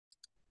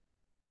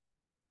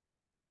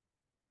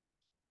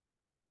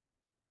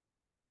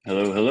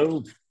Hello,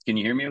 hello. Can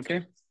you hear me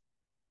okay?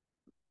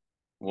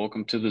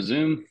 Welcome to the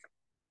Zoom.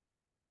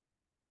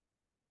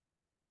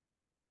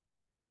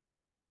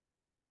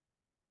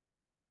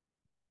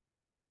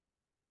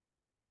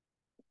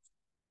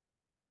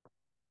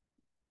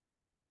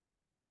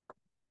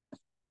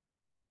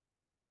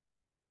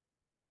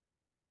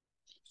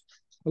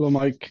 Hello,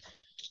 Mike.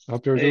 I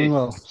hope you're doing Hey,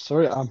 well.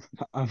 Sorry,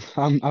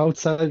 I'm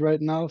outside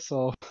right now,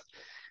 so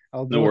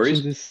I'll be no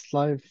watching worries. this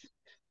live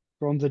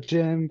from the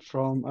gym,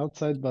 from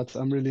outside, but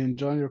I'm really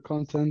enjoying your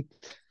content.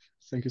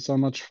 Thank you so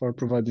much for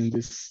providing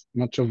this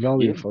much of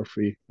value Yeah, for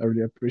free. I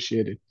really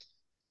appreciate it.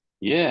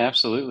 yeah,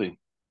 absolutely.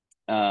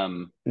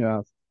 Um,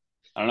 Yeah.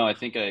 I don't know. I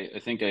think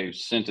I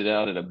sent it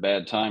out at a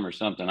bad time or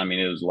something. I mean,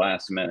 it was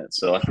last minute,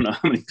 so I don't know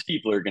how many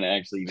people are going to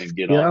actually even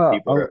get on. Yeah,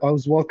 People are, I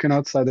was walking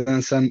outside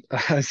and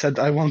I said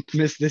I won't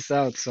miss this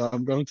out, so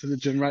I'm going to the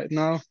gym right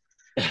now.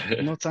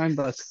 No time,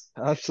 but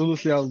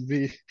absolutely I'll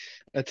be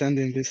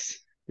attending this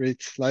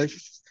great live.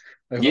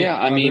 I hope yeah.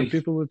 I other mean,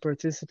 people will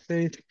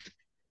participate.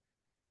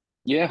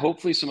 yeah.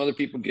 Hopefully, some other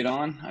people get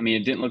on. I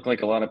mean, it didn't look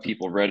like a lot of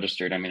people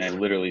registered. I mean, I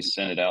literally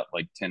sent it out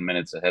like 10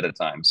 minutes ahead of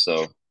time.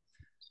 So,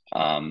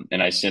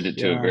 and I sent it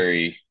to a Yeah.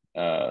 very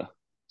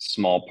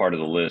small part of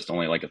the list,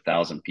 only like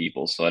 1,000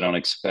 people. So I don't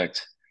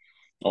expect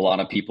a lot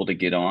of people to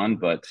get on.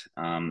 But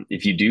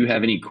if you do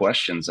have any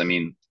questions, I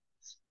mean,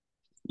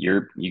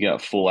 you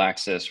got full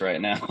access right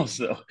now.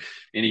 So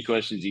any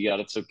questions you got,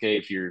 it's okay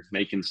if you're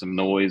making some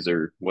noise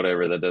or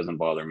whatever. That doesn't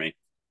bother me.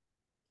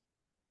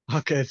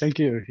 Okay, thank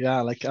you.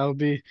 Yeah, like I'll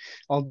be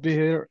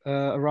here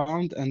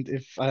around, and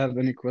if I have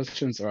any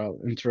questions, or I'll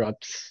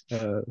interrupt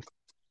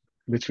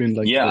between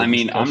like Yeah, the I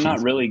mean, I'm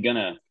not discussions. really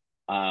gonna.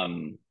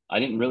 I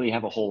didn't really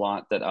have a whole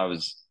lot that I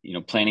was,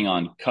 planning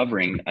on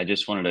covering. I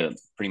just wanted to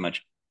pretty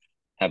much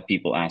have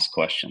people ask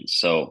questions.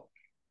 So,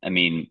 I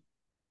mean,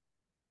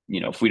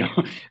 if we don't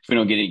if we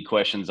don't get any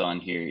questions on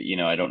here,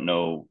 I don't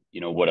know,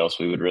 what else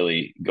we would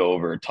really go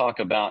over or talk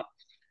about.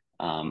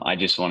 I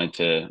just wanted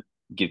to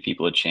give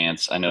people a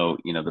chance. I know,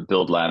 the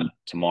build lab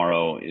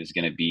tomorrow is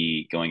going to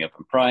be going up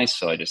in price,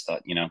 so I just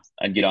thought,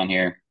 I'd get on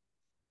here,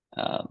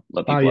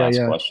 let Ah, people yeah,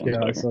 ask yeah, questions,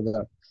 yeah. I whatever. saw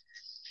that.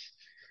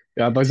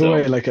 Yeah. By the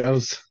way, So, like I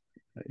was,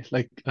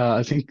 like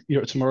I think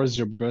your tomorrow is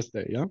your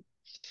birthday. Yeah.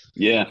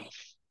 yeah,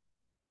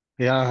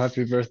 Yeah.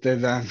 Happy birthday,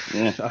 then.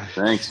 yeah, I,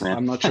 thanks, man.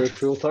 I'm not sure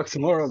if we'll talk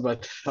tomorrow,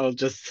 but I'll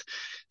just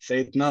say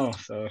it now.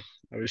 So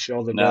I wish you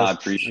all the No, I best,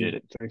 appreciate and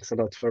it. thanks a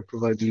lot for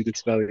providing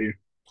this value.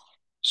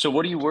 So,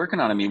 what are you working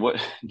on? I mean, what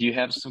do you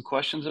have some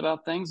questions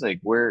about things like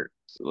where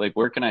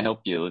can I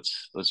help you?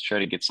 Let's try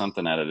to get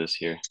something out of this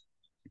here.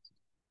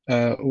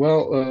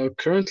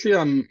 Currently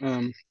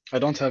I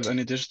don't have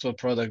any digital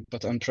product,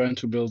 but I'm trying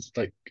to build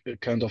like a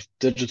kind of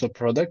digital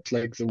product,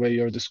 like the way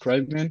you're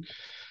describing.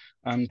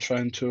 I'm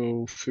trying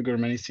to figure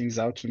many things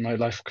out in my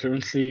life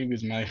currently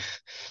with my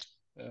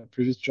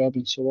previous job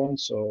and so on.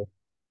 So,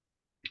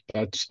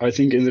 but I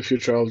think in the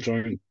future I'll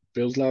join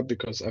Build Lab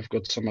because I've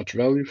got so much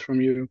value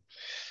from you.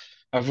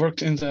 I've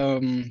worked in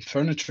the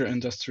furniture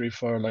industry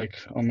for like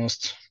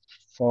almost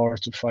 4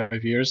 to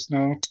 5 years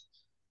now,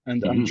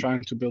 and I'm Hmm.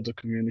 trying to build a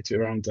community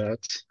around that.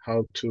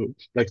 How to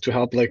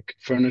help like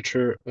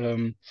furniture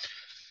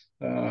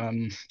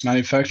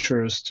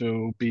manufacturers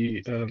to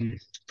be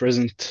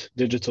present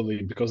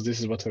digitally, because this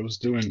is what I was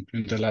doing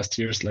in the last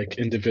years, like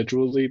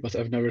individually, but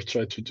I've never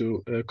tried to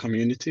do a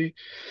community.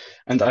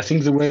 And I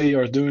think the way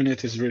you're doing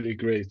it is really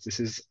great. This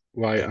is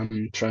why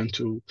I'm trying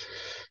to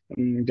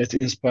get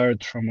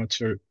inspired from what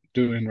you're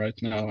doing right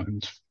now,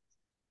 and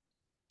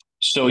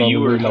So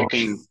probably like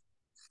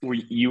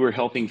you were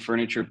helping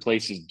furniture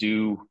places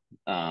do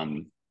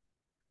um,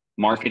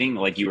 marketing,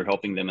 like you were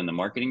helping them in the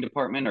marketing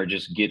department, or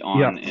just get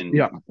yeah, on and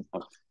yeah.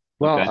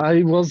 Well, okay.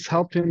 I was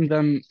helping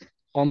them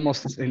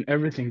almost in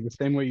everything, the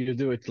same way you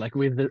do it, like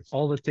with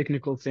all the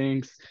technical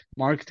things,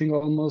 marketing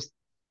almost.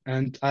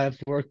 And I have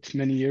worked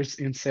many years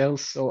in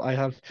sales, so I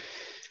have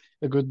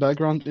a good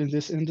background in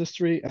this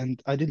industry.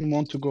 And I didn't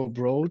want to go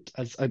broad,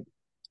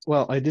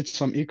 I did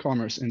some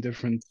e-commerce in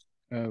different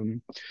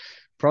um,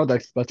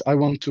 products, but I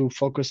want to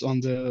focus on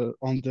the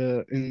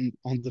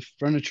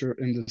furniture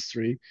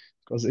industry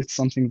because it's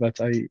something that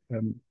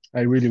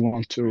I really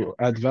want to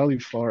add value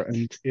for,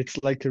 and it's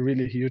like a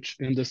really huge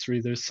industry.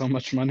 There's so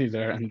much money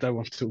there, and I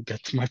want to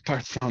get my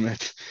part from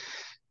it.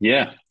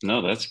 Yeah,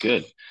 no, that's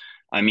good.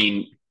 I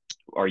mean,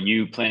 are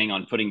you planning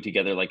on putting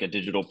together like a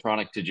digital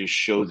product to just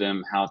show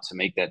them how to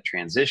make that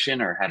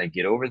transition or how to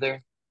get over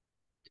there?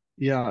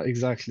 Yeah,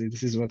 exactly.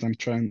 This is what I'm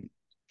trying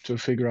to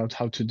figure out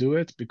how to do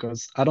it,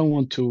 because I don't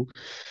want to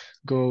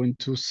go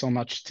into so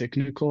much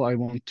technical. I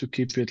want to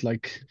keep it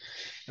like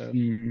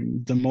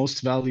the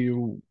most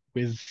value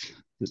with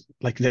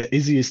like the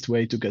easiest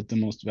way to get the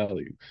most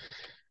value.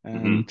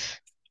 Hmm. And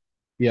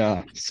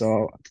yeah,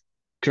 so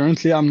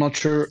currently I'm not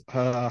sure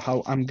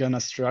how I'm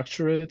gonna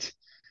structure it.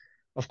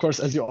 Of course,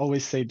 as you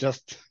always say,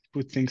 just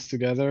put things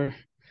together.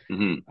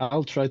 Hmm.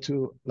 I'll try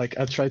to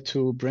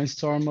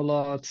brainstorm a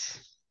lot,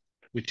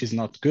 which is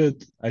not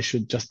good. I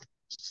should just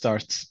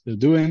start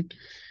doing.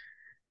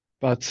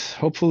 But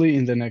hopefully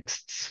in the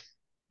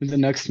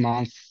next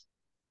month,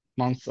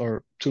 month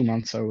or 2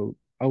 months,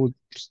 I would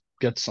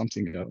get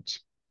something out.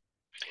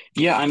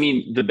 Yeah, I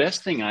mean, the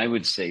best thing I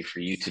would say for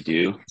you to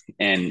do,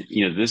 and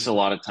this a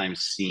lot of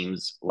times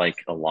seems like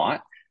a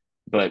lot,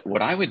 but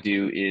what I would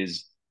do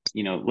is,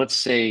 let's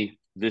say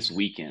this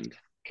weekend,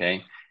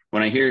 okay?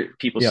 When I hear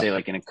people Yeah, say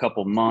like in a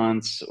couple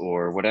months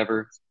or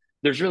whatever,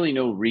 there's really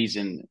no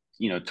reason,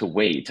 to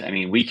wait. I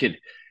mean, we could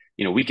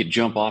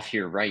jump off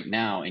here right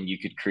now and you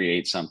could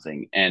create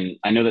something. And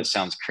I know that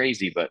sounds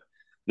crazy, but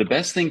the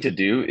best thing to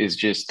do is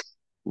just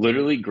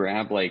literally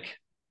grab like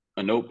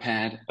a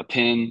notepad, a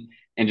pen,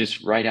 and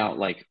just write out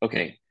like,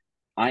 okay,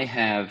 I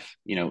have,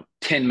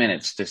 10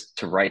 minutes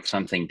to write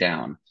something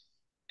down.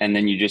 And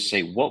then you just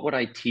say, what would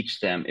I teach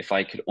them if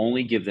I could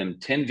only give them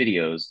 10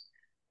 videos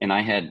and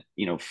I had,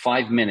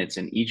 5 minutes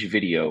in each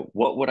video?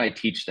 What would I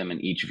teach them in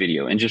each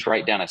video? And just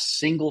write down a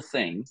single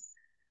thing.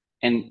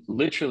 And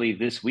literally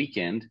this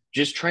weekend,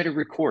 just try to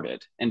record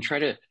it and try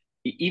to,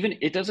 even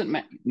it doesn't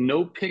matter,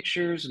 no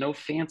pictures, no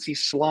fancy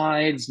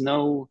slides,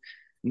 no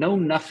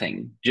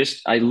nothing.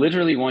 Just I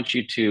literally want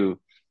you to,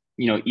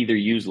 either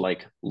use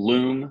like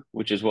Loom,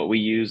 which is what we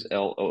use,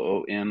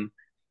 Loom,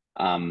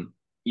 um,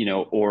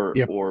 or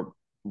yep,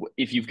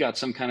 if you've got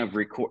some kind of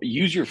record,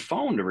 use your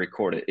phone to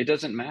record it. It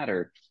doesn't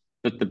matter.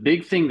 But the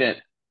big thing that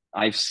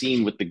I've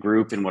seen with the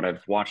group and what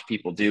I've watched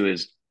people do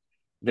is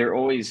they're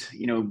always,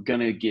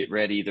 gonna get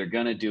ready. They're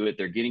gonna do it.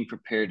 They're getting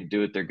prepared to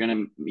do it. They're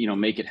gonna,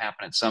 make it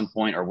happen at some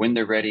point or when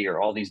they're ready or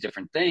all these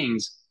different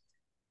things.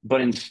 But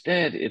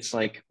instead, it's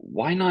like,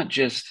 why not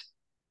just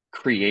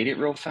create it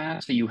real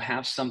fast so you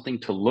have something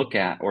to look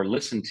at or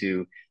listen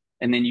to?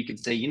 And then you can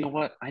say, you know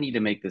what? I need to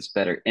make this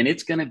better. And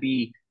it's going to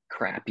be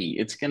crappy.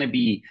 It's going to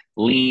be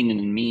lean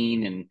and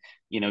mean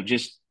and,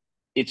 just,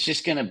 it's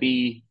just going to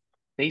be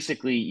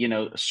basically,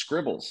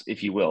 scribbles,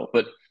 if you will.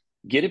 But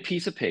get a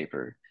piece of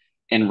paper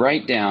and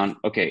write down,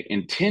 okay,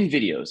 in 10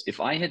 videos, if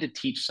I had to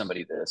teach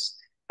somebody this,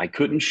 I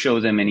couldn't show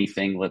them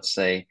anything, let's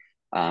say,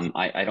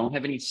 I don't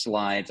have any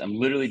slides. I'm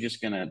literally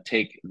just going to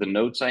take the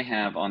notes I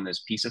have on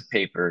this piece of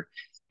paper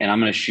and I'm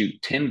going to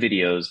shoot 10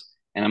 videos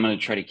and I'm going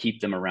to try to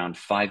keep them around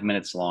 5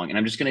 minutes long. And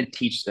I'm just going to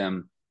teach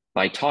them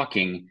by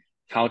talking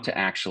how to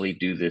actually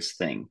do this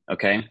thing.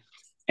 Okay.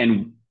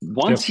 And yep,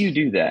 once you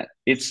do that,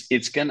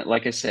 it's gonna,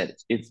 like I said,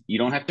 it's you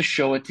don't have to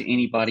show it to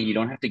anybody, you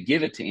don't have to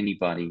give it to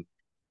anybody,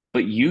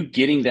 but you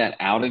getting that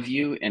out of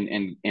you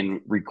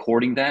and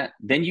recording that,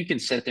 then you can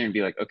sit there and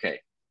be like, okay,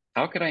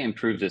 how could I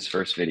improve this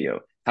first video?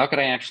 How could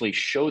I actually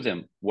show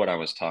them what I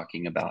was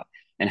talking about?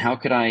 And how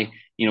could I,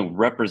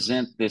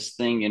 represent this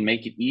thing and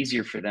make it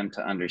easier for them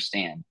to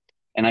understand?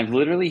 And I've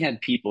literally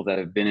had people that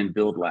have been in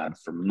Build Lab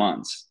for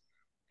months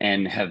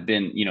and have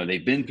been,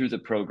 they've been through the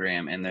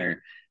program and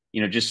they're,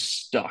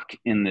 just stuck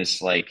in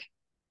this like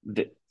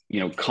the,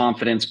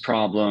 confidence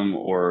problem,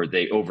 or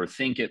they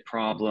overthink it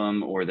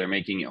problem, or they're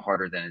making it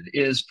harder than it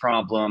is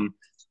problem,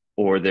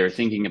 or they're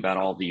thinking about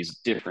all these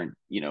different,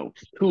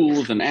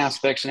 tools and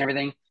aspects and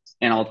everything.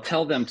 And I'll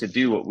tell them to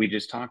do what we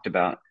just talked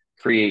about,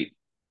 create,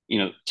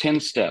 10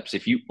 steps.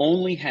 If you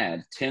only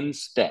had 10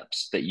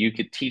 steps that you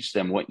could teach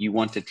them what you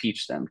want to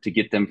teach them to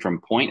get them from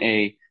point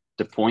A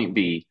to point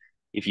B,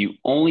 if you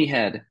only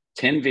had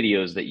 10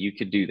 videos that you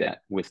could do that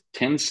with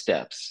 10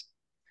 steps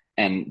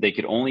and they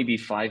could only be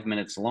 5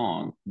 minutes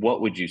long,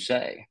 what would you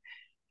say?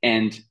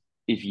 And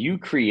if you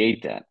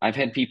create that, I've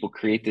had people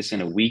create this in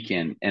a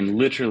weekend and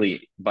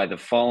literally by the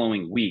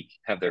following week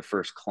have their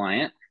first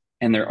client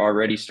and they're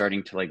already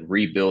starting to like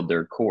rebuild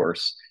their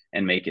course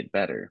and make it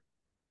better.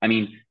 I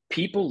mean,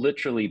 people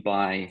literally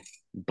buy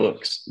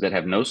books that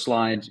have no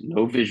slides,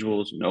 no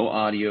visuals, no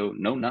audio,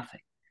 no nothing.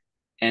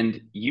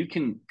 And you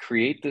can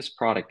create this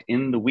product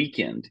in the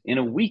weekend, in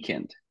a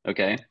weekend,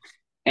 okay?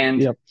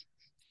 And yep,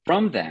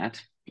 from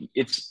that,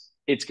 it's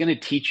going to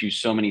teach you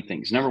so many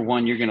things. Number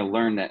one, you're going to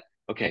learn that,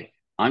 okay,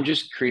 I'm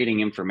just creating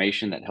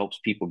information that helps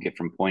people get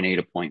from point A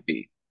to point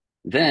B.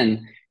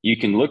 Then you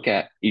can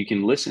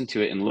listen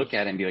to it and look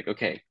at it and be like,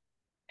 okay,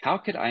 how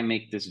could I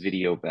make this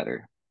video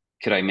better?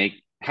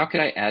 How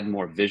could I add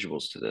more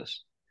visuals to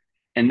this?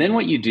 And then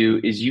what you do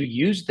is you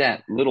use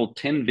that little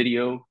 10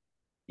 video,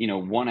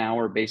 1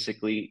 hour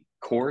basically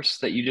course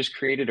that you just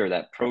created, or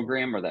that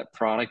program or that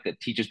product that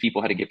teaches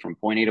people how to get from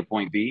point A to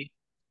point B.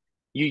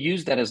 You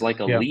use that as like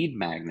a yeah, lead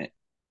magnet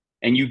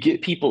and you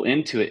get people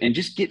into it and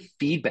just get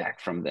feedback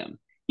from them.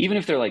 Even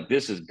if they're like,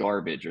 this is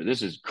garbage or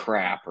this is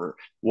crap or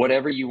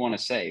whatever you want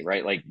to say,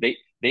 right? Like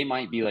they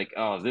might be like,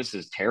 oh, this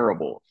is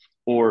terrible.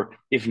 Or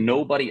if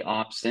nobody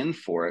opts in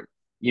for it,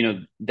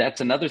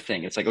 that's another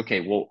thing. It's like,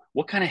 okay, well,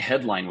 what kind of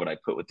headline would I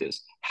put with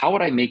this? How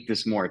would I make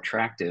this more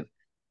attractive?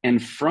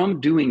 And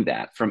from doing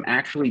that, from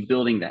actually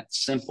building that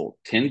simple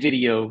 10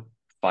 video,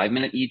 5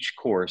 minute each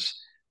course,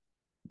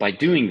 by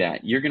doing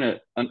that, you're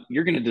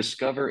gonna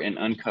discover and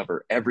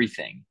uncover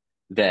everything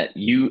that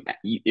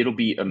it'll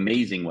be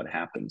amazing what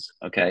happens.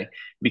 Okay,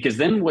 because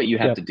then what you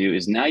have yep, to do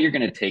is now you're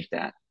going to take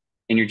that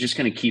and you're just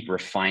going to keep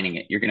refining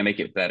it. You're going to make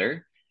it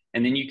better,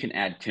 and then you can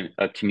add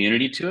a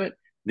community to it.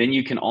 Then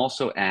you can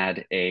also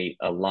add a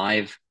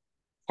live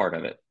part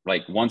of it,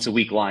 like once a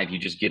week live. You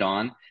just get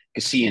on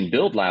See, in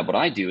Build Lab, what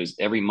I do is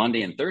every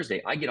Monday and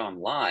Thursday, I get on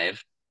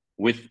live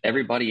with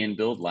everybody in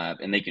Build Lab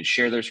and they can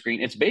share their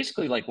screen. It's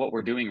basically like what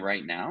we're doing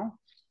right now,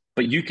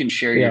 but you can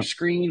share your Yeah.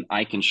 screen,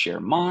 I can share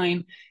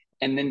mine,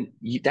 and then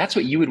that's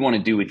what you would want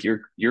to do with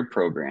your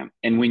program.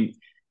 And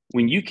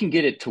when you can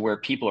get it to where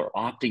people are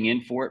opting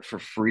in for it for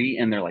free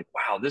and they're like,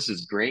 "Wow, this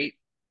is great."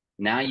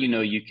 Now you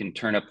know you can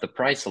turn up the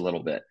price a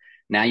little bit.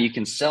 Now you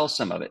can sell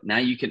some of it. Now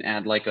you can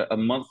add like a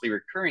monthly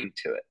recurring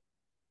to it.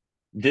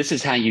 This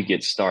is how you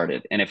get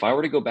started. And if I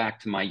were to go back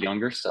to my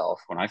younger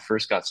self when I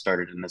first got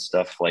started in this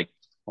stuff, like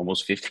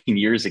almost 15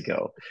 years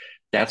ago,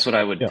 that's what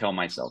I would Yeah. tell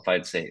myself.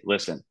 I'd say,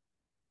 listen,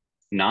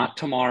 not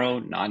tomorrow,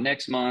 not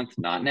next month,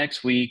 not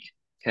next week.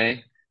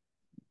 Okay.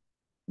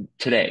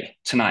 Today,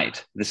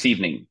 tonight, this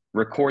evening,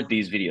 record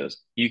these videos.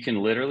 You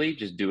can literally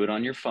just do it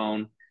on your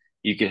phone.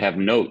 You could have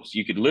notes.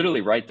 You could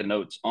literally write the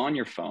notes on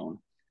your phone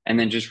and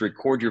then just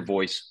record your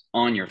voice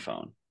on your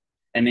phone.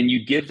 And then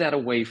you give that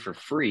away for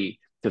free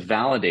to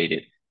validate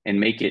it and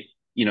make it,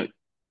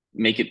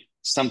 make it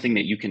something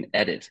that you can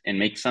edit and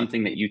make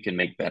something that you can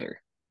make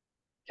better.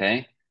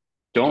 Okay.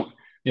 Don't,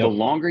 the Yeah.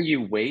 longer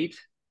you wait,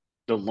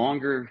 the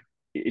longer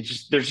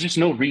there's just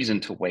no reason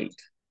to wait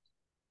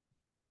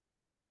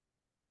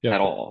Yeah.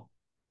 at all.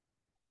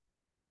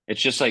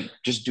 It's just like,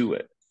 just do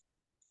it.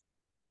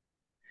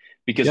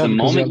 Because Yeah. the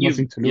Because you moment have you,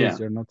 nothing to yeah, lose.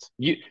 You're not.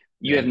 you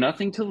Yeah. have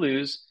nothing to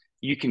lose.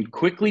 You can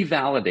quickly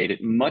validate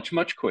it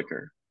much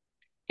quicker.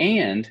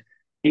 And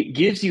it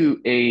gives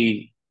you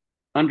a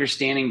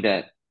understanding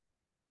that,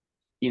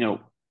 you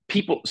know,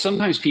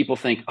 sometimes people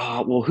think,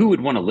 oh, well, who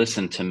would want to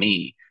listen to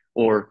me?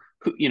 Or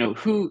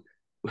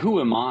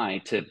who am I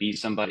to be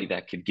somebody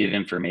that could give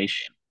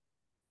information?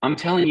 I'm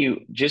telling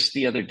you, just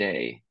the other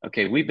day,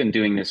 okay, we've been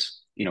doing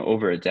this,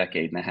 over a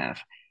decade and a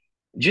half.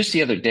 Just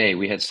the other day,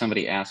 we had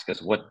somebody ask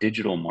us what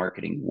digital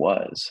marketing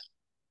was.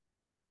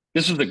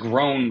 This was a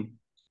grown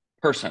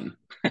person,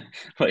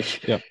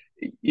 like, Yeah.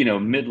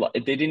 midlife.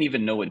 They didn't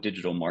even know what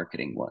digital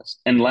marketing was.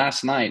 And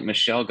last night,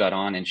 Michelle got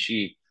on and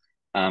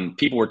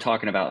people were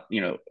talking about,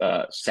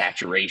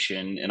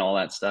 saturation and all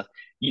that stuff.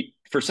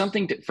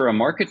 For a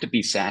market to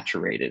be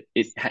saturated,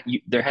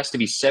 there has to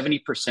be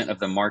 70% of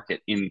the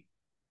market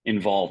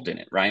involved in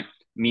it, right?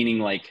 Meaning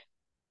like,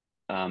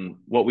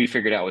 what we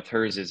figured out with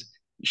hers is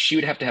she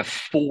would have to have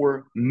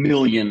 4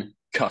 million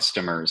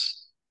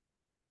customers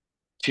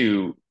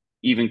to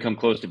even come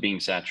close to being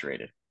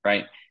saturated,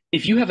 right?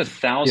 If you have a Yeah.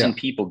 thousand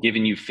people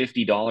giving you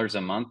 $50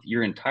 a month,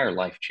 your entire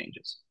life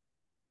changes.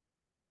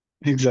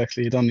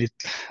 Exactly. You don't need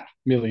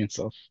millions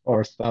of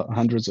or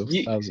hundreds of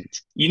You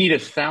thousands. you need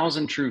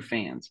 1,000 true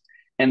fans.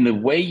 And the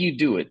way you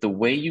do it, the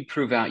way you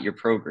prove out your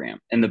program,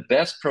 and the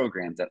best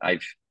program that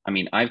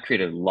I've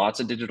created lots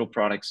of digital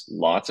products,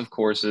 lots of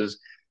courses,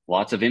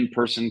 lots of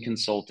in-person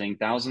consulting,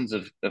 thousands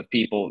of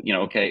people,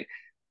 okay.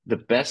 The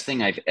best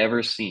thing I've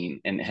ever seen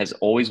and has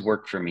always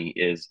worked for me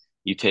is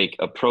you take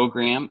a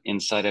program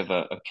inside of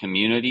a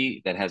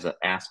community that has an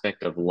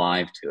aspect of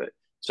live to it.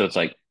 So it's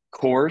like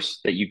course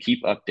that you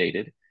keep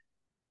updated,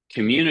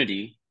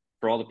 community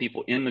for all the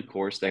people in the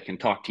course that can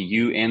talk to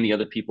you and the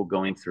other people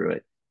going through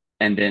it,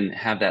 and then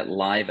have that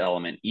live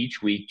element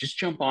each week. Just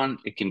jump on.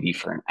 It can be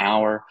for an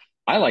hour.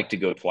 I like to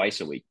go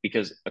twice a week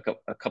because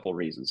a couple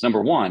reasons.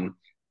 Number one,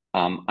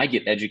 I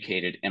get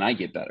educated and I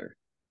get better,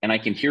 and I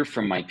can hear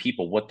from my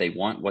people what they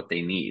want, what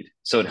they need.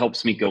 So it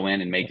helps me go in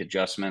and make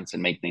adjustments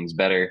and make things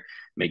better,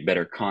 make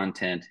better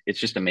content. It's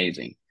just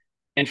amazing.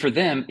 And for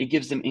them, it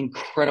gives them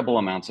incredible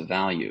amounts of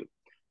value.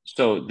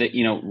 So that,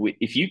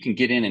 if you can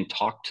get in and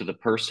talk to the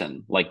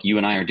person like you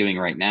and I are doing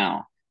right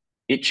now,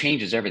 it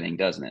changes everything,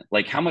 doesn't it?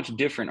 Like, how much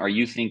different are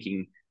you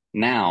thinking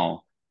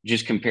now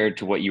just compared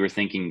to what you were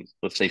thinking,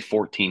 let's say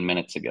 14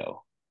 minutes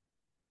ago?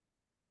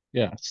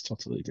 Yeah, it's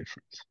totally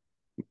different.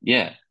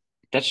 Yeah,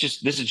 this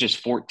is just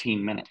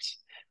 14 minutes.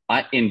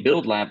 In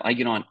Build Lab, I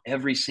get on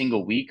every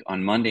single week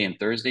on Monday and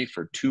Thursday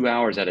for 2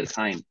 hours at a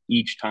time,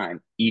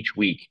 each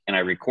week. And I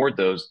record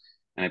those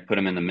and I put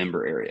them in the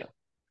member area.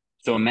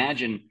 So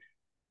imagine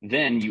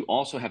then you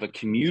also have a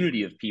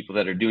community of people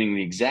that are doing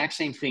the exact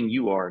same thing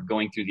you are,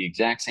 going through the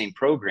exact same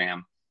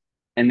program.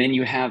 And then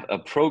you have a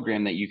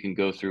program that you can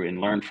go through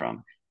and learn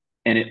from.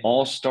 And it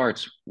all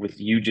starts with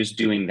you just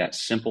doing that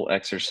simple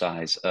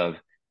exercise of,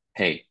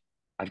 hey,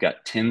 I've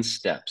got 10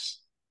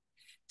 steps,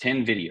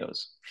 10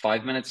 videos,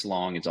 5 minutes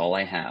long is all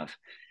I have.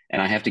 And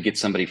I have to get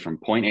somebody from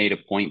point A to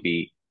point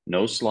B,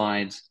 no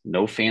slides,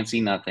 no fancy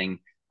nothing.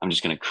 I'm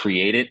just going to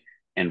create it.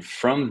 And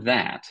from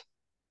that,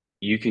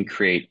 you can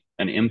create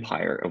an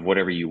empire of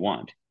whatever you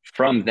want.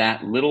 From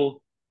that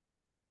little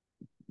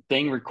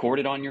thing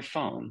recorded on your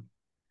phone,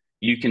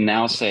 you can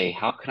now say,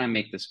 how can I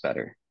make this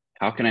better?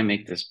 How can I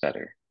make this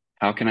better?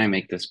 How can I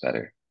make this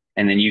better?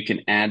 And then you can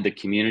add the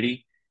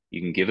community.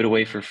 You can give it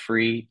away for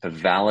free to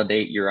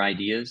validate your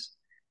ideas.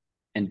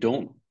 And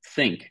don't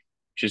think,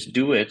 just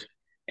do it.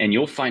 And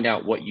you'll find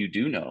out what you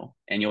do know,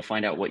 and you'll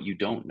find out what you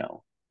don't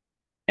know.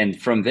 And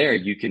from there,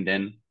 you can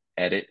then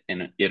edit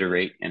and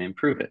iterate and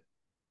improve it.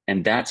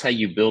 And that's how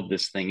you build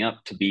this thing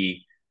up to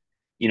be,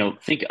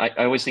 I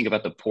always think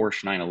about the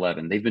Porsche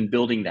 911. They've been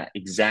building that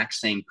exact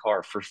same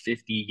car for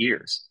 50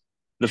 years.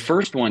 The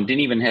first one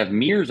didn't even have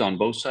mirrors on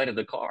both sides of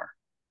the car.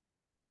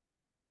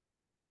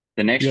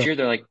 The next Yeah. year,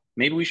 they're like,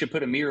 maybe we should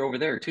put a mirror over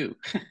there too.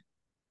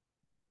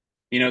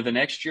 The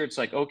next year, it's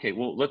like, okay,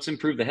 well, let's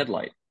improve the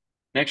headlight.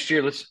 Next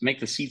year, let's make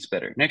the seats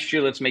better. Next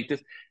year, let's make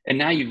this. And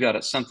now you've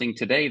got something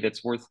today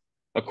that's worth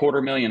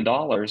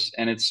 $250,000,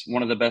 and it's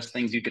one of the best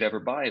things you could ever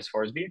buy as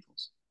far as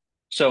vehicles.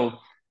 So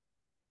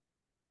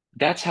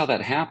that's how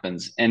that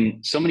happens.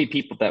 And so many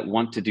people that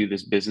want to do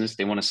this business,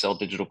 they want to sell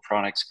digital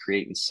products,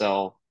 create and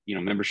sell,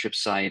 membership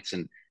sites,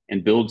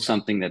 and build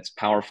something that's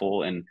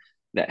powerful and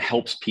that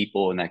helps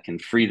people and that can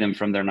free them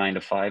from their 9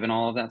 to 5 and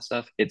all of that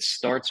stuff. It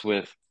starts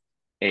with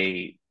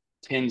a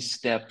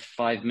 10-step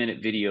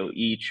 5-minute video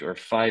each or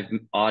 5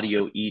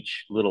 audio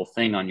each little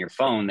thing on your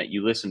phone that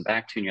you listen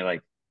back to and you're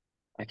like,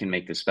 I can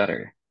make this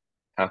better.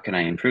 How can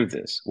I improve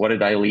this? What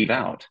did I leave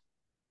out?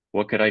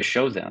 What could I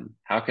show them?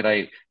 How could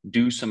I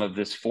do some of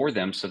this for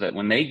them so that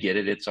when they get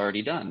it, it's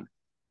already done?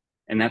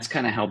 And that's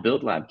kind of how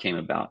Build Lab came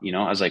about.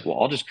 I was like, well,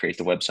 I'll just create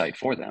the website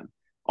for them.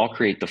 I'll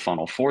create the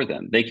funnel for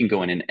them. They can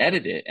go in and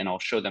edit it, and I'll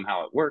show them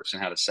how it works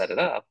and how to set it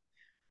up,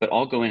 but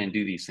I'll go in and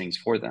do these things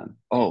for them.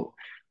 Oh,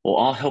 well,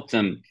 I'll help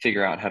them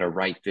figure out how to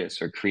write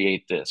this or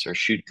create this or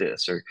shoot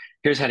this, or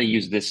here's how to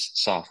use this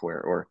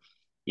software. Or,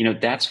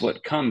 that's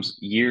what comes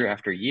year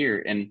after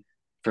year. And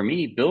for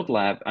me, Build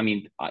Lab, I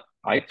mean,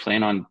 I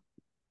plan on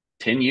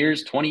 10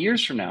 years, 20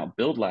 years from now,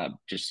 Build Lab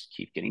just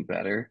keep getting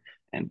better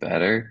and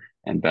better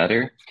and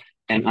better.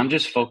 And I'm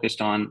just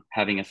focused on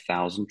having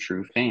 1,000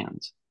 true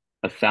fans,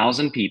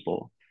 1,000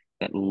 people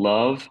that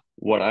love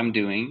what I'm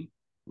doing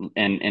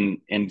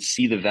and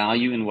see the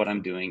value in what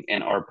I'm doing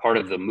and are part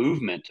of the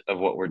movement of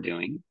what we're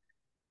doing.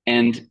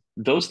 And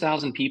those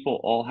 1,000 people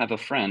all have a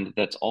friend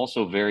that's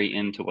also very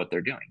into what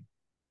they're doing.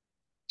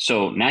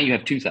 So now you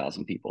have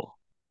 2,000 people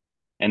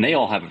and they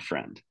all have a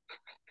friend.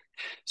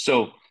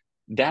 So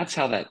that's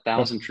how that Yep.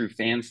 1,000 true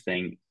fans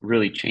thing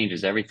really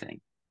changes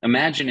everything.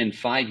 Imagine in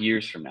 5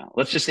 years from now,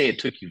 let's just say it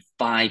took you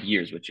 5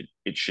 years, which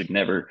it should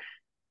never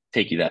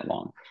take you that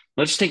long.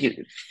 Let's take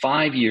it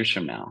 5 years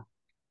from now.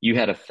 You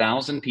had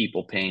 1,000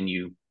 people paying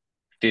you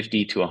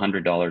 $50 to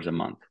 $100 a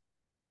month.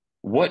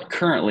 What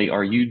currently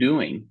are you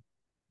doing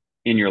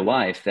in your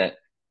life that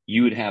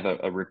you would have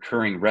a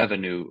recurring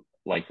revenue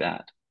like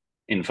that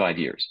in 5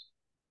 years?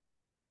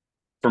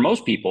 For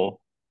most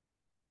people,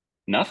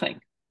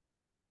 nothing.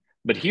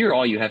 But here,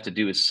 all you have to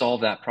do is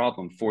solve that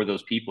problem for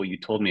those people you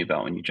told me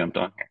about when you jumped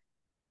on here.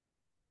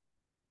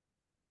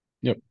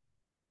 Yep.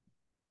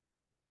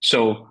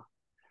 So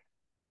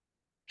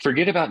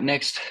forget about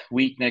next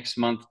week, next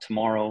month,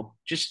 tomorrow.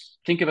 Just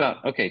think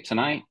about, okay,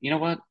 tonight, you know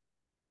what?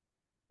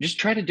 Just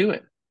try to do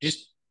it.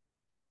 Just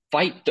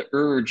fight the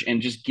urge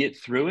and just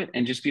get through it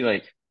and just be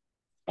like,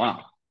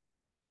 wow,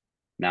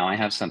 now I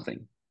have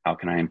something. How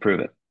can I improve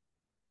it?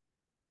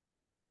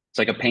 It's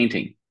like a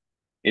painting.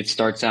 It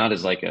starts out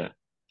as like a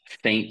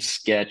faint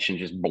sketch and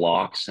just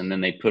blocks, and then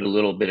they put a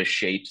little bit of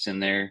shapes in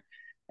there,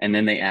 and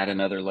then they add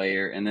another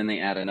layer, and then they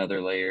add another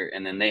layer,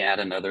 and then they add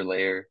another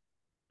layer,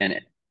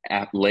 and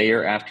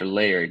layer after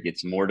layer, it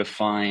gets more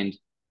defined,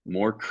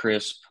 more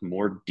crisp,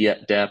 more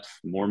depth,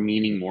 more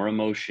meaning, more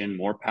emotion,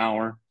 more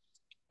power,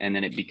 and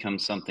then it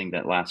becomes something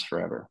that lasts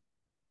forever.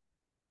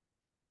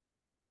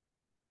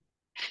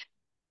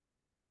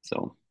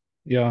 So,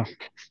 Yeah.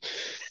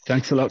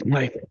 Thanks a lot,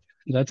 Mike.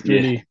 That's yeah,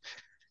 really,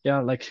 yeah,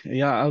 like,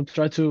 yeah, I'll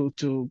try to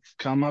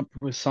come up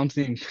with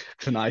something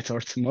tonight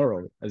or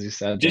tomorrow, as you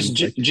said, and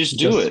like just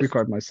do just it.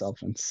 record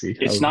myself and see how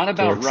It's it not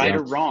about works. right Yeah.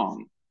 or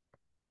wrong.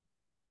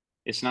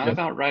 It's not Yep.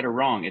 about right or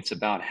wrong. It's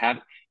about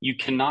you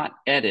cannot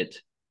edit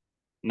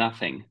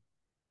nothing.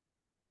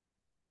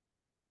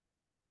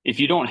 If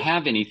you don't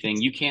have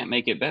anything, you can't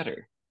make it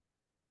better.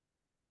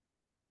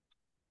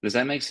 Does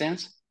that make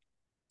sense?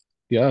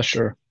 Yeah,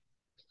 sure.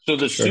 So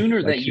the Sure.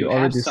 sooner that Like you you have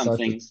already started.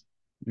 something,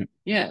 Yeah.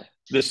 yeah,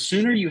 the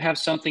sooner you have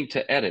something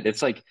to edit.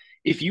 It's like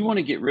if you want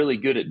to get really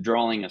good at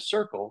drawing a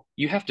circle,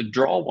 you have to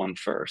draw one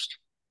first.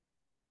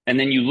 And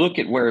then you look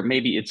at where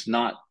maybe it's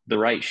not the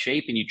right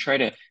shape and you try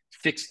to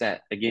fix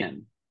that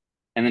again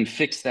and then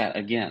fix that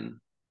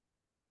again.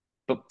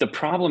 But the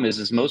problem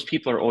is most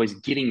people are always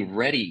getting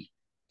ready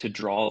to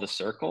draw the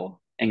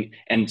circle.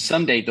 And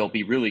someday they'll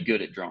be really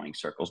good at drawing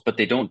circles, but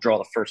they don't draw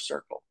the first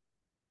circle.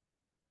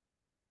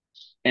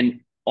 And True.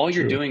 all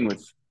you're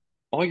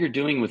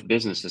doing with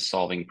business is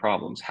solving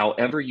problems,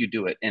 however you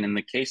do it. And in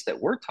the case that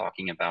we're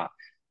talking about,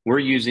 we're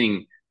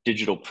using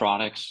digital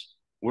products,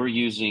 we're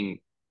using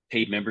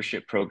paid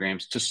membership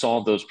programs to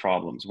solve those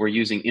problems. We're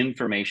using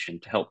information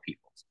to help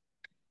people.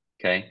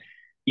 Okay.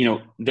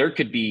 There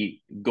could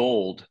be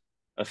gold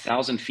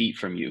 1,000 feet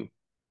from you,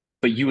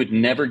 but you would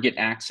never get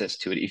access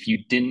to it if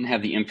you didn't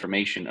have the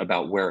information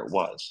about where it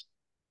was.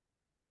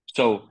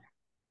 So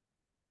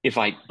if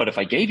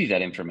I gave you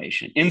that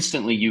information,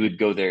 instantly you would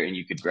go there and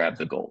you could grab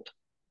the gold.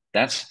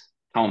 That's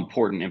how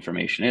important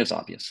information is,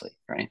 obviously,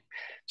 right?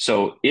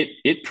 So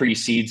it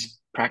precedes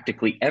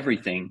practically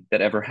everything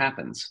that ever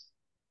happens.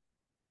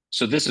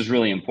 So this is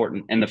really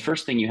important. And the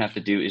first thing you have to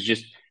do is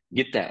just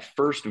get that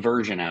first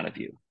version out of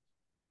you.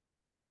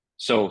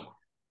 So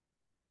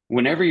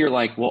whenever you're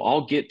like, well,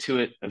 I'll get to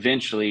it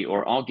eventually,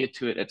 or I'll get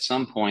to it at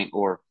some point,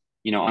 or,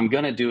 I'm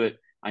going to do it.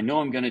 I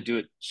know I'm going to do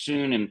it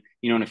soon. And,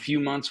 in a few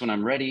months when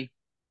I'm ready,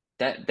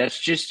 that's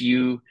just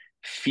you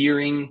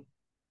fearing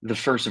the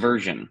first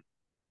version,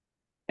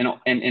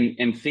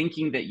 and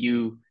thinking that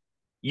you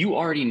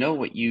already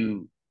know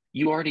you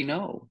already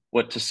know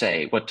what to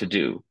say, what to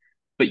do,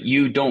 but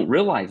you don't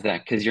realize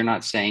that because you're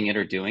not saying it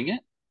or doing it.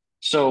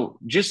 So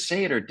just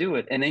say it or do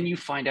it, and then you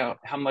find out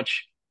how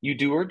much you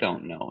do or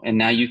don't know, and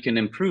now you can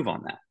improve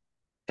on that.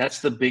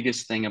 That's the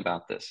biggest thing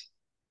about this.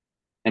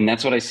 And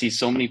that's what I see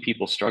so many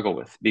people struggle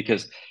with,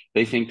 because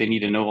they think they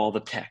need to know all the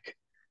tech.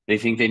 They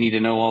think they need to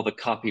know all the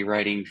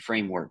copywriting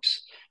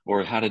frameworks,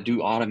 or how to do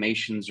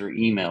automations or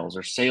emails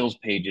or sales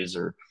pages,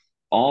 or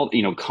all,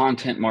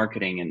 content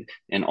marketing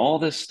and all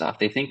this stuff.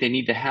 They think they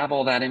need to have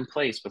all that in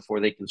place before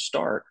they can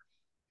start.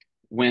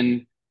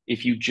 When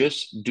if you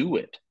just do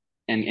it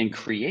and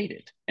create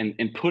it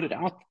and put it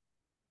out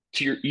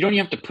you don't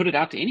even have to put it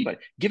out to anybody.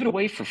 Give it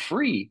away for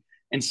free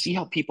and see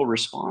how people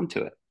respond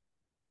to it.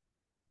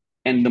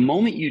 And the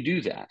moment you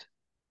do that,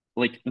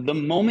 like the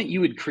moment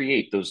you would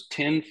create those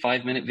 10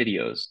 5-minute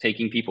videos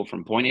taking people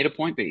from point A to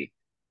point B,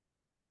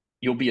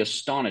 you'll be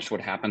astonished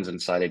what happens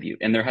inside of you.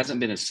 And there hasn't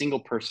been a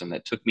single person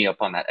that took me up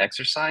on that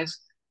exercise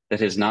that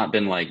has not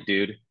been like,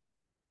 dude,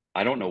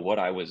 I don't know what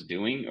I was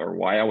doing or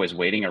why I was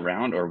waiting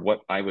around or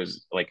what I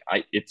was like.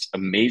 It's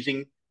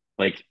amazing,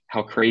 like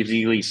how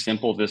crazily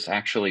simple this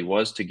actually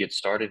was to get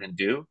started and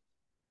do.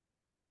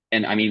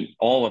 And I mean,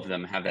 all of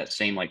them have that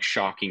same like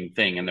shocking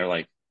thing. And they're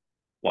like,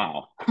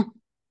 wow,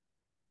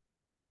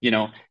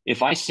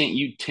 if I sent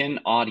you 10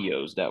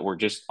 audios that were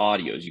just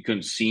audios, you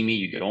couldn't see me,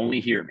 you could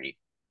only hear me.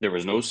 There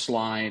was no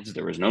slides,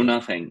 there was no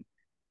nothing.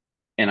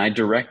 And I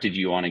directed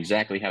you on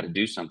exactly how to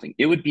do something.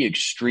 It would be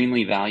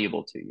extremely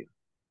valuable to you.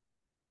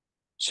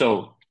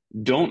 So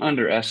don't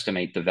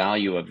underestimate the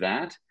value of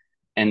that.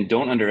 And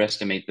don't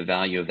underestimate the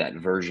value of that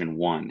version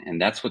one.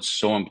 And that's what's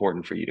so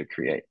important for you to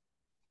create.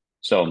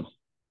 So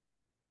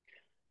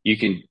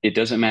it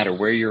doesn't matter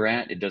where you're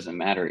at. It doesn't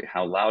matter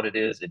how loud it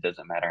is. It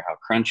doesn't matter how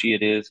crunchy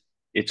it is.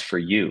 It's for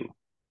you.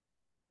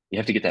 You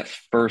have to get that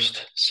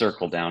first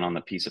circle down on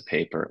the piece of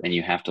paper, and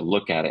you have to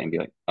look at it and be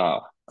like, oh,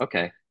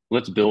 okay,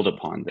 let's build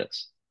upon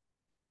this.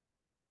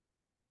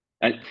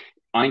 And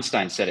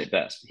Einstein said it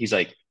best. He's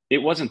like,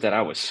 it wasn't that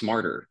I was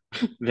smarter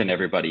than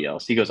everybody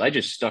else. He goes, I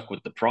just stuck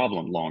with the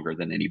problem longer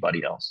than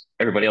anybody else.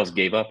 Everybody else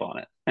gave up on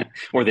it,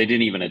 or they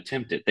didn't even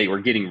attempt it. They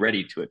were getting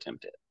ready to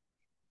attempt it.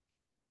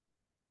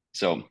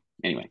 So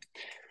anyway,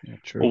 Yeah,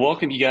 true. well,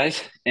 welcome you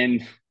guys.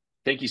 And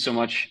thank you so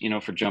much,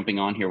 for jumping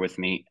on here with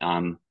me.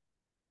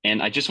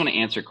 And I just want to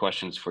answer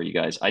questions for you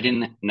guys. I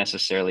didn't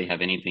necessarily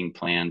have anything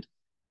planned.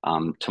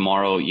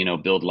 Tomorrow,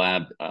 Build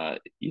Lab,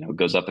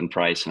 goes up in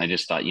price. And I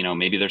just thought,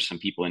 maybe there's some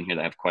people in here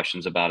that have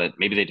questions about it.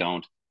 Maybe they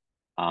don't.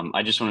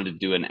 I just wanted to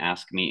do an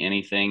Ask Me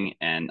Anything.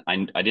 And I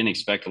didn't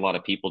expect a lot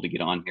of people to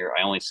get on here.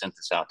 I only sent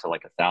this out to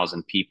like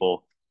 1,000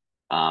 people.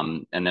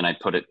 And then I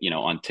put it,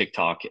 on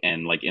TikTok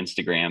and like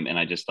Instagram. And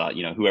I just thought,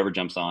 whoever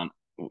jumps on,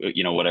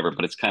 whatever.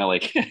 But it's kind of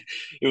like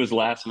it was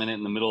last minute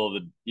in the middle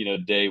of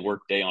the,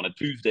 work day on a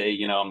Tuesday.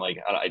 I'm like,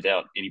 I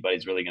doubt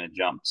anybody's really going to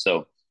jump.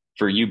 So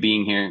for you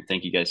being here,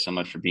 thank you guys so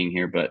much for being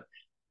here. But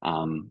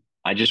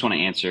I just want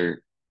to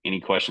answer any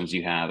questions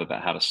you have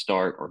about how to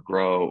start or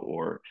grow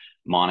or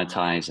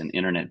monetize an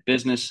internet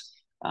business,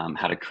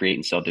 how to create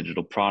and sell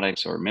digital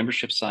products or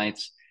membership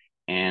sites,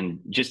 and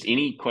just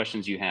any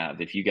questions you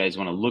have. If you guys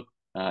want to look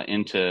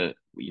into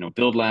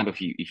Build Lab,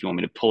 if you want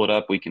me to pull it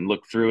up, we can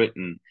look through it.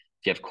 And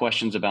if you have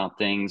questions about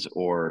things,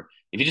 or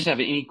if you just have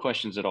any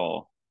questions at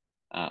all,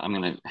 I'm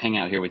going to hang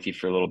out here with you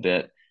for a little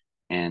bit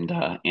and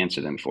answer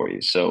them for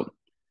you. So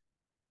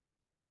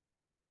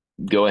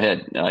go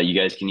ahead. You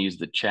guys can use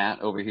the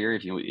chat over here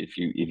if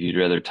you'd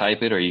rather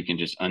type it, or you can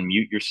just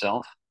unmute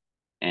yourself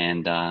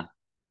and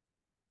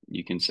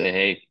you can say,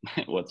 "Hey,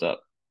 what's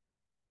up?"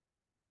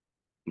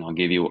 And I'll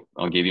give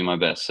you my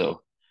best.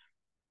 So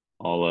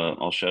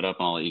I'll shut up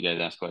and I'll let you guys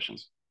ask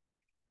questions.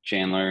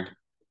 Chandler,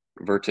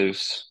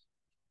 Virtus.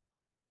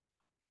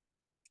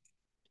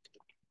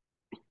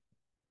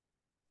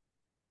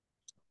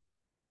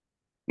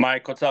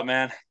 Mike, what's up,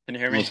 man? Can you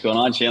hear me? What's going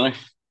on, Chandler?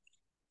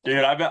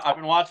 Dude, I've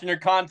been watching your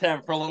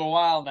content for a little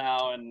while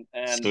now, and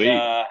Sweet.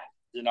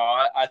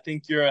 I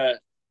think you're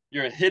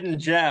a hidden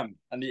gem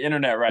on the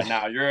internet right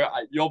now.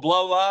 You'll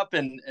blow up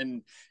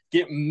and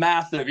get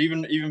massive,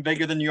 even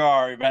bigger than you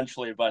are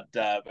eventually. But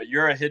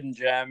you're a hidden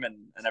gem,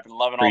 and I've been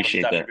loving all the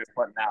Appreciate stuff that. you've been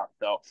putting out.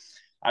 So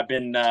I've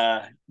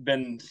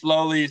been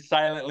slowly,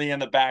 silently in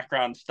the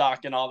background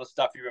stalking all the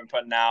stuff you've been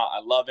putting out.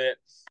 I love it.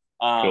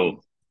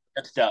 Cool.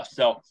 Good stuff.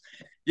 So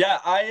yeah,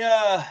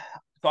 I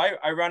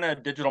run a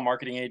digital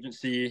marketing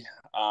agency.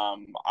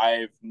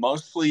 I've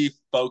mostly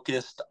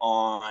focused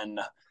on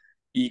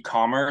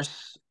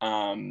e-commerce,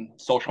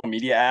 social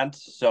media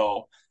ads.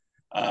 So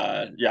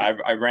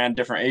I ran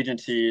different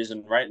agencies,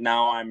 and right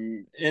now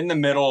I'm in the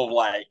middle of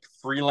like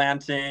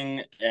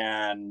freelancing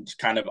and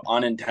kind of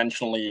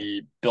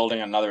unintentionally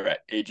building another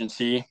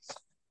agency.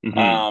 Mm-hmm.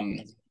 Um,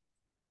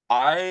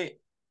 I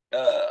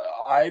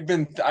I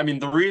mean,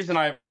 the reason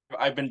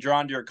I've been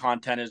drawn to your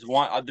content is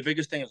one, the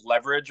biggest thing is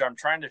leverage. I'm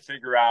trying to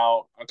figure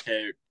out,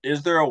 okay,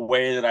 is there a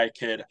way that I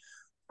could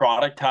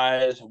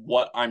productize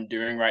what I'm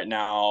doing right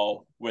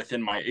now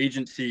within my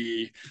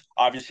agency?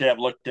 Obviously, I've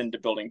looked into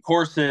building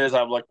courses,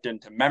 I've looked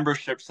into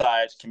membership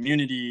sites,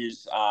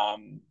 communities,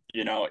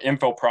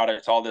 info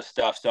products, all this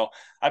stuff. So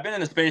I've been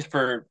in the space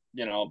for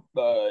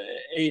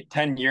 8,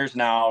 10 years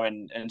now,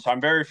 and so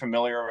I'm very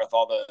familiar with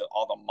all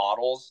the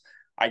models.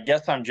 I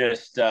guess I'm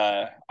just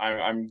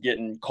I'm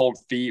getting cold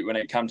feet when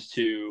it comes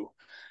to,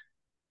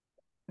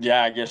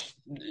 I guess,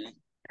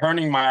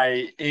 turning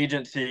my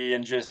agency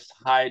and just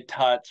high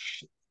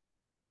touch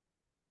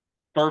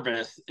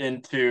service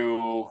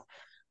into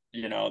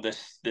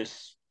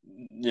this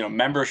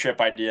membership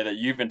idea that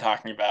you've been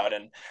talking about.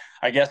 And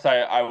I guess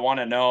I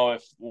want to know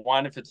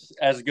if it's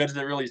as good as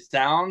it really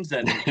sounds,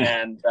 I'm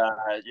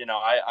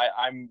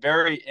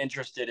very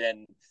interested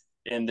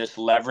in this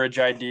leverage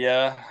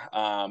idea.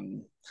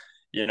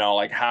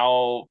 Like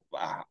how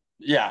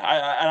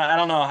I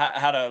don't know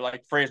how to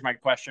like phrase my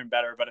question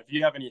better, but if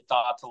you have any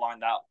thoughts along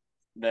that,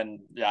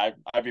 then I'd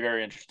be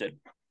very interested.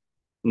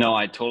 No,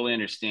 I totally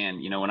understand.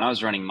 When I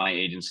was running my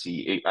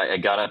agency, I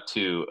got up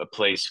to a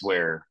place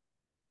where,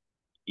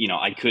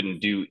 I couldn't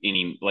do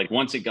any, like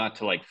once it got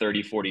to like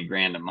 30, 40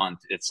 grand a month,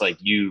 it's like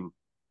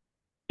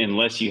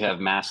unless you have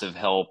massive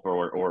help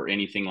or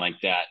anything like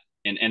that.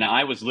 And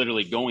I was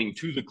literally going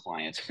to the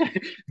client,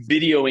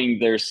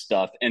 videoing their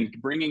stuff and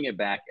bringing it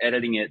back,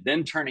 editing it,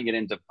 then turning it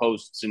into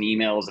posts and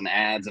emails and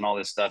ads and all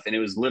this stuff. And it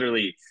was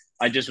literally,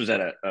 I just was at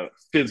a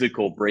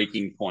physical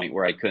breaking point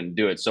where I couldn't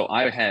do it. So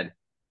I had,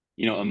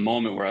 a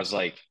moment where I was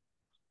like,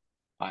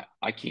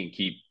 I can't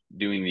keep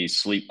doing these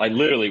sleep. I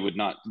literally would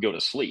not go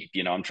to sleep.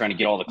 I'm trying to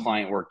get all the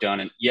client work done.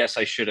 And yes,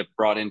 I should have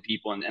brought in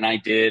people and I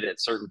did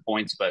at certain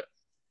points, but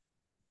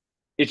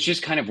it's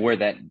just kind of where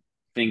that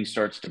thing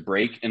starts to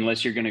break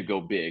unless you're going to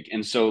go big.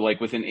 And so like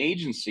with an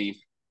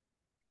agency,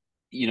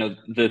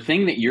 the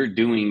thing that you're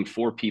doing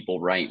for people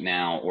right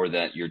now, or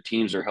that your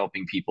teams are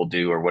helping people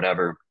do or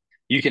whatever,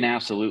 you can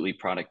absolutely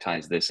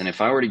productize this. And if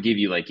I were to give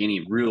you like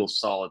any real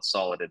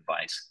solid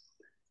advice,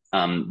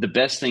 the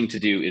best thing to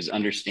do is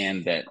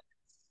understand that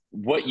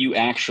what you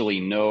actually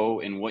know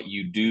and what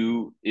you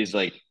do is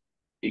like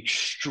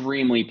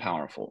extremely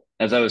powerful.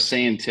 As I was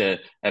saying to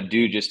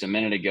Abdu just a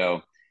minute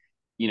ago,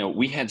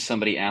 we had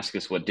somebody ask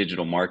us what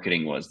digital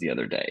marketing was the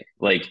other day.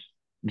 Like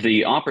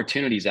the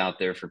opportunities out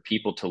there for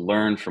people to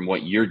learn from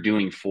what you're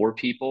doing for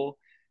people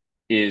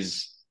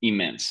is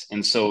immense.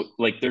 And so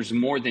like there's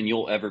more than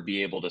you'll ever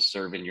be able to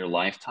serve in your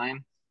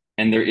lifetime.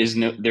 And there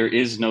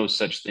is no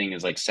such thing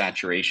as like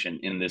saturation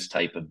in this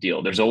type of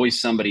deal. There's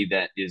always somebody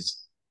that is,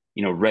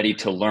 ready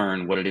to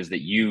learn what it is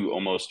that you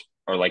almost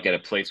are like at a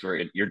place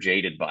where you're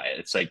jaded by it.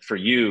 It's like for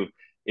you,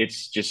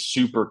 it's just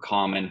super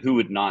common. Who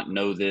would not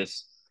know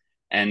this?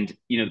 And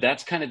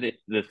that's kind of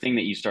the thing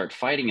that you start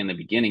fighting in the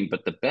beginning.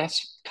 But the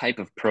best type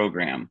of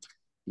program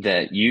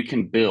that you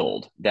can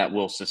build that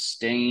will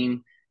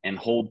sustain and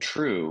hold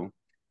true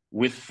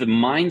with the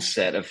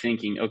mindset of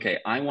thinking, okay,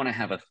 I want to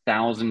have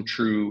 1,000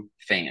 true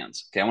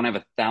fans. Okay, I want to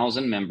have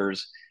 1,000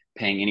 members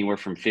paying anywhere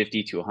from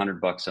 50 to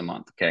 $100 a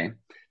month. Okay,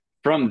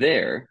 from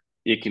there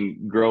it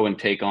can grow and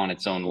take on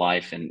its own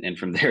life, and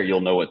from there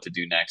you'll know what to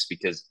do next,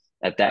 because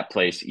at that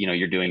place,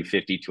 you're doing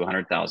 50 to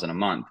 100,000 a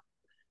month.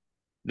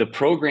 The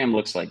program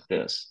looks like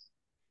this.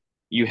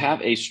 You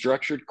have a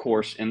structured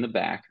course in the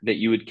back that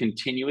you would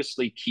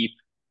continuously keep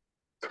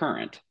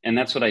current. And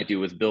that's what I do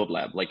with Build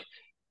Lab. Like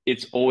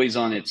it's always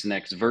on its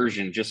next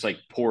version, just like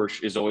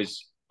Porsche is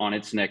always on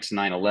its next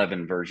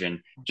 911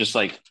 version, just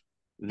like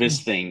this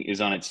thing is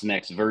on its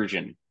next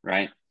version,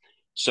 right?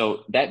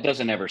 So that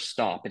doesn't ever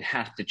stop. It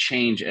has to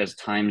change as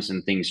times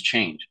and things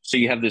change. So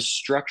you have this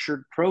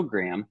structured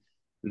program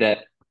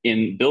that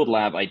in Build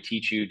Lab, I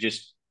teach you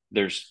just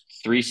there's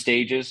 3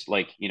 stages.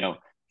 Like,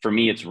 for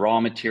me, it's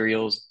raw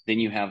materials. Then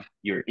you have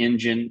your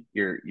engine,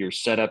 your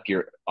setup,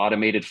 your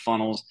automated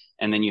funnels,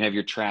 and then you have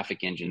your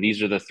traffic engine.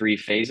 These are the 3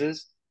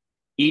 phases.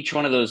 Each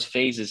one of those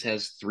phases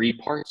has 3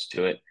 parts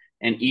to it,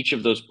 and each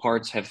of those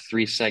parts have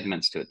 3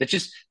 segments to it. That's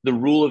just the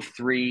rule of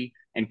 3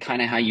 and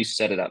kind of how you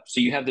set it up. So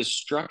you have this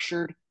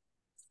structured,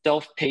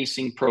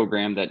 self-pacing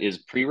program that is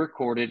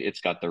pre-recorded.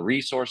 It's got the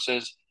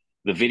resources,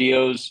 the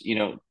videos.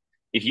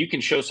 If you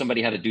can show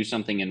somebody how to do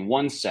something in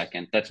 1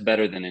 second, that's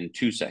better than in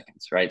 2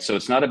 seconds, right? So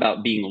it's not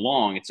about being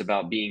long. It's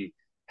about being,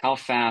 how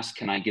fast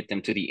can I get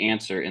them to the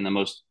answer in the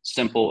most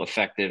simple,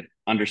 effective,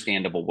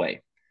 understandable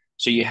way?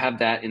 So you have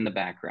that in the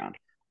background.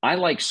 I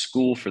like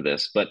school for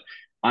this, but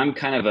I'm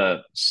kind of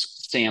a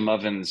Sam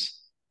Ovens.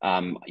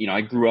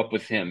 I grew up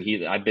with him.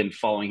 I've been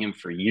following him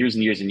for years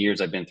and years and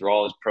years. I've been through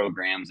all his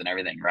programs and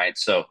everything, right?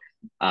 So,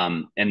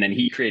 and then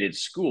he created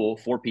school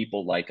for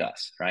people like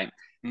us, right?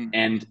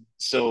 And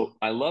so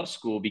I love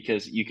school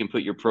because you can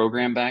put your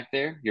program back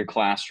there, your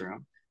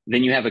classroom.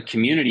 Then you have a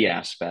community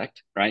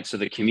aspect, right? So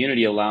the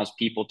community allows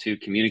people to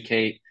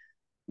communicate,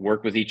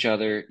 work with each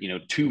other.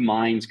 Two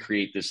minds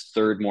create this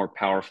third, more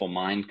powerful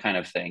mind kind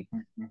of thing.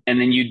 And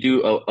then you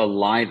do a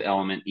live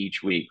element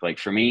each week. Like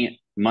for me,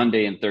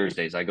 Monday and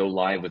Thursdays, I go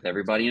live with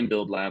everybody in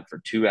Build Lab for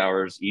 2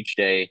 hours each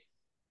day,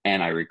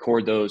 and I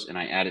record those and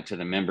I add it to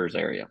the members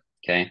area.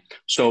 Okay.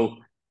 So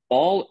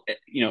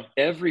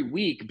every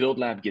week, Build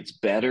Lab gets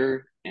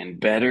better and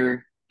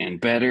better and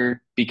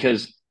better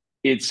because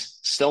it's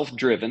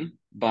self-driven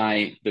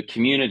by the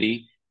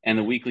community and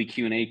the weekly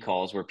Q&A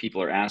calls where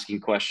people are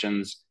asking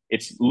questions.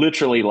 It's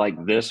literally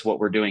like this, what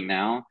we're doing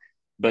now,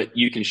 but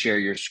you can share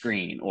your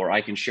screen, or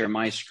I can share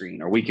my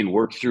screen, or we can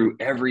work through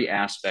every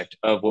aspect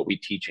of what we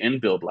teach in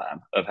Build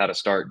Lab of how to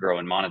start, grow,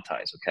 and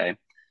monetize. Okay.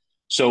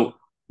 So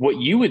what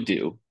you would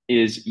do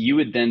is you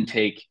would then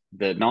take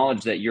the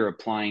knowledge that you're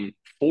applying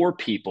for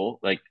people,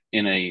 like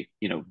in a,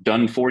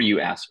 done for you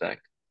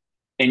aspect,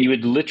 and you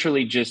would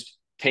literally just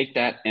take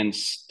that and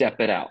step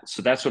it out.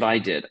 So that's what I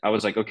did. I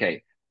was like,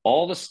 okay,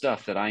 all the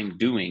stuff that I'm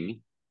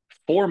doing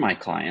for my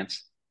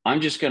clients, I'm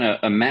just going to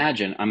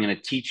imagine I'm going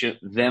to teach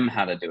them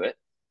how to do it.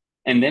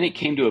 And then it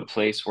came to a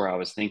place where I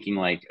was thinking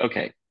like,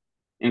 okay,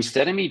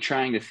 instead of me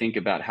trying to think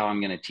about how I'm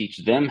going to teach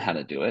them how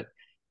to do it,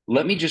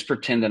 let me just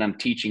pretend that I'm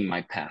teaching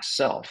my past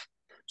self.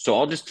 So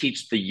I'll just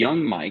teach the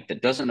young Mike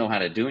that doesn't know how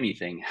to do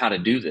anything, how to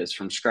do this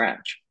from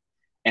scratch.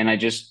 And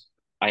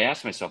I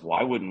asked myself, well,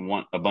 I wouldn't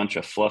want a bunch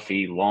of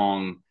fluffy,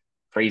 long,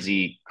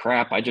 crazy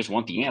crap. I just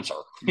want the answer,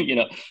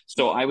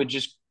 So I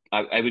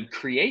would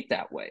create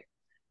that way.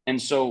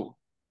 And so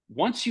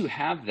once you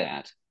have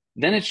that,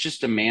 then it's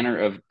just a manner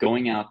of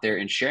going out there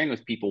and sharing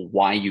with people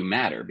why you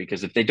matter.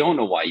 Because if they don't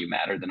know why you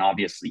matter, then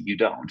obviously you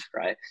don't,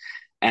 right?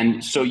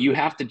 And so you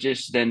have to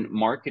just then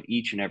market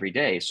each and every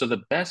day. So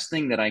the best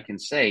thing that I can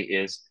say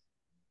is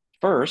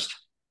first,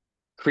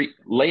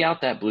 lay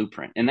out that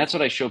blueprint. And that's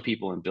what I show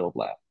people in Build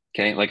Lab.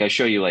 Okay. Like I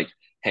show you like,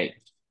 hey,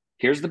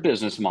 here's the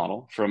business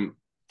model from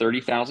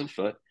 30,000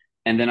 foot.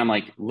 And then I'm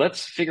like,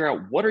 let's figure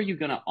out what are you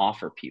going to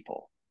offer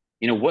people?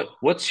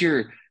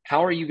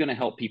 How are you going to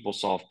help people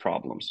solve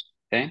problems?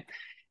 Okay.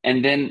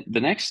 And then the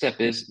next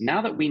step is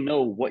now that we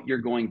know what you're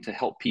going to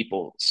help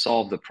people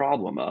solve the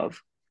problem of,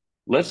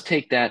 let's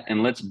take that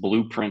and let's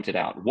blueprint it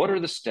out. What are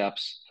the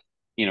steps,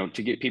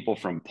 to get people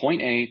from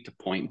point A to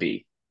point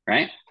B,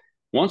 right?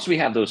 Once we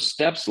have those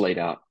steps laid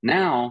out,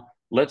 now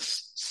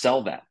let's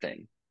sell that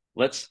thing.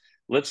 Let's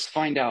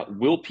find out,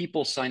 will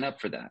people sign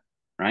up for that,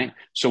 right?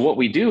 So what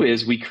we do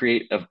is we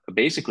create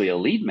basically a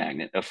lead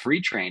magnet, a free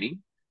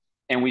training,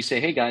 and we say,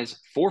 hey guys,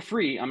 for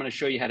free, I'm going to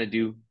show you how to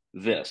do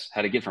this,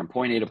 how to get from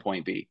point A to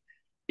point B.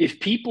 If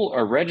people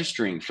are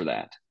registering for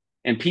that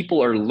and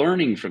people are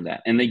learning from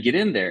that and they get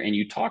in there and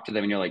you talk to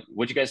them and you're like,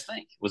 what'd you guys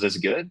think? Was this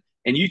good?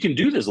 And you can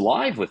do this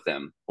live with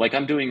them like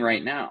I'm doing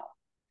right now.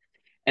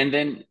 And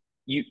then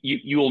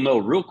you will know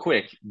real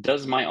quick,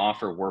 does my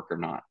offer work or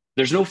not?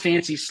 There's no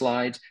fancy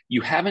slides.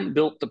 You haven't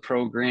built the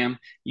program.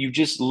 You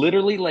just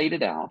literally laid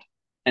it out.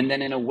 And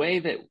then in a way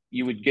that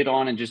you would get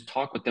on and just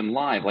talk with them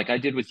live, like I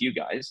did with you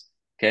guys.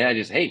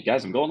 Okay. hey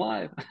guys, I'm going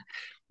live.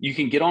 You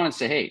can get on and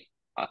say, hey,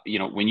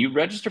 when you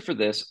register for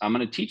this, I'm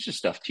going to teach this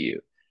stuff to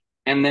you.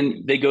 And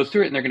then they go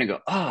through it and they're going to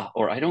go,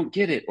 or I don't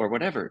get it, or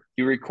whatever.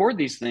 You record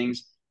these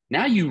things.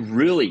 Now you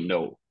really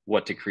know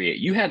what to create.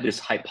 You had this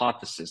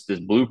hypothesis, this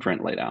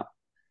blueprint laid out.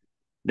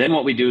 Then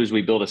what we do is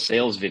we build a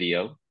sales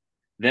video.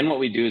 Then what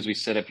we do is we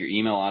set up your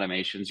email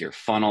automations, your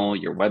funnel,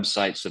 your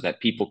website, so that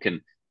people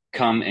can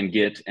come and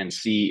get and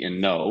see and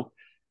know.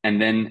 And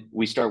then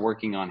we start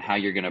working on how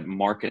you're going to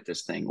market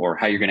this thing, or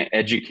how you're going to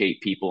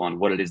educate people on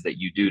what it is that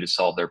you do to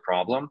solve their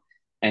problem.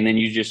 And then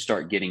you just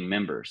start getting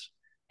members.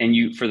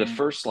 And for the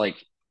first like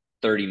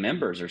 30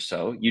 members or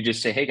so, you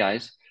just say, hey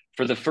guys,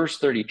 for the first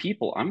 30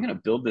 people, I'm going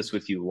to build this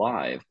with you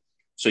live.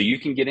 So you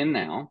can get in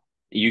now.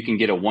 You can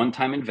get a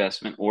one-time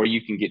investment, or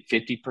you can get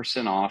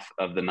 50% off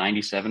of the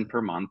 97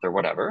 per month or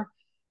whatever.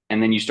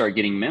 And then you start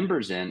getting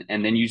members in,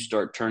 and then you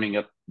start turning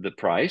up the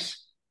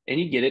price, and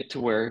you get it to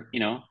where,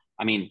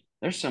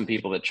 there's some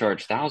people that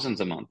charge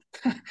thousands a month.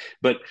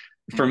 But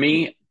for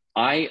me,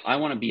 I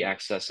want to be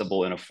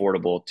accessible and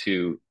affordable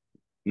to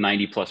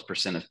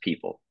 90+% of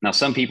people. Now,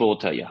 some people will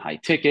tell you high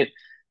ticket,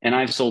 and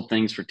I've sold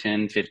things for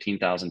 $10,000,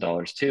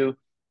 $15,000 too.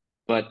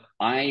 But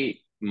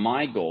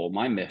my goal,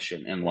 my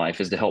mission in life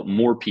is to help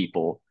more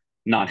people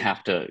not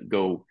have to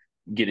go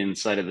get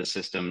inside of the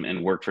system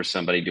and work for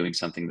somebody doing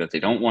something that they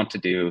don't want to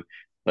do,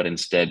 but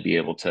instead be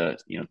able to,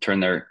 turn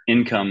their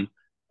income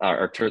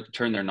or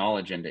turn their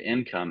knowledge into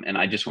income. And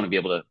I just want to be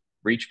able to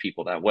reach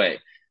people that way.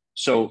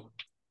 So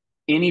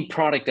any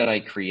product that I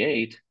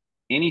create,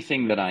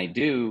 anything that I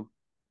do,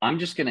 I'm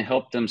just going to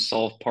help them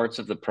solve parts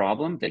of the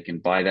problem. They can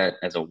buy that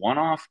as a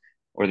one-off,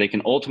 or they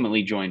can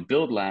ultimately join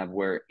Build Lab,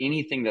 where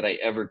anything that I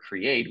ever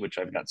create, which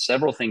I've got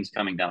several things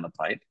coming down the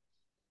pipe,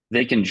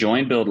 they can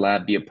join Build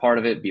Lab, be a part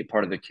of it, be a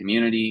part of the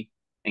community,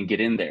 and get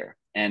in there.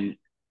 And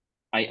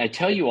I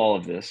tell you all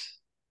of this,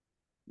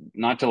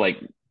 not to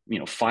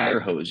fire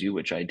hose you,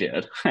 which I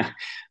did,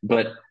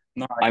 but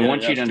No, I get it.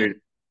 want you Yes, to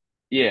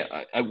yeah,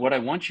 what I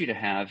want you to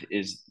have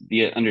is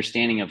the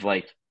understanding of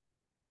like,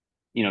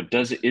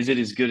 is it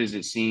as good as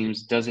it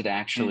seems? Does it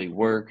actually Mm.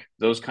 work?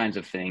 Those kinds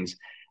of things.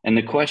 And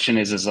the question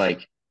is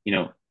like,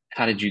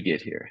 how did you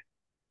get here?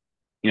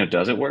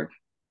 Does it work?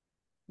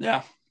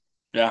 Yeah.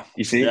 Yeah.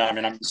 You see? Yeah. I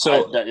mean,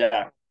 So,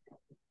 yeah.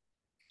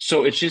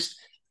 so it's just,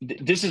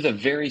 this is a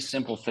very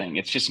simple thing.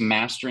 It's just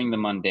mastering the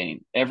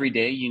mundane. Every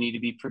day you need to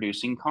be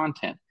producing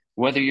content,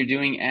 whether you're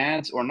doing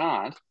ads or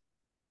not.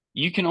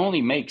 You can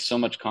only make so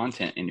much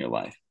content in your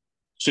life.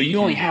 So you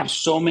only Mm. have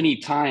so many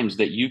times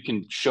that you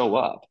can show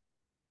up.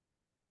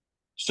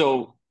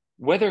 So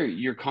whether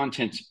your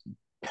content's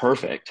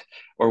perfect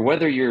or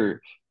whether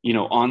you're,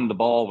 on the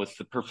ball with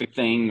the perfect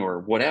thing or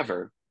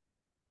whatever,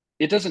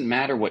 it doesn't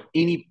matter what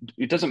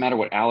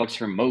Alex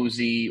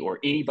Hermosi or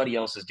anybody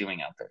else is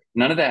doing out there.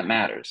 None of that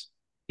matters.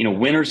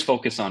 Winners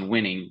focus on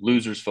winning,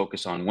 losers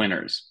focus on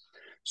winners.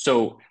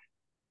 So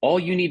all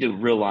you need to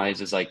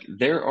realize is like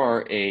there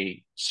are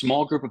a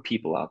small group of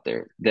people out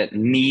there that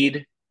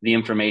need the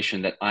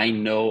information that I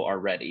know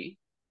already.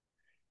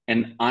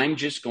 And I'm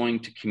just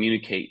going to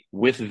communicate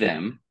with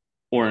them,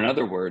 or in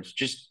other words,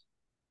 just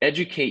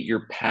educate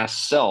your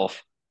past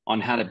self on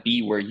how to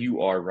be where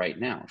you are right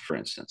now, for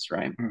instance,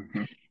 right?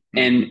 Mm-hmm.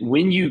 And Mm-hmm.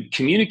 when you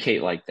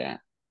communicate like that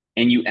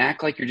and you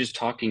act like you're just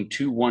talking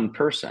to one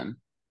person,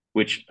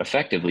 which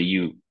effectively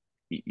you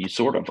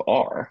sort of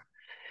are,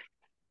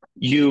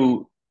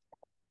 you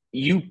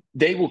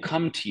they will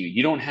come to you.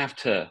 You don't have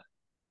to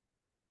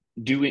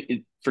do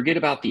it. Forget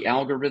about the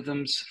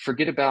algorithms,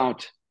 forget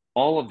about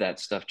all of that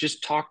stuff.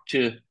 Just talk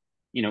to,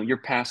 your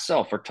past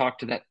self or talk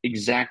to that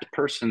exact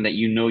person that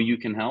you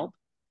can help,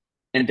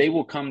 and they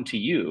will come to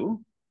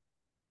you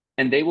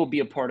and they will be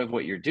a part of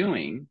what you're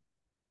doing.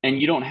 And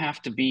you don't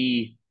have to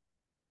be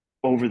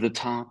over the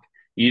top.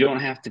 You don't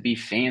have to be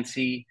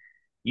fancy.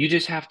 You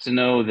just have to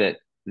know that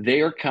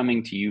they are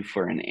coming to you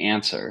for an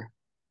answer.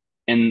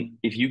 And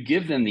if you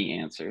give them the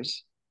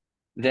answers,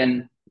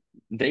 then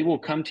they will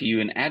come to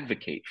you and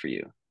advocate for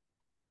you.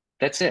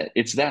 That's it.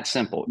 It's that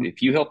simple.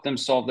 If you help them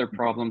solve their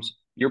problems,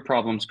 your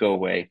problems go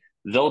away.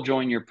 They'll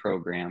join your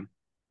program.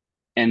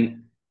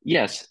 And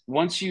yes,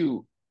 once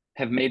you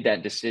have made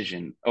that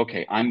decision,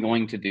 okay, I'm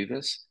going to do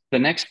this. The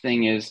next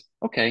thing is,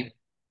 okay,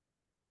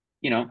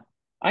 you know,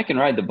 I can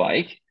ride the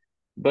bike,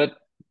 but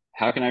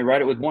how can I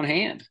ride it with one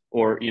hand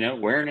or,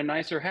 wearing a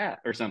nicer hat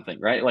or something,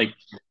 right? Like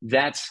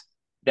that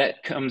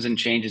comes and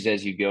changes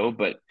as you go,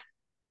 but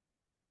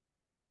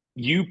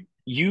you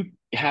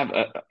have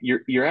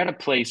you're at a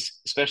place,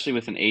 especially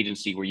with an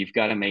agency, where you've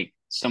got to make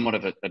somewhat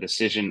of a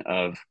decision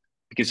of,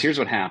 because here's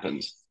what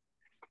happens.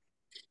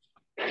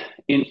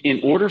 In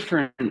order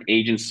for an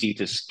agency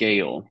to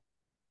scale,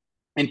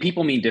 and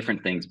people mean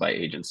different things by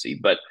agency,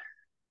 but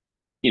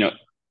you know,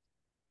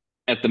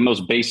 at the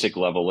most basic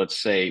level, let's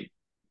say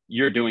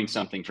you're doing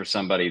something for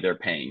somebody, they're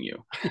paying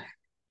you,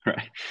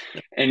 right?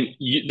 And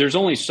there's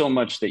only so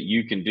much that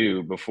you can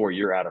do before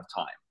you're out of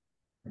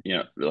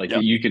time, like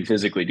Yep. you can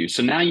physically do.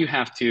 So now you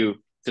have to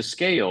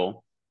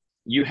scale,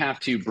 you have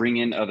to bring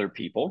in other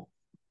people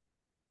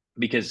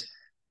because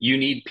you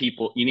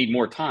need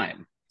more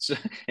time. So,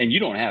 and you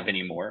don't have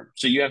any more.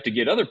 So you have to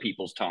get other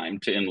people's time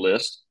to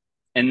enlist.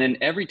 And then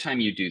every time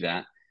you do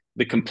that,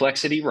 the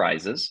complexity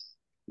rises,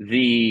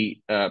 the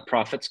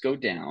profits go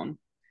down.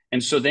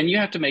 And so then you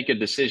have to make a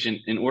decision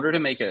in order to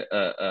make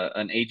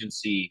an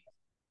agency,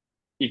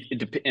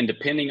 and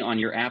depending on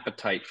your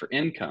appetite for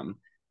income,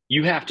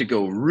 you have to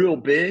go real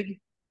big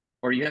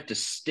or you have to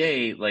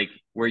stay like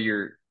where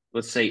you're,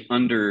 let's say,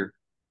 under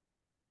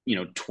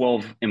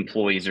 12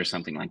 employees or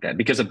something like that,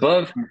 because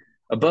above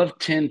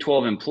 10,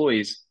 12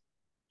 employees,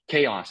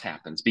 chaos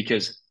happens,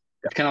 because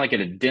it's kind of like at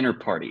a dinner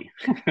party.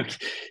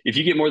 If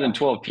you get more than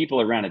 12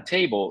 people around a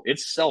table,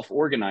 it's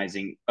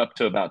self-organizing up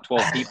to about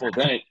 12 people.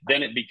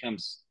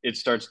 It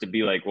starts to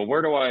be like, well,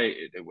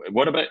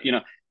 what about,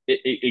 Yeah.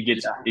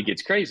 it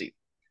gets crazy.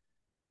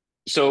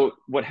 So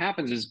what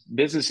happens is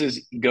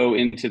businesses go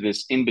into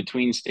this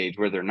in-between stage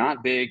where they're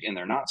not big and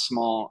they're not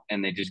small,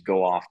 and they just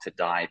go off to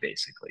die,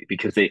 basically,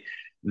 because they're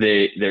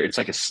it's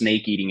like a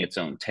snake eating its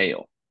own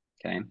tail.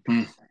 Okay.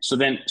 Mm. So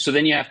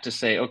then you have to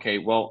say, okay,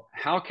 well,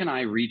 how can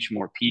I reach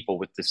more people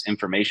with this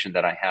information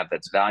that I have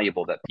that's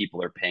valuable, that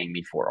people are paying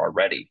me for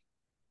already?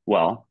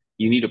 Well,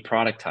 you need to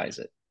productize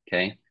it.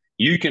 Okay.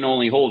 You can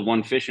only hold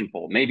one fishing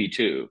pole, maybe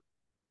two.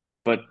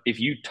 But if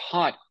you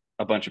taught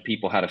a bunch of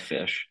people how to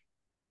fish,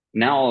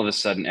 now all of a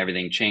sudden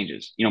everything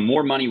changes.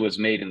 More money was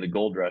made in the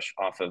gold rush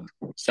off of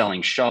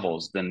selling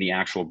shovels than the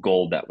actual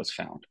gold that was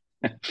found.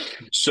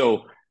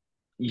 So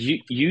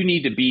you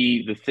need to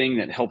be the thing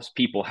that helps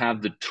people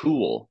have the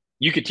tool.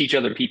 You could teach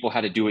other people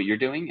how to do what you're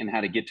doing and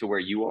how to get to where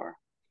you are,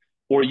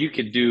 or you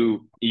could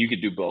do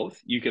both.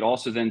 You could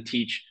also then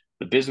teach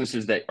the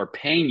businesses that are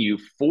paying you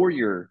for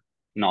your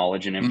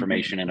knowledge and Mm-hmm.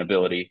 information and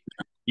ability.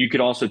 You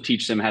could also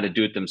teach them how to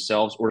do it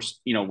themselves. Or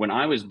when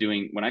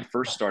I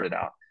first started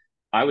out,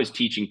 I was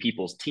teaching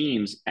people's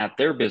teams at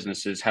their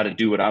businesses how to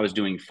do what I was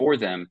doing for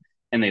them,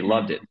 and they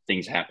loved Mm-hmm. it.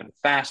 Things happen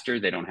faster.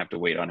 They don't have to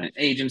wait on an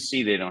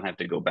agency. They don't have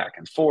to go back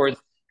and forth.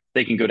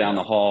 they can go down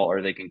the Yeah. hall,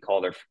 or they can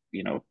call their,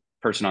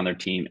 person on their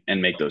team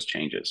and make those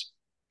changes.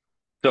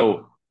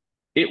 So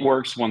it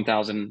works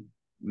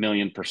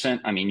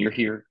 1,000,000,000%. I mean, you're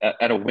here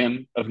at a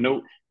whim of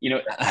no,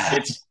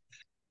 it's,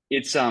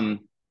 it's,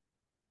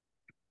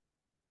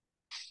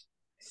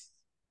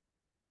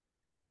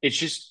 it's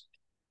just,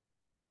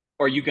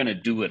 are you going to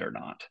do it or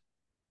not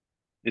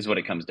is what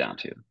it comes down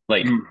to.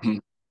 Like, Mm-hmm.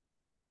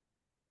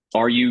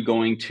 are you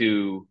going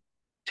to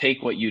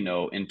take what you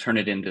know and turn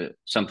it into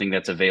something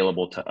that's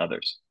available to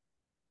others,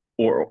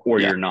 or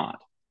Yeah. you're not?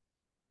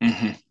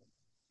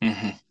 Mm-hmm.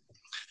 Mm-hmm.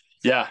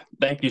 Yeah,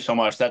 thank you so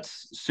much.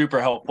 That's super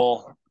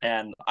helpful.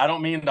 And I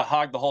don't mean to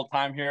hog the whole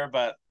time here,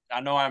 but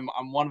I know I'm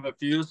one of a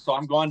few, so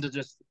I'm going to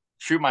just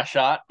shoot my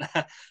shot.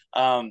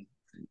 um,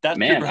 that's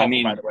Man, super I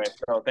helpful, by mean, the way.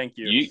 So thank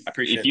you. you I if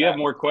appreciate you have that.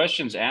 more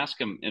questions, ask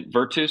them. And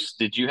Virtus,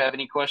 did you have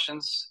any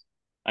questions?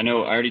 I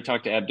know I already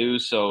talked to Abdu,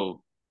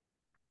 so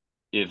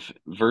if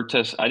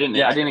Virtus, I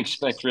Yeah. didn't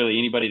expect really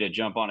anybody to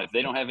jump on. If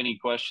they don't have any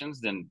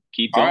questions, then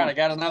keep All right, I going.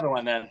 got another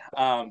one then.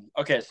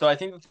 Okay, so I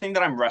think the thing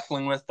that I'm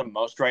wrestling with the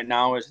most right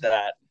now is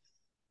that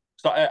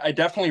so I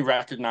definitely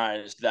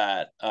recognize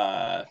that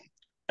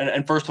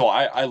and first of all,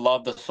 I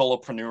love the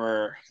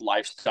solopreneur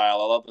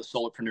lifestyle. I love the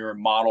solopreneur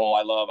model.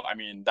 I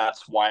mean,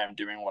 that's why I'm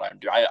doing what I'm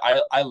doing.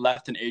 I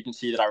left an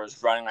agency that I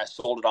was running. I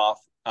sold it off.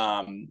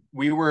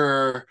 We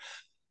were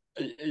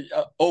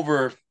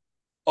over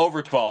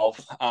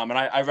 12. And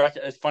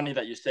it's funny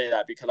that you say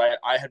that because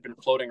I had been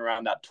floating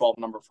around that 12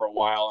 number for a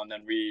while, and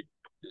then we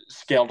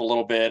scaled a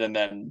little bit. And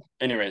then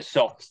anyways,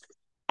 so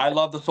I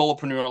love the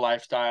solopreneur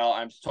lifestyle.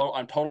 I'm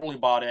totally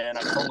bought in.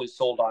 I'm totally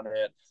sold on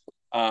it.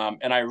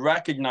 And I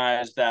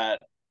recognize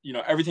that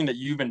everything that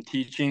you've been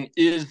teaching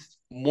is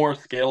more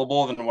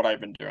scalable than what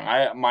I've been doing.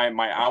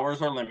 My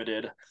hours are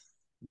limited,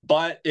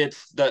 but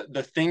it's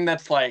the thing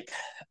that's like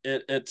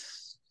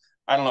it's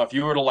I don't know if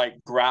you were to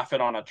like graph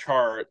it on a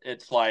chart.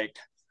 It's like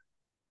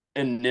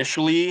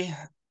initially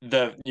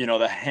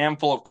the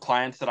handful of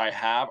clients that I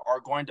have are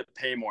going to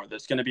pay more.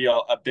 There's going to be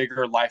a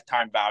bigger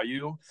lifetime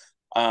value,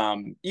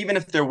 even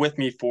if they're with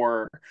me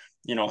for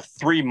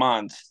 3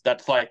 months.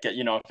 That's like if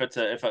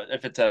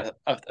it's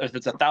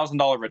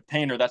 $1,000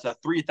 retainer, that's a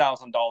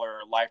 $3,000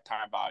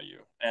 lifetime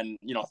value. And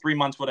 3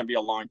 months wouldn't be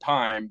a long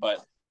time,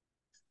 but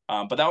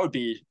that would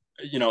be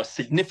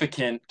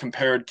significant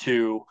compared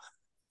to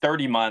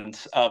 30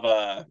 months of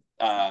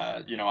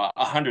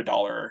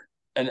 $100.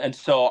 And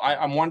so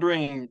I'm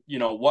wondering,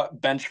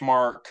 what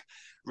benchmark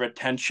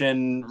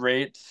retention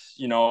rates,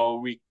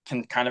 we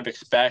can kind of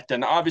expect.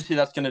 And obviously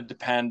that's going to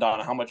depend on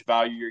how much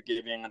value you're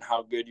giving and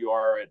how good you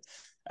are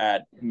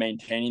at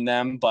maintaining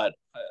them. But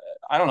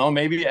I don't know,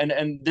 maybe,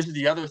 and this is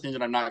the other thing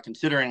that I'm not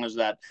considering is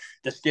that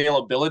the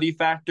scalability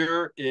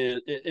factor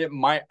it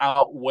might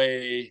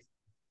outweigh,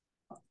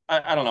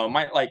 I don't know, it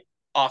might like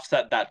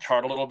offset that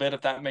chart a little bit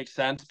if that makes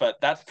sense.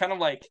 But that's kind of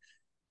like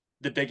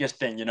the biggest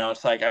thing.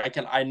 It's like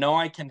I know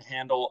I can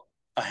handle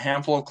a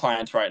handful of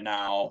clients right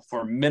now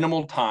for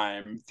minimal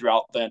time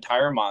throughout the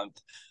entire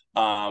month,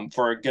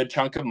 for a good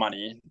chunk of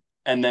money.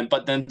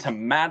 But then to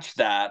match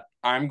that,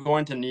 I'm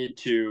going to need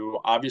to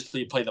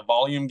obviously play the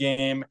volume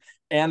game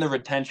and the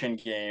retention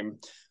game,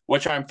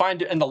 which I'm fine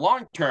to, in the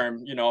long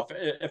term.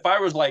 If I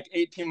was like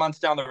 18 months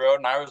down the road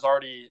and I was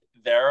already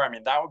there, I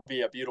mean, that would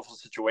be a beautiful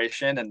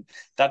situation. And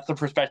that's the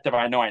perspective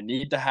I know I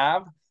need to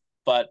have.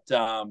 But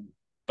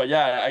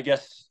yeah, I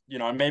guess,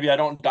 maybe I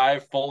don't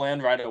dive full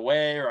in right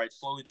away, or I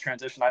slowly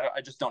transition.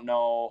 I just don't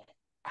know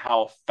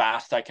how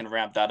fast I can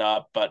ramp that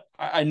up. But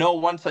I know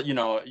once that,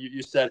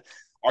 you said,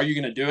 are you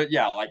going to do it?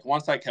 Yeah. Like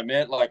once I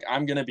commit, like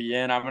I'm going to be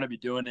in, I'm going to be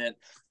doing it.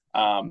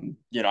 I'm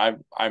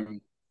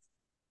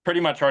pretty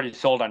much already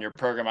sold on your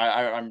program.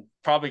 I'm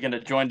probably going to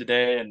join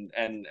today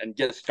and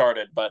get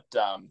started. But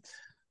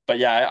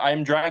yeah,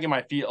 I'm dragging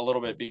my feet a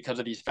little bit because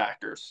of these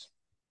factors.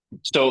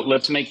 So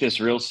let's make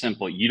this real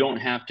simple. You don't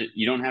have to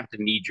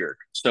knee jerk.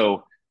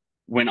 So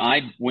when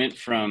I went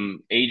from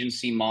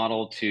agency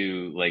model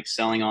to like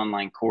selling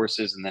online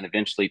courses, and then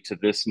eventually to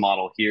this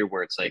model here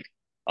where it's like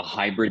a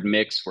hybrid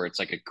mix where it's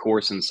like a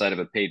course inside of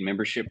a paid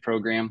membership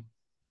program,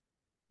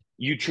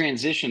 you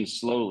transition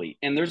slowly,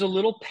 and there's a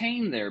little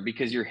pain there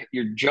because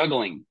you're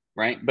juggling,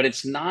 right? But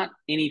it's not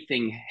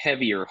anything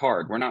heavy or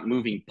hard. We're not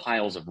moving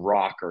piles of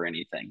rock or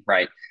anything,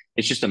 right?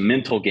 It's just a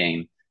mental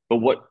game. But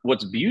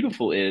what's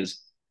beautiful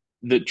is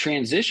the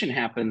transition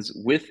happens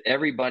with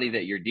everybody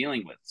that you're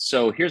dealing with.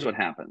 So here's what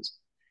happens.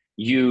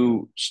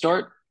 You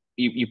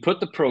put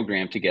the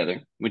program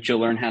together, which you'll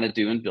learn how to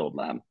do in Build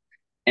Lab.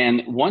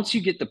 And once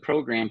you get the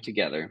program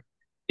together,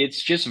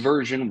 it's just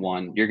version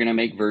one. You're going to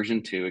make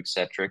version two, et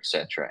cetera, et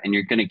cetera. And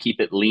you're going to keep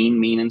it lean,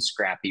 mean, and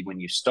scrappy when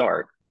you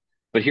start.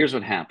 But here's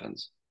what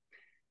happens.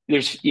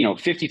 There's,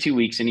 52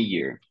 weeks in a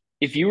year.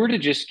 If you were to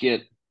just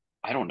get,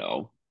 I don't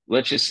know,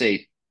 let's just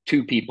say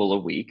 2 people a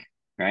week,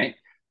 right?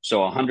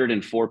 So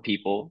 104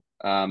 people,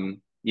 at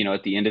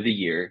the end of the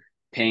year,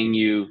 paying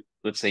you,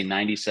 let's say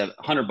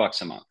 100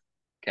 bucks a month.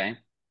 Okay.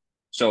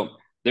 So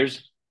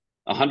there's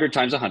 100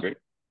 times 100.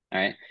 All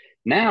right.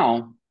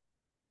 Now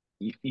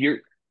you're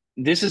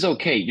this is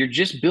okay. You're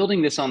just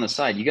building this on the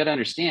side. You got to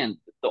understand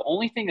the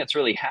only thing that's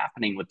really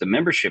happening with the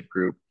membership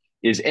group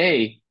is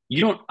I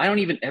don't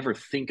even ever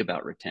think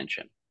about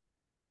retention.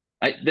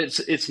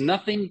 It's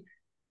nothing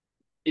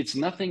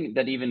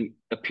that even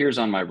appears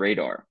on my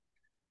radar.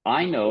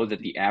 I know that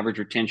the average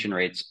retention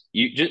rates,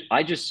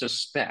 I just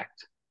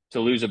suspect to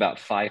lose about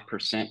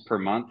 5% per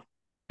month,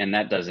 and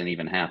that doesn't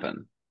even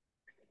happen.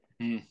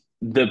 Mm.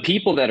 The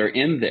people that are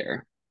in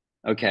there,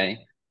 okay,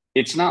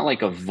 it's not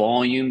like a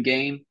volume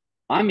game.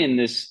 I'm in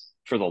this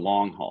for the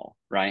long haul,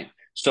 right?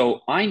 So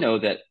I know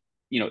that,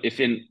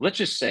 let's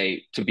just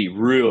say, to be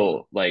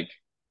real, like,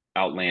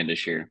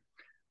 outlandish here,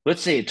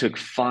 let's say it took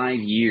 5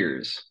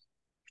 years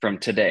from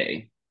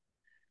today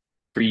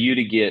for you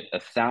to get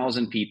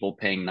 1,000 people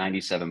paying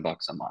 $97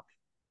 a month.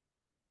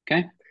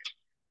 Okay.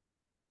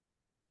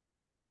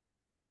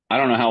 I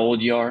don't know how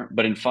old you are,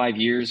 but in 5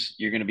 years,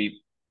 you're going to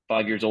be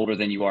 5 years older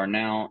than you are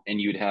now.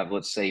 And you'd have,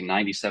 let's say,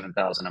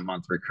 97,000 a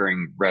month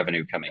recurring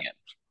revenue coming in,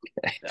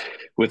 okay? Yeah.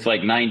 With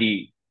like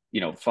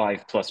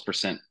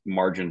 5+%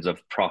 margins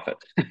of profit,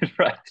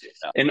 right?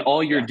 Yeah. And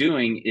all you're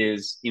doing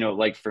is,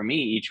 like for me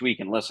each week,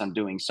 unless I'm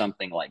doing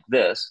something like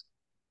this,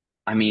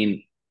 I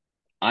mean,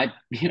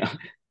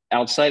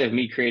 outside of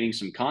me creating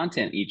some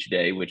content each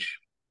day, which,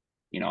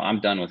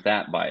 I'm done with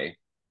that I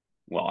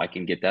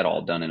can get that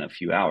all done in a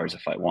few hours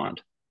if I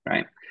want,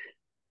 right?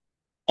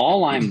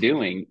 All I'm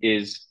doing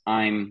is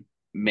I'm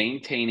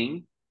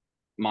maintaining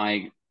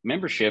my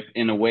membership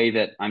in a way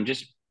that I'm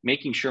just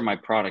making sure my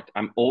product,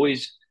 I'm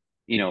always,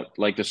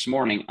 like this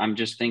morning, I'm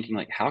just thinking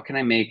like, how can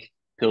I make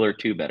pillar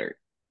 2 better?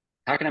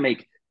 How can I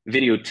make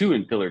video 2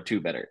 and pillar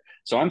 2 better?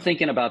 So I'm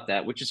thinking about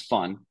that, which is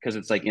fun because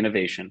it's like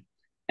innovation.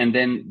 And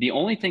then the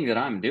only thing that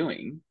I'm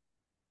doing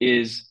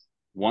is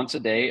once a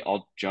day,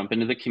 I'll jump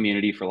into the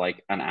community for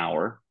like an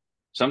hour.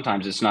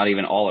 Sometimes it's not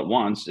even all at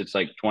once. It's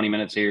like 20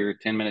 minutes here,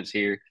 10 minutes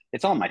here.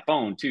 It's on my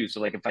phone too. So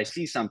like if I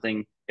see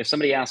something, if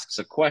somebody asks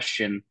a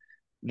question,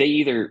 they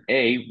either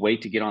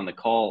wait to get on the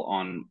call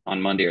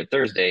on Monday or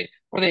Thursday,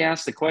 or they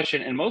ask the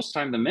question. And most of the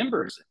time the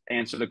members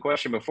answer the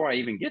question before I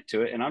even get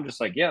to it. And I'm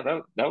just like, yeah,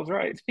 that was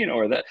right.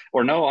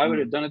 Or no, I would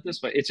have done it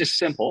this way. It's just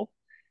simple.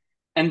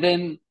 And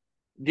then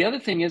the other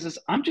thing is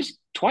I'm just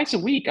twice a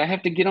week, I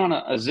have to get on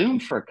a Zoom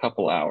for a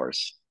couple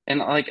hours. And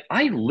like,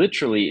 I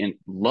literally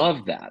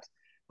love that.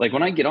 Like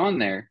when I get on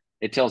there,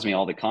 it tells me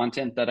all the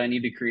content that I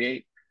need to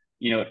create,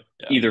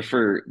 either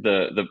for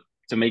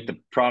to make the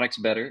products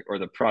better or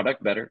the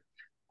product better,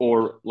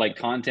 or like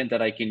content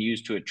that I can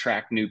use to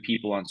attract new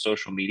people on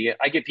social media.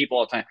 I get people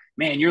all the time,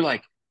 man, you're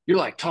like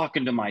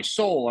talking to my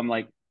soul. I'm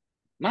like,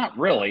 not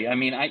really. I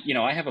mean,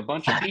 I have a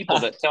bunch of people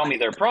that tell me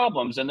their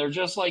problems and they're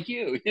just like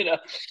you.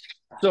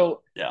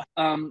 So, Yeah.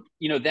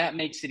 that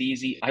makes it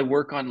easy. I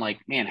work on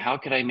like, man, how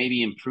could I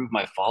maybe improve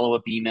my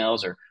follow-up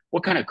emails, or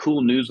what kind of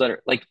cool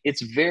newsletter? Like in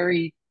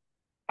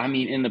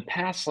the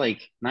past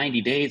like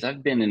 90 days,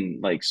 I've been in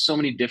like so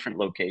many different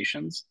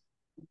locations.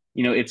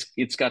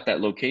 It's got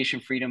that location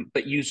freedom,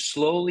 but you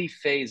slowly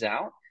phase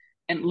out.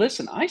 And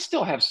listen, I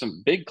still have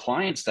some big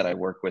clients that I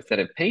work with that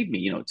have paid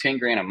me, 10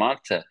 grand a month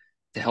to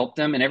help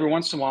them. And every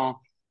once in a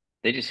while,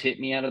 they just hit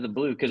me out of the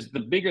blue, because the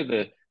bigger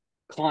the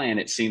client,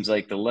 it seems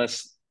like the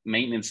less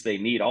maintenance they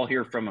need. I'll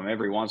hear from them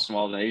every once in a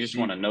while. They just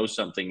want to know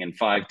something in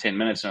 5-10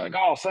 minutes. And they're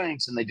like, oh,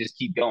 thanks. And they just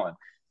keep going.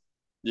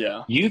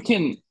 Yeah.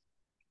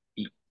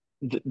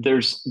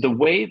 There's the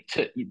way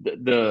to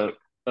the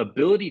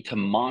ability to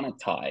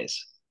monetize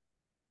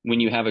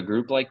when you have a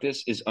group like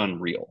this is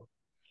unreal.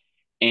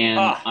 And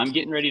I'm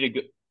getting ready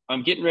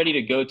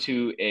to go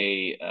to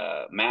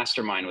a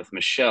mastermind with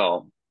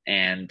Michelle,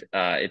 and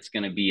it's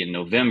going to be in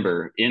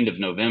November, end of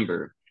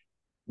November,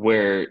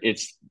 where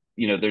it's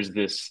there's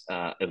this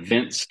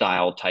event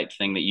style type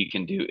thing that you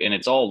can do, and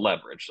it's all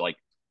leveraged. Like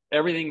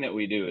everything that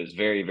we do is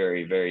very,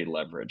 very, very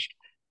leveraged,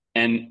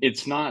 and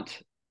it's not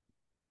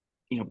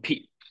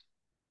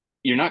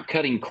you're not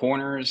cutting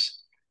corners.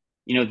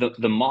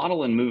 The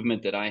model and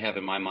movement that I have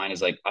in my mind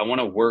is like, I want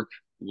to work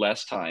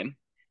less time.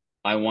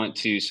 I want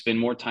to spend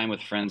more time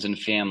with friends and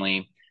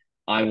family.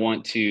 I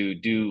want to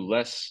do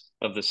less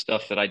of the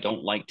stuff that I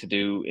don't like to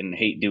do and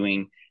hate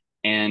doing.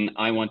 And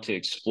I want to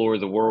explore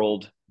the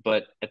world.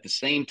 But at the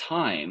same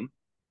time,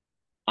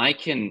 I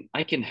can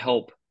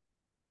help,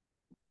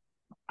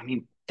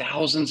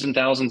 thousands and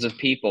thousands of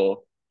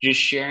people just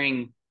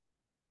sharing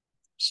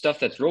stuff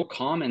that's real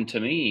common to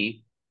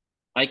me.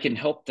 I can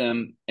help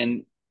them.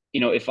 And,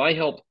 if I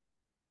help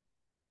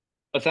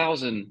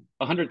 1,000,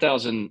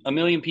 100,000, a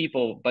million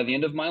people by the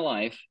end of my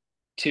life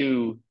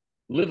to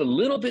live a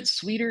little bit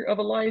sweeter of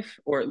a life,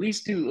 or at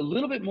least do a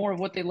little bit more of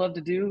what they love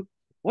to do,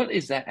 what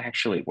is that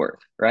actually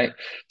worth, right?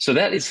 So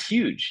that is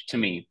huge to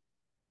me.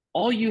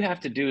 All you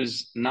have to do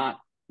is not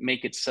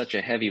make it such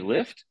a heavy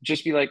lift.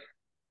 Just be like,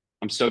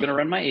 I'm still going to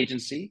run my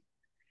agency,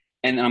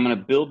 and I'm going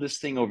to build this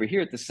thing over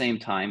here at the same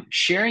time,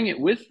 sharing it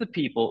with the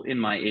people in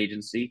my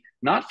agency,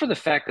 not for the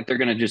fact that they're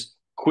going to just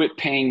quit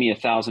paying me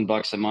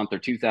 $1,000 a month or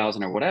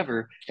 2,000 or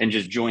whatever and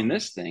just join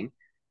this thing.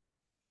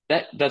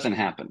 That doesn't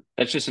happen.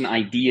 That's just an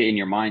idea in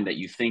your mind that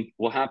you think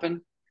will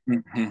happen.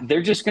 Mhm.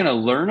 They're just going to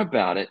learn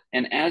about it.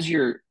 And as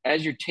you're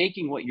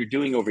taking what you're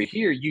doing over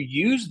here, you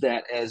use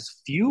that as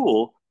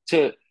fuel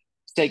to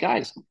say,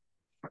 guys,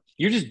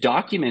 you're just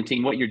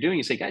documenting what you're doing.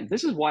 You say, guys,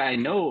 this is why I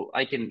know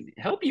I can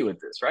help you with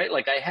this, right?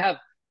 Like I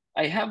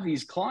have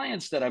these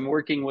clients that I'm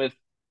working with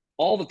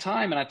all the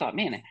time. And I thought,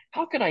 man,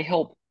 how could I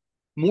help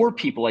more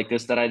people like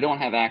this that I don't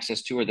have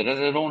access to or that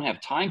I don't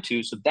have time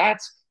to? So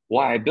that's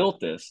why I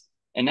built this.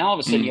 And now all of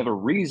a sudden you have a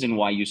reason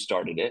why you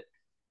started it.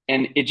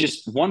 And it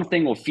just one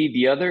thing will feed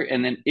the other,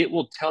 and then it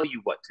will tell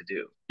you what to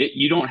do.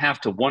 You don't have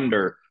to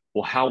wonder,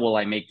 well, how will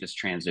I make this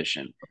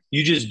transition?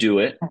 You just do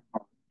it,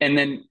 and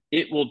then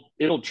it'll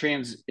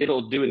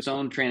do its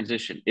own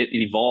transition. It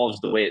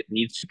evolves the way it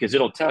needs to because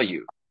it'll tell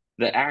you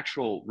the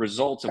actual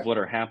results of what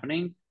are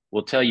happening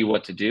will tell you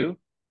what to do.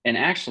 And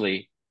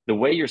actually, the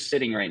way you're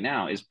sitting right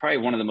now is probably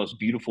one of the most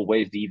beautiful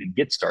ways to even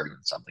get started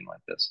in something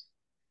like this.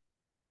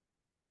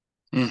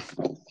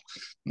 Mm.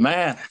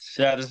 Man,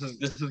 yeah, this is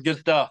good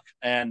stuff.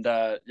 And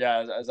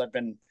yeah, as I've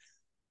been,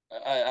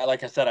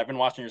 like I said, I've been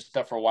watching your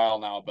stuff for a while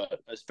now, but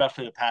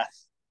especially the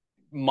past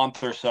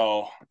month or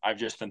so, I've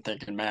just been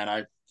thinking,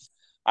 man,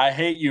 I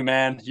hate you,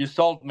 man. You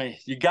sold me.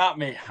 You got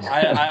me.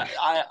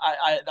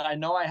 I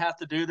know I have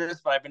to do this,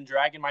 but I've been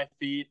dragging my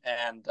feet,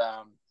 and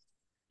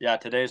yeah,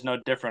 today's no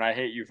different. I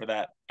hate you for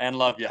that, and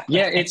love you.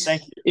 Yeah,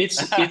 Thank you.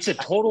 it's a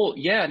total,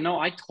 yeah, no,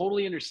 I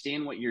totally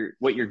understand what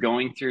you're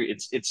going through.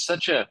 It's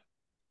such a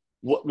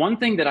one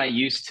thing that I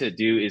used to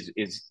do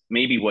is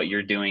maybe what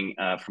you're doing,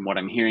 from what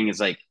I'm hearing, is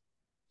like,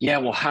 yeah,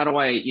 well, how do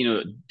I,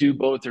 do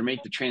both or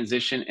make the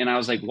transition? And I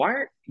was like,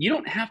 you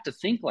don't have to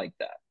think like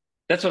that.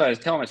 That's what I was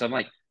telling myself. I'm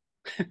like,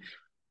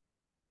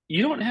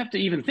 you don't have to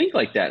even think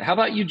like that. How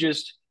about you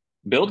just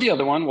build the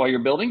other one while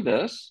you're building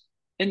this?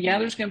 And yeah,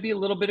 there's going to be a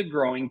little bit of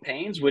growing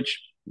pains, which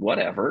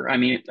whatever. I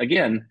mean,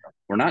 again,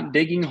 we're not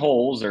digging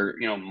holes or,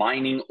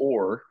 mining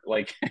ore.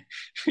 Like,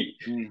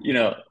 you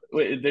know,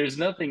 there's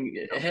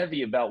nothing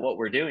heavy about what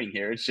we're doing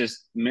here. It's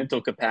just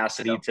mental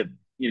capacity to,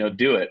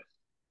 do it.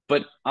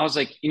 But I was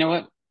like, you know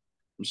what?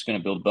 I'm just going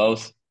to build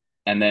both.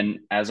 And then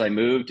as I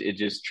moved, it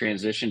just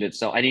transitioned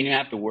itself. I didn't even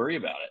have to worry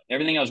about it.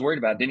 Everything I was worried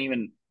about didn't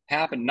even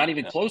happen, not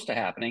even close to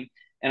happening.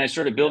 And I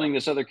started building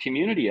this other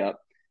community up.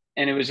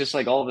 And it was just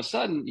like all of a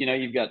sudden,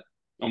 you've got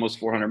almost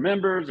 400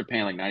 members. They're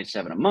paying like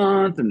 97 a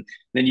month. And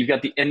then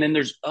and then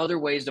there's other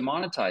ways to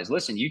monetize.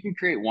 Listen, you can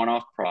create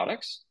one-off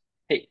products.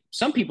 Hey,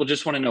 some people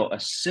just want to know a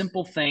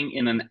simple thing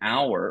in an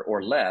hour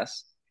or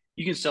less.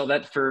 You can sell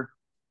that for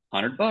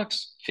 $100,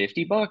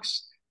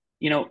 $50.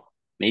 You know,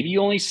 maybe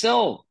you only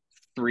sell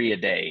 3 a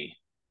day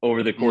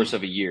over the course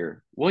of a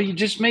year. Well, you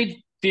just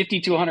made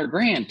 50 to 100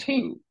 grand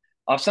too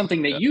off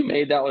something that you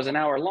made that was an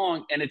hour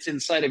long, and it's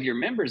inside of your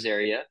members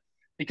area,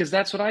 because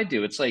that's what I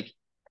do. It's like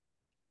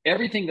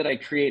everything that I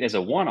create as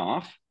a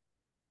one-off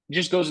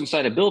just goes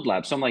inside a build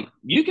lab. So I'm like,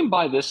 you can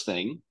buy this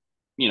thing,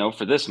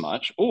 for this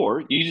much,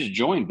 or you just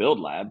join build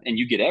lab and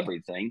you get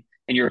everything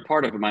and you're a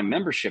part of my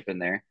membership in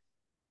there.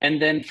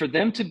 And then for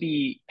them to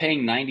be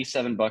paying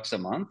 $97 a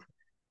month,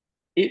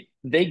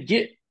 they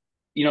get,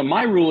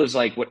 my rule is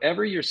like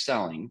whatever you're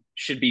selling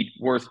should be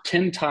worth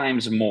 10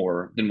 times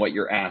more than what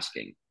you're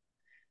asking.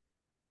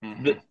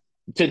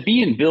 To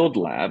be in build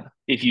lab,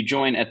 if you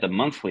join at the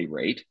monthly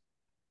rate,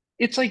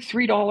 it's like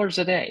 $3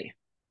 a day.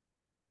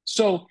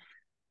 So,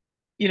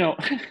 you know,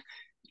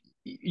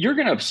 you're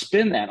going to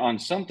spend that on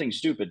something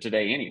stupid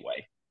today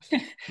anyway.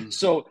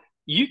 So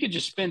you could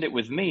just spend it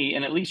with me,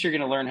 and at least you're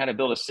going to learn how to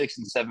build a 6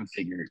 and 7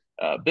 figure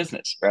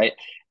business, right?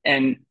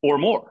 And or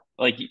more.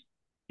 Like,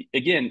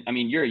 again, I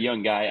mean, you're a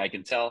young guy, I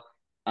can tell.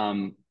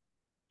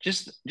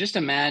 Just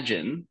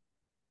imagine,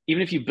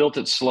 even if you built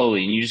it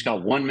slowly and you just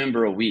got one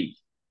member a week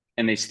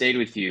and they stayed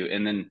with you,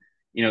 and then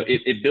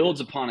it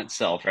builds upon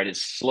itself, right?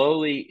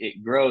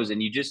 It grows,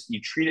 and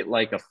you treat it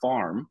like a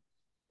farm.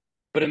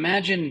 But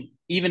imagine,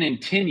 even in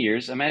 10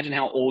 years, imagine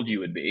how old you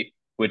would be,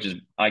 which is,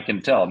 I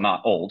can tell,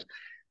 not old.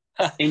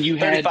 And you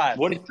had 35.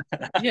 what?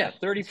 Yeah,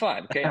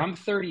 35. Okay, I'm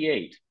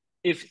 38.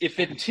 If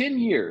in 10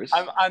 years,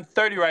 I'm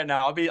 30 right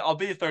now. I'll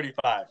be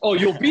 35. oh,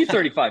 you'll be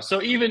 35.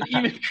 So even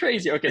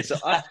crazy. Okay, so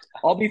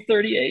I'll be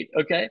 38.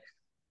 Okay,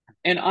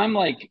 and I'm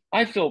like,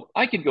 I feel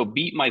I could go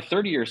beat my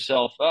 30-year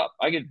self up.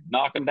 I could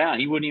knock him down.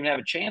 He wouldn't even have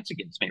a chance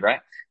against me, right?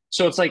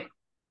 So it's like,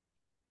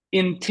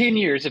 in 10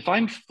 years, if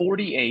I'm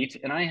 48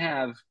 and I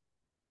have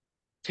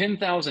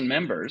 10,000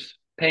 members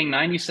paying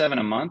 97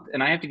 a month,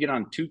 and I have to get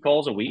on 2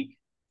 calls a week,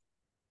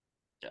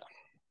 Yeah,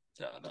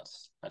 yeah,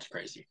 that's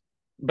crazy.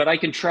 but I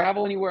can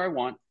travel anywhere I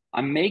want.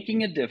 I'm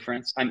making a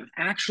difference. I'm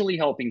actually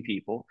helping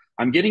people.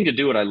 I'm getting to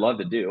do what I love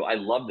to do. I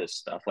love this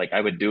stuff. Like, I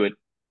would do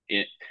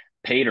it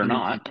paid or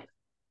not.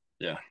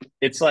 Yeah.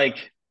 It's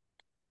like,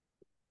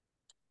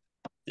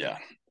 Yeah.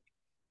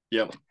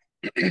 Yep.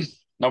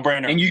 No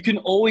brainer. and you can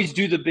always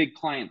do the big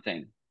client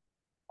thing.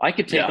 I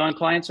could take on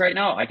clients right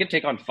now. I could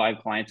take on 5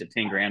 clients at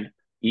 10 grand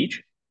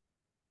each.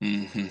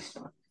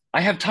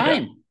 I have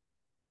time.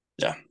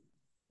 Yeah.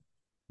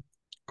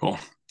 Cool.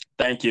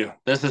 Thank you.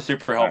 This is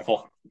super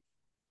helpful.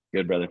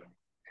 Good, brother.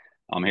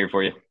 I'm here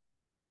for you.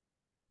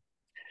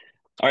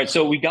 All right,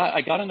 so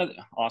I got another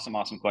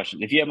awesome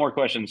question. If you have more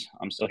questions,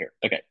 I'm still here.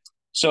 Okay.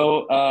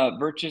 So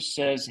Virtus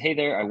says, "Hey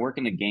there, I work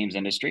in the games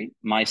industry.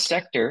 My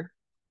sector,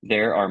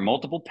 there are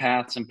multiple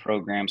paths and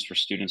programs for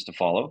students to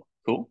follow.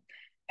 Cool.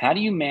 How do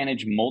you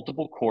manage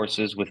multiple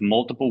courses with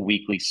multiple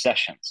weekly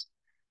sessions?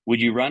 Would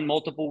you run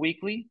multiple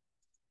weekly,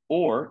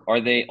 or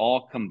are they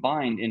all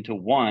combined into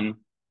one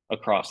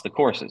across the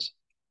courses?"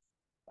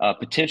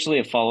 Potentially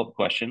a follow-up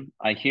question.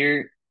 I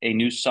hear a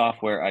new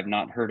software I've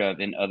not heard of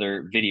in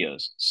other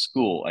videos.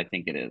 School, I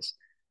think it is.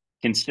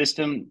 Can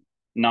system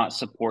not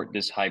support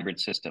this hybrid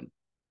system?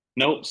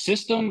 No,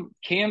 system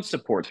can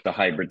support the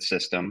hybrid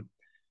system.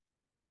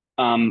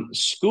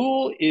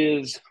 School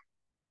is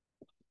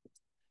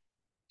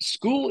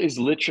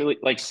literally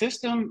like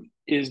system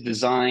is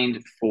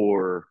designed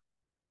for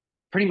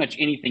pretty much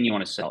anything you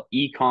want to sell: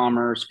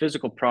 e-commerce,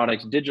 physical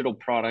products, digital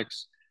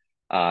products.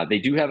 They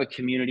do have a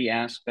community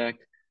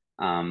aspect.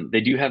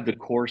 They do have the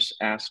course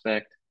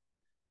aspect.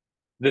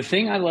 The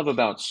thing I love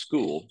about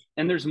school,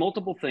 and there's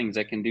multiple things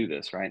that can do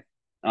this, right?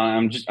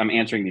 I'm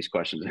answering these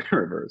questions in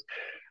reverse.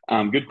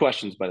 Good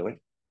questions, by the way.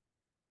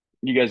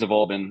 You guys have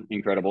all been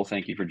incredible.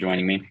 Thank you for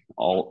joining me,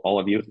 all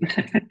of you.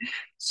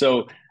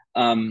 So,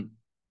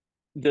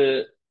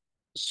 the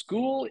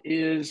school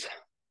is,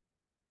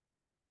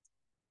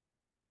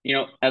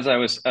 as I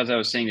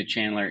was saying to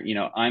Chandler,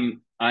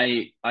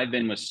 I've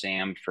been with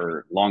Sam for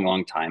a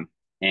long time,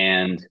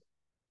 and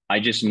I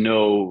just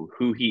know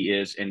who he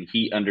is, and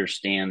he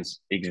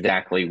understands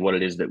exactly what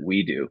it is that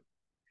we do.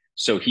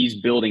 So he's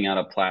building out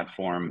a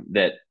platform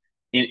that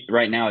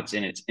right now it's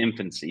in its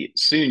infancy.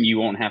 Soon you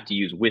won't have to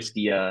use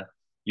Wistia.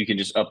 You can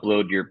just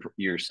upload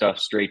your stuff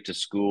straight to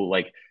school.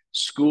 Like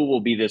school will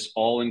be this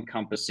all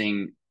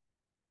encompassing,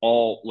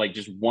 all like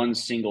just one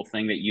single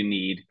thing that you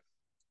need,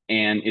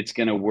 and it's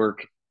going to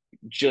work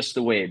just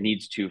the way it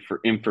needs to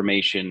for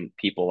information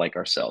people like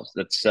ourselves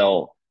that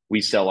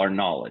we sell our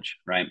knowledge,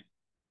 right?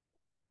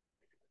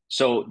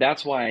 So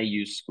that's why I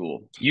use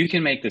School. You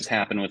can make this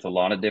happen with a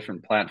lot of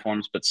different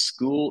platforms, but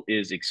School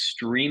is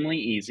extremely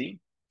easy,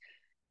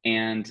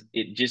 and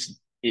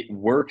it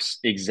works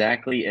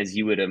exactly as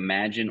you would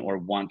imagine or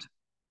want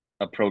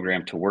a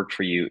program to work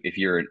for you if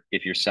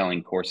you're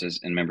selling courses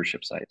and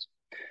membership sites.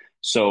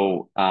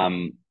 So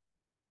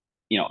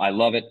I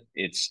love it.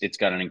 It's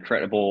got an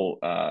incredible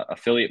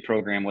affiliate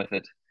program with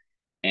it,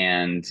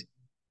 and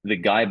the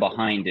guy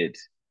behind it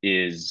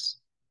is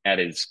at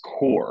its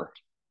core,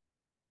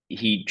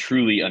 he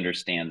truly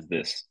understands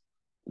this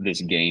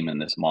game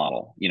and this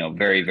model,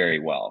 very, very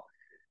well.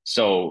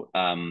 So,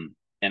 and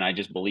I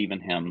just believe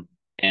in him,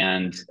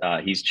 and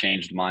he's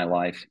changed my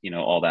life,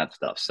 all that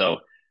stuff. So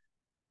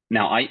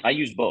now I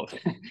use both.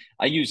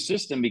 I use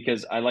System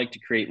because I like to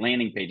create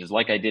landing pages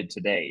like I did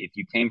today. If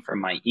you came from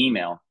my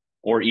email,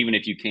 or even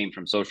if you came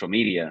from social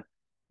media,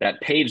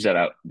 that page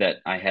that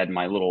I had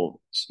my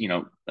little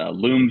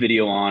Loom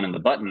video on and the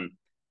button,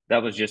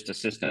 that was just a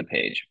System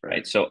page,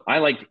 right? So I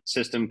like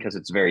System because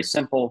it's very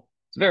simple,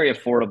 it's very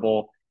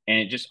affordable, and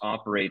it just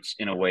operates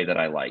in a way that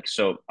I like.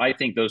 So I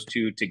think those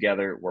two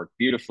together work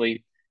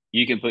beautifully.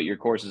 You can put your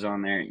courses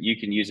on there. You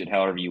can use it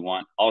however you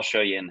want. I'll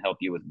show you and help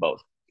you with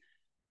both.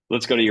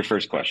 Let's go to your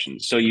first question.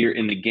 So you're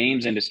in the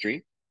games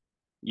industry.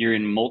 You're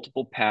in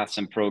multiple paths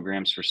and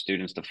programs for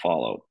students to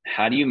follow.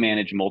 How do you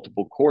manage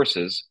multiple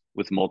courses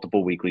with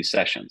multiple weekly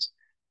sessions?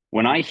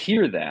 When I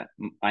hear that,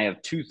 I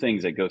have two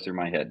things that go through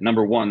my head.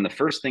 Number one, the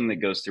first thing that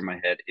goes through my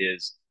head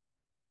is,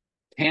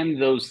 can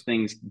those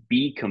things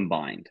be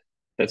combined?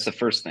 That's the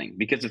first thing.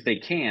 Because if they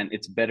can,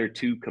 it's better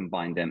to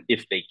combine them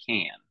if they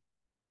can.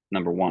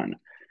 Number one.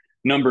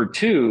 Number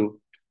two,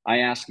 I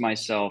ask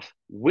myself,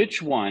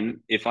 which one,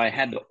 if I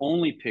had to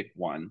only pick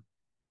one,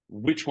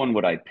 which one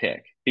would I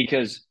pick?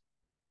 Because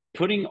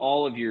putting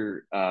all of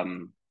your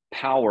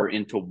power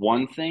into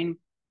one thing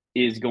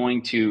is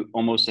going to,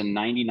 almost in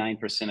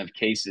 99% of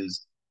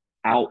cases,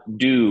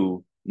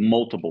 outdo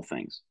multiple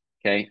things.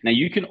 Okay. Now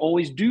you can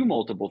always do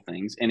multiple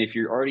things. And if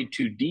you're already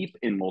too deep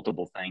in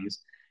multiple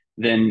things,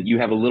 then you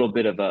have a little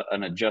bit of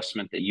an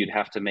adjustment that you'd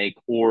have to make,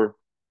 or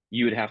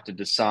you would have to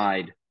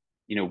decide,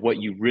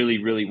 what you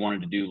really, really wanted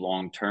to do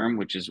long term,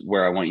 which is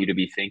where I want you to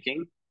be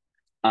thinking.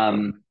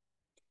 And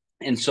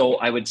so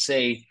I would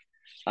say,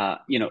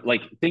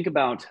 like think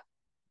about,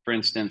 for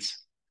instance,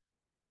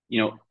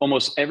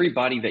 almost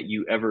everybody that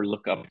you ever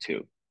look up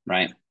to,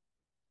 right?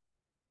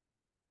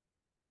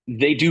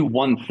 They do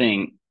one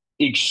thing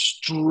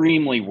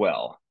extremely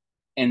well.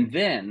 And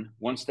then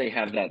once they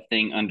have that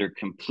thing under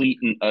complete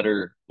and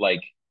utter,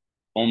 like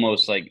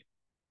almost like,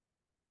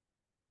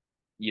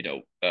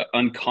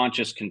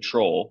 unconscious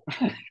control,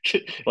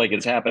 like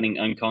it's happening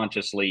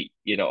unconsciously,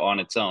 on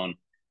its own,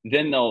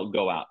 then they'll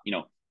go out,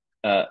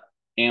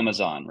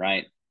 Amazon,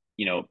 right?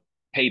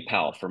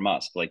 PayPal for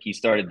Musk, like he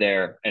started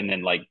there, and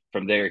then like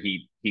from there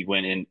he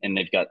went in, and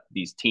they've got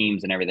these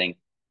teams and everything.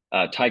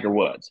 Tiger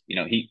Woods,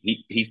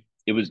 he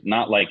it was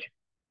not like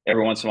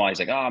every once in a while he's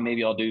like,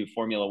 maybe I'll do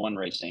Formula One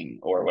racing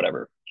or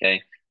whatever.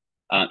 Okay.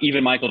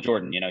 Even Michael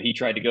Jordan, he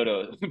tried to go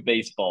to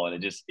baseball,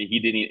 and it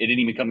didn't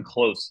even come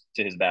close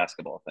to his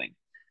basketball thing.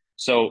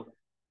 So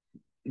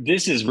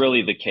this is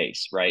really the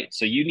case, right?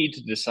 So you need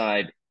to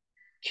decide,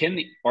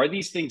 are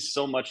these things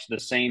so much the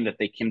same that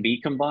they can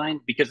be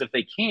combined? Because if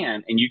they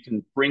can, and you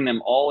can bring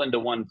them all into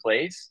one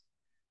place,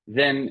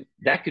 then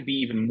that could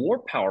be even more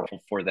powerful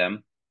for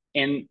them.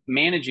 And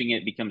managing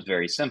it becomes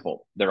very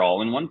simple. They're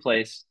all in one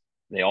place.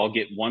 They all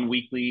get one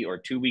weekly or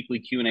two weekly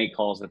Q&A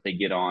calls that they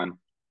get on,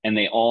 and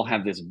they all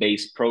have this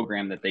base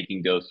program that they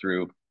can go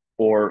through.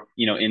 Or,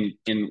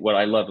 in what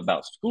I love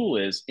about school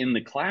is in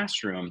the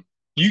classroom,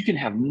 you can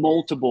have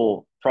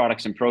multiple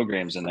products and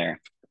programs in there.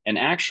 And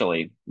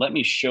actually, let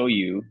me show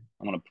you.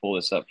 I'm going to pull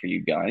this up for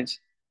you guys.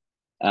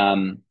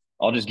 Um,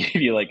 I'll just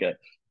give you like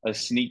a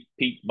sneak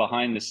peek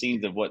behind the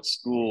scenes of what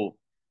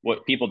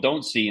people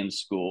don't see in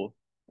school,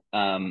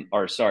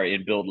 or sorry,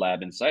 in Build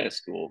Lab inside of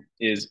school,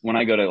 is when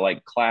I go to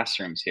like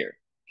classrooms here.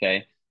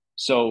 Okay.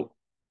 So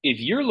if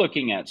you're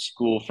looking at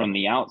school from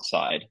the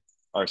outside,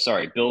 or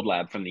sorry, Build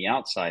Lab from the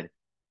outside,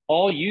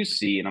 all you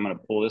see, and I'm going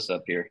to pull this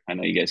up here. I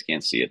know you guys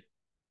can't see it.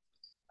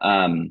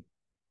 Um,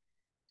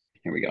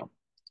 Here we go.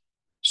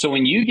 So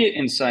when you get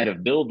inside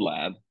of Build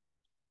Lab,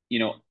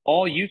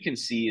 all you can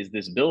see is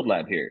this Build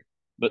Lab here.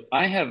 But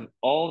I have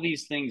all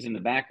these things in the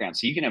background.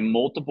 So you can have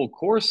multiple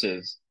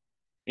courses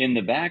in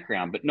the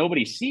background, but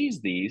nobody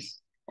sees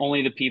these,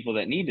 only the people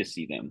that need to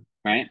see them,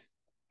 right?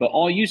 But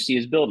all you see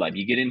is Build Lab.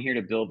 You get in here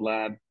to Build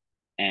Lab,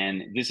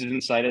 and this is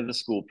inside of the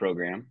school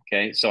program.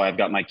 Okay. So I've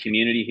got my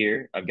community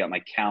here, I've got my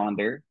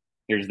calendar.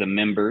 Here's the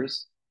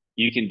members.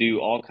 You can do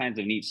all kinds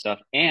of neat stuff.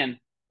 And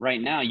right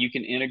now, you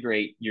can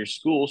integrate your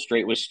school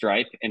straight with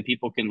Stripe, and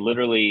people can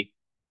literally,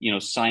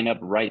 sign up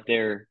right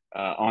there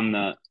on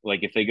the,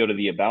 like, if they go to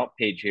the About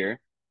page here,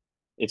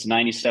 it's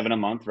 97 a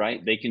month,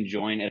 right? They can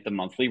join at the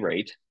monthly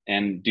rate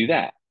and do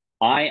that.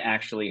 I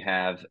actually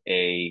have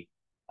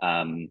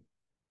I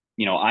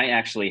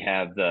actually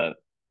have the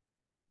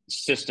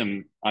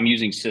system. I'm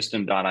using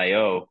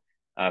system.io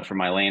for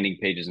my landing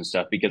pages and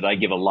stuff because I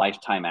give a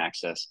lifetime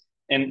access,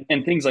 and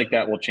things like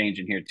that will change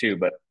in here too.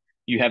 But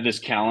you have this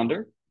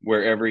calendar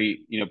where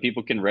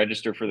people can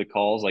register for the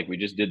calls. Like we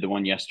just did the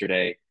one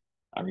yesterday.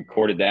 I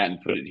recorded that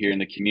and put it here in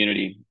the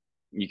community.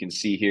 You can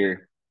see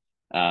here.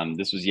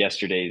 This was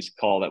yesterday's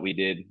call that we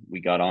did.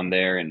 We got on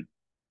there, and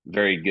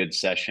very good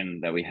session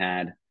that we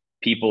had.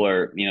 People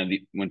are,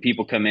 when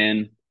people come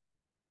in,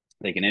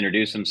 they can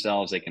introduce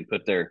themselves. They can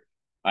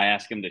I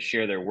ask them to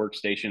share their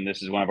workstation.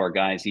 This is one of our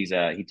guys. He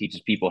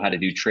teaches people how to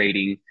do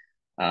trading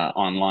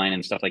online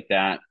and stuff like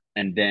that.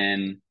 And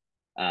then,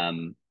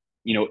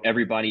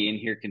 everybody in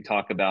here can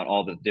talk about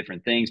all the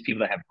different things. People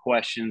that have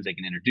questions, they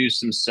can introduce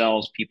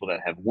themselves. People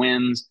that have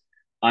wins.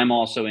 I'm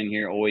also in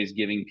here always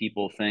giving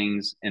people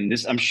things. And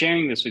I'm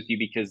sharing this with you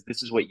because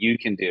this is what you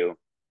can do.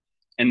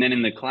 And then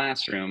in the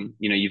classroom,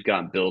 you've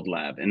got Build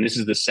Lab, and this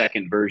is the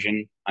second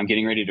version. I'm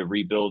getting ready to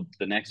rebuild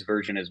the next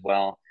version as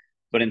well.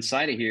 But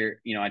inside of here,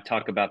 I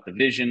talk about the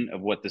vision of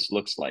what this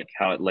looks like,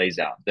 how it lays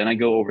out. Then I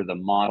go over the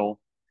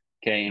model,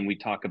 okay, and we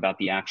talk about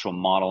the actual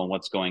model and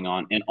what's going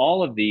on. And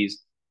all of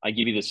these, I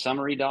give you the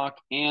summary doc,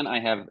 and I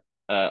have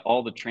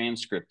all the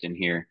transcript in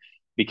here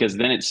because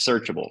then it's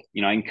searchable.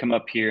 I can come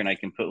up here and I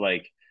can put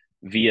like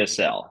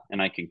VSL,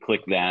 and I can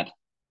click that,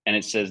 and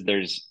it says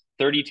there's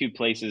 32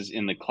 places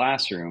in the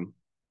classroom.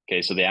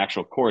 Okay, so the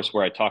actual course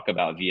where I talk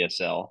about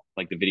VSL,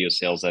 like the video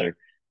sales letter,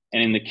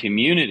 and in the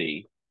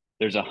community,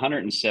 there's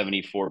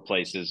 174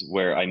 places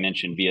where I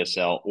mention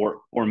VSL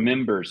or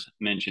members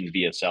mention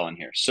VSL in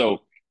here. So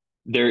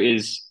there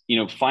is,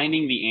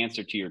 finding the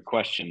answer to your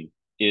question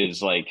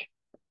is like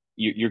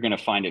you're going to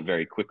find it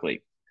very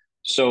quickly.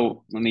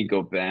 So let me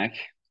go back.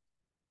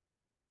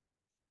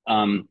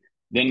 Then,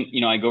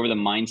 I go over the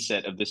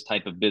mindset of this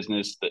type of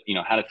business, that,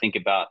 how to think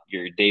about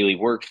your daily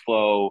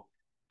workflow,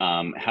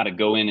 how to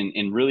go in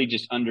and really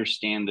just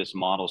understand this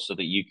model so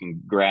that you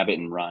can grab it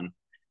and run.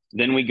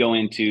 Then we go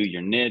into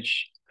your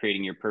niche,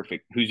 creating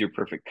who's your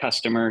perfect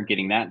customer,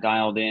 getting that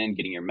dialed in,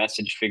 getting your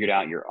message figured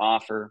out, your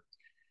offer.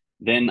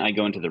 Then I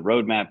go into the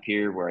roadmap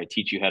here where I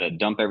teach you how to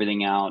dump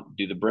everything out,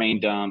 do the brain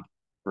dump,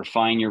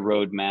 refine your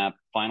roadmap,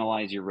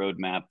 finalize your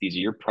roadmap. These are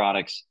your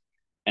products.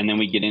 And then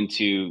we get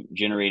into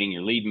generating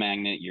your lead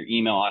magnet, your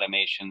email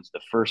automations,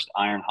 the first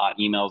iron hot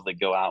emails that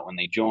go out when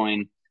they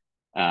join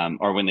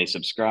or when they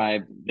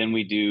subscribe. Then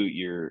we do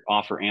your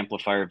offer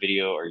amplifier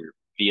video or your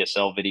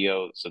VSL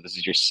video. So this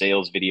is your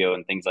sales video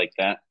and things like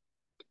that.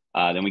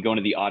 Then we go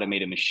into the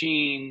automated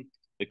machine,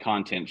 the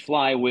content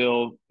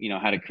flywheel,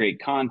 how to create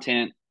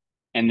content.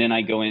 And then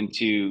I go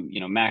into,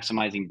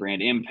 maximizing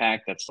brand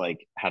impact. That's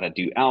like how to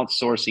do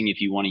outsourcing if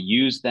you want to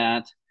use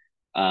that.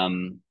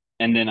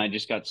 And then I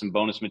just got some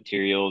bonus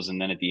materials.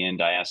 And then at the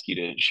end, I ask you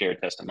to share a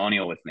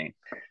testimonial with me.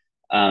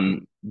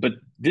 But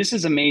this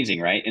is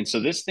amazing, right? And so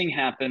this thing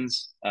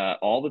happens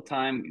all the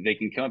time. They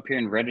can come up here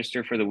and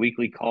register for the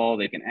weekly call.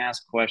 They can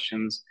ask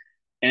questions.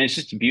 And it's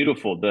just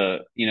beautiful. The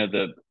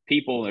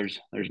people,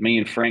 there's me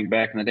and Frank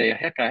back in the day.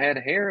 Heck, I had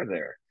hair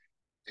there.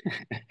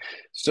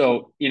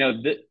 So,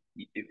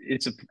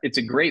 it's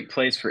a great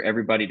place for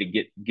everybody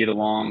to get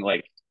along.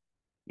 Like,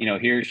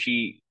 here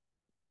she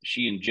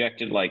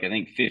injected like, I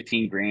think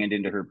 15 grand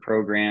into her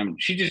program.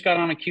 She just got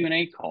on a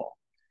Q&A call.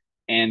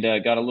 and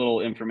got a little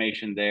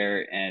information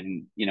there,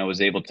 and was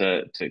able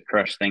to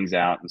crush things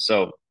out. And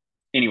so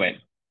anyway,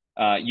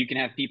 you can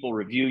have people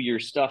review your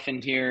stuff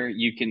in here.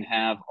 You can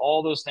have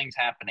all those things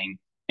happening,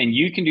 and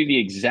you can do the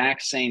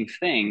exact same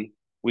thing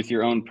with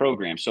your own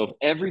program. So if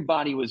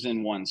everybody was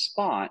in one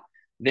spot,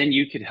 then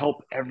you could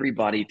help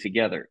everybody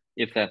together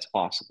if that's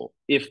possible.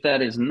 If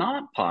that is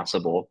not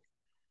possible,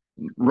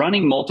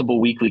 running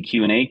multiple weekly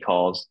Q&A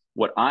calls,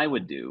 what I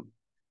would do,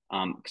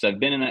 because I've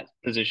been in that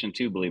position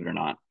too, believe it or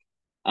not,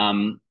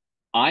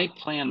 I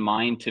plan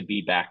mine to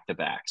be back to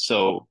back.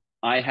 So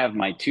I have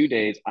my 2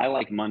 days. I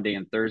like Monday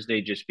and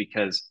Thursday just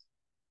because,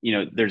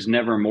 there's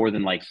never more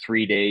than like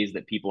 3 days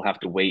that people have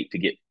to wait to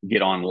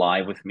get on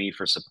live with me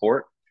for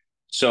support.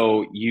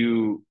 So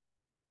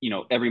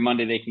every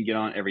Monday they can get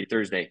on, every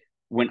Thursday.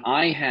 When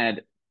I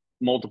had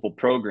multiple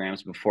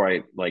programs before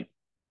I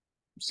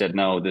said,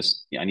 no,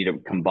 I need to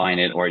combine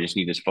it, or I just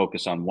need to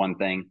focus on one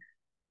thing.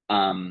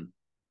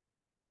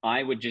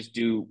 I would just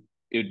it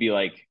would be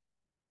like,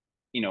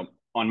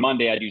 on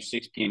Monday I do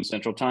 6 p.m.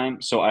 Central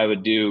Time. So I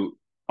would do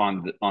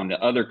on the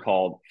other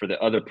call for the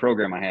other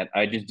program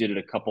I just did it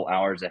a couple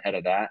hours ahead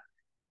of that.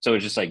 So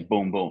it's just like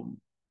boom,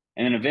 boom.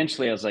 And then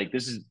eventually I was like,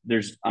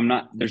 there's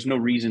no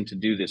reason to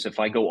do this. If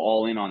I go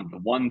all in on the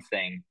one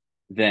thing,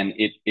 then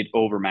it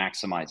over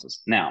maximizes.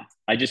 Now,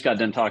 I just got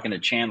done talking to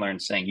Chandler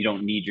and saying you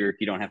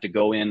don't have to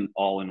go in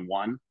all in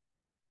one.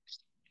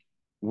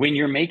 When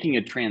you're making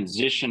a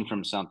transition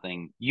from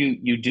something,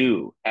 you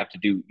do have to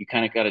you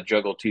kind of got to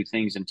juggle two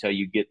things until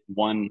you get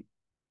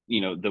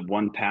the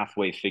one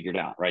pathway figured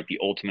out, right? The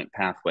ultimate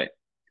pathway.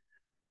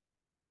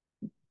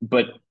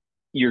 But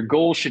your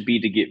goal should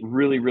be to get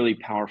really, really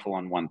powerful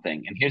on one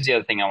thing. And here's the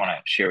other thing I want to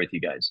share with you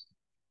guys.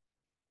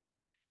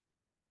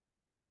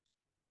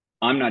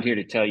 I'm not here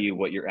to tell you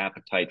what your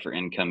appetite for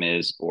income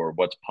is or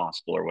what's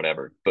possible or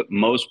whatever. But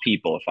most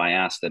people, if I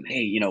ask them,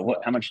 hey,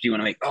 how much do you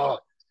want to make? Oh,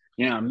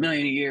 $1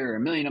 million a year or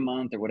 $1 million a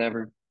month or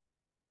whatever.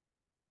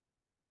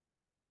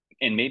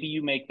 And maybe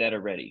you make that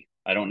already.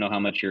 I don't know how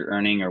much you're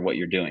earning or what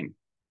you're doing.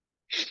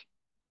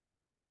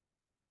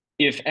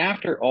 If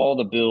after all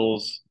the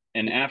bills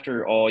and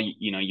after all,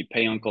 you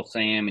pay Uncle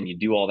Sam and you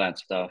do all that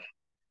stuff,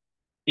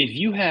 if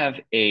you have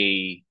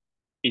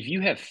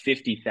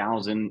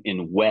 50,000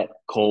 in wet,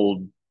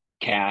 cold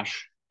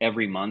cash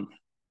every month,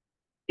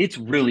 it's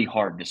really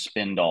hard to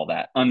spend all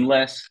that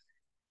unless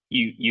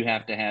you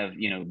have to have,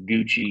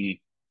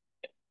 Gucci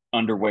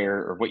underwear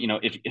or what,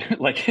 if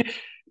like,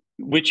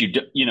 which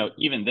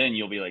even then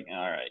you'll be like,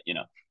 all right,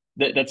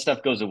 that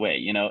stuff goes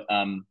away, and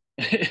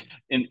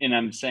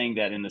I'm saying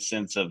that in the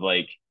sense of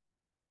like,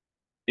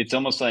 it's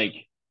almost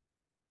like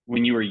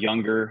when you were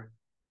younger,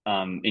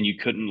 and you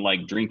couldn't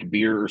like drink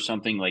beer or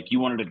something, like you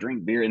wanted to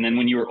drink beer. And then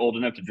when you were old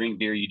enough to drink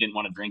beer, you didn't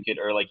want to drink it,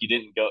 or like you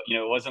didn't go,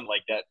 it wasn't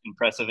like that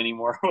impressive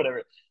anymore or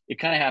whatever. It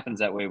kind of happens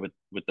that way with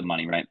the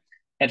money, right?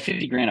 At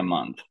 50 grand a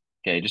month.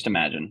 Okay. Just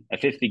imagine at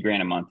 50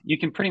 grand a month, you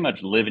can pretty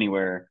much live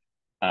anywhere,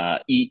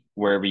 eat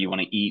wherever you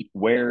want to eat,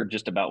 wear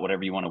just about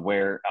whatever you want to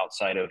wear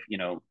outside of,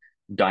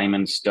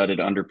 diamond studded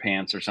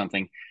underpants or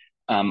something.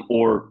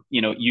 Or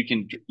you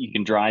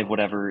can drive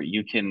whatever,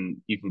 you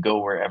can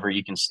go wherever,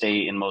 you can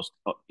stay in most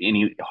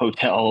any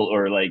hotel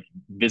or like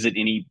visit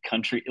any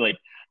country, like.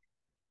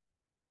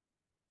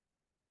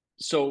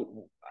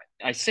 So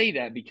I say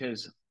that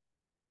because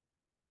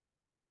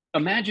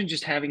imagine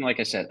just having, like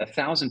I said,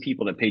 1,000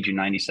 people that paid you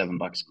 $97 a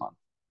month.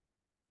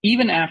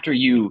 Even after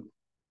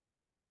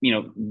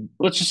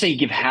let's just say you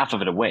give half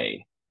of it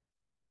away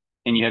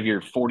and you have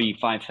your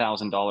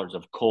 $45,000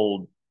 of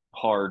cold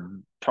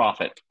hard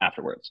profit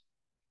afterwards,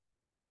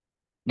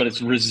 but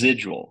it's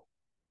residual,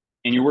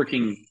 and you're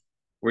working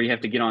where you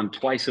have to get on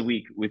twice a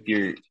week with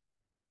your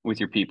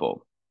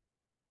people.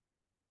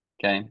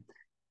 Okay.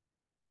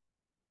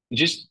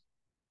 Just,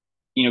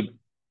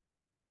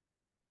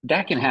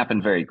 that can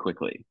happen very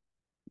quickly.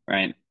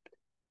 Right.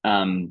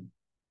 And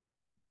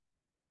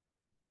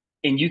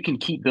you can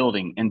keep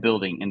building and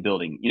building and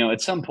building.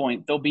 At some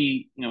point there'll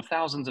be,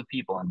 thousands of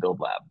people in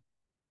Build Lab.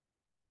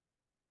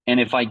 And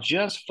if I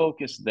just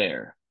focus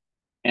there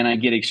and I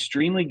get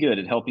extremely good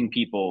at helping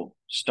people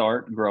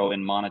start, grow,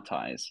 and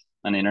monetize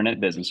an internet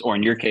business, or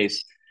in your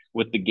case,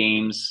 with the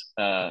games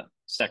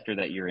sector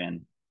that you're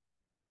in,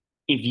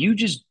 if you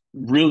just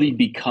really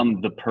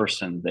become the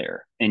person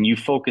there and you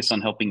focus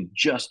on helping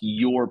just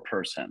your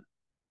person,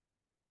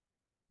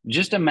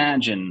 just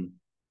imagine,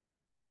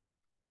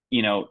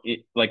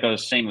 like I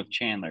was saying with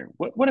Chandler,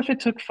 what if it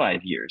took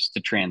 5 years to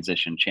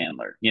transition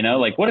Chandler?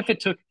 Like what if it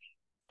took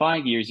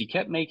 5 years, you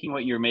kept making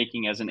what you're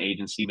making as an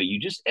agency, but you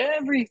just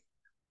every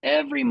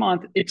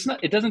month,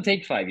 it doesn't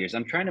take 5 years.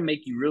 I'm trying to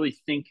make you really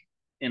think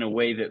in a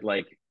way that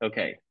like,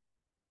 okay,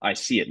 I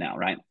see it now,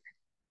 right?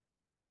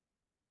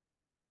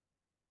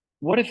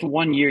 What if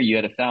 1 year you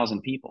had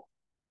 1,000 people?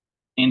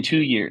 In 2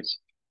 years,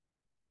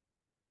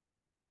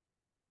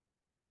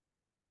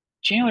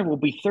 Chandler will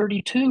be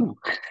 32.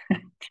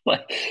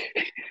 Like,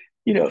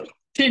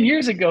 10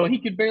 years ago, he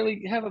could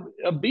barely have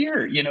a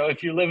beer,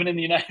 if you're living in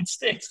the United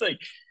States. Like,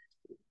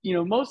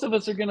 most of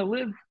us are going to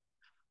live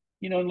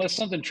unless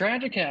something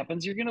tragic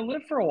happens, you're going to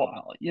live for a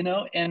while,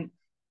 and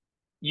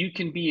you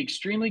can be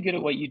extremely good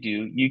at what you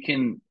do. You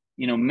can,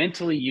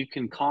 mentally, you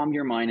can calm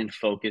your mind and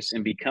focus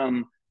and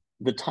become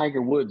the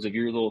Tiger Woods of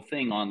your little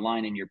thing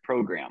online in your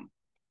program.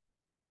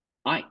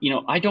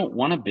 I don't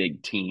want a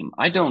big team.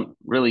 I don't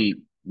really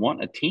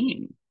want a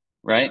team,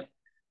 right?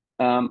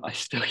 I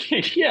still,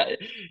 yeah,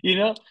 you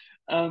know,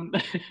 um,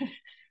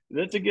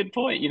 that's a good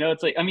point.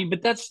 It's like, I mean,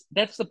 but that's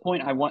the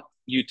point I want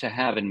you to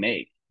have and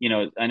make.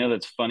 I know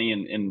that's funny,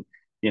 and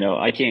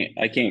I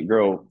can't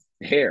grow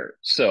hair,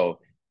 so,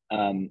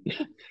 um,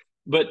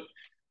 but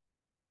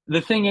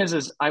the thing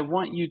is I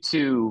want you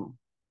to,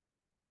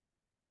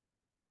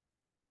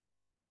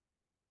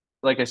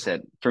 like I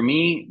said, for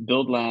me,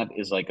 Build Lab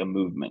is like a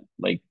movement,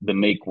 like the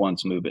make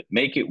once movement.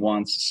 Make it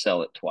once,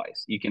 sell it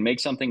twice. You can make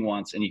something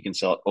once and you can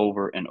sell it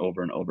over and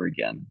over and over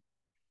again.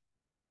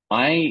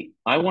 I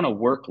want to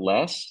work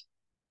less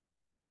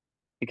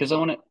because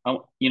I'm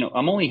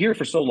only here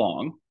for so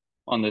long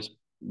on this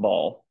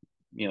ball,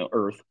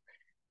 earth.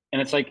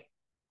 And it's like,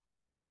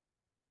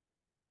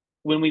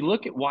 when we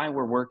look at why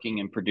we're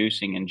working and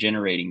producing and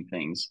generating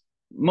things,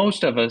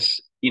 most of us,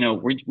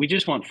 we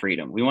just want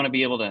freedom. We want to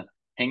be able to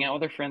hang out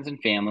with our friends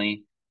and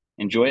family,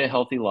 enjoy a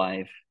healthy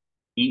life,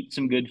 eat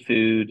some good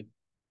food,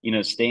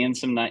 stay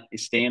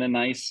in a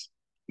nice,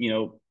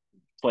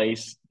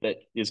 place that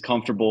is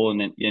comfortable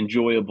and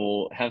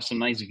enjoyable, have some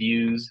nice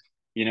views,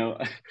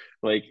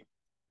 like,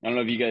 I don't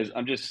know if you guys,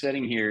 I'm just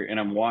sitting here and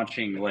I'm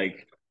watching,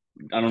 like,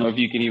 I don't know if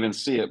you can even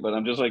see it, but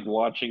I'm just like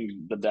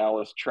watching the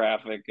Dallas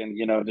traffic and,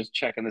 just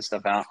checking this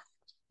stuff out.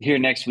 Here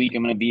next week,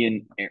 I'm going to be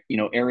in,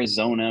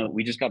 Arizona.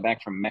 We just got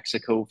back from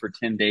Mexico for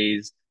 10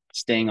 days,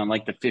 staying on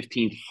like the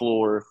 15th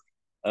floor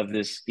of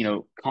this,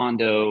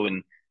 condo.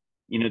 And,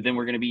 then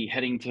we're going to be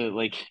heading to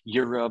like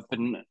Europe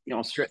and,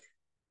 Australia.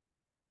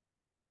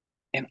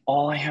 And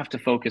all I have to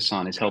focus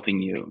on is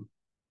helping you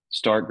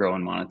start, grow,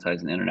 and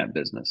monetize an internet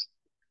business.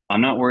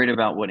 I'm not worried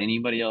about what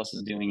anybody else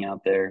is doing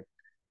out there.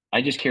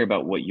 I just care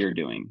about what you're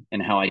doing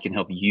and how I can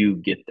help you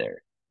get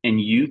there.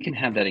 And you can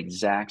have that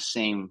exact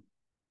same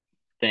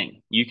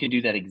thing. You can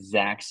do that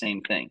exact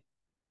same thing.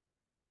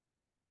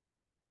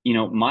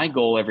 My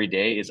goal every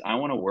day is I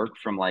want to work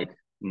from like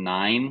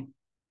 9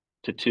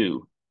 to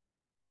 2,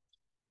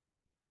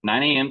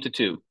 9 a.m. to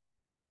 2.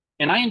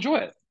 And I enjoy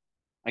it.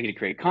 I get to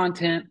create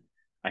content.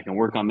 I can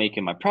work on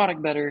making my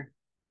product better.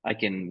 I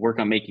can work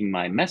on making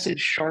my message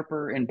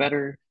sharper and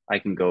better. I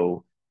can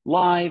go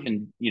live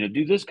and,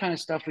 do this kind of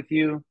stuff with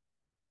you.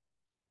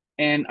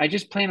 And I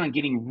just plan on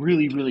getting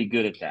really, really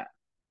good at that.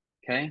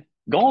 Okay.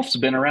 Golf's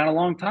been around a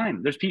long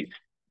time. There's people,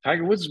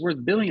 Tiger Woods is worth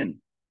 $1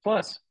 billion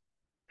plus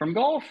from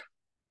golf.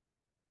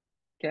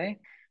 Okay.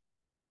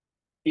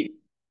 It,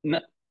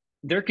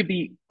 there could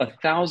be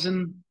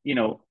 1,000,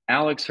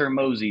 Alex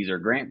Hermozis or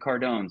Grant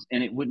Cardones,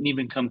 and it wouldn't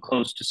even come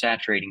close to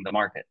saturating the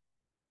market.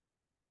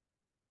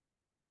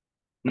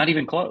 Not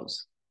even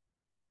close.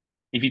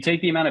 If you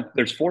take the amount of,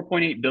 there's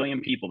 4.8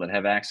 billion people that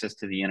have access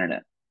to the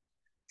internet.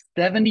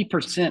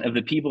 70% of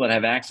the people that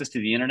have access to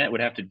the internet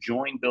would have to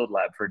join Build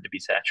Lab for it to be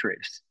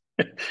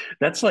saturated.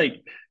 That's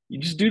like, you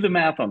just do the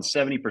math on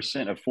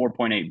 70% of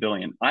 4.8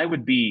 billion. I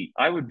would be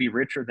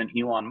richer than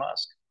Elon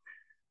Musk.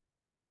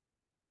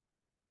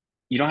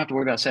 You don't have to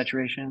worry about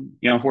saturation.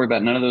 You don't have to worry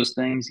about none of those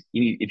things.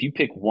 If you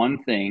pick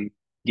one thing,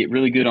 get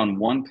really good on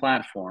one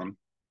platform,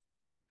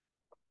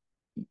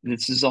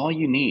 this is all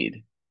you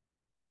need.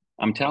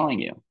 I'm telling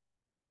you.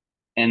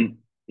 And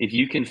if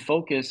you can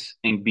focus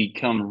and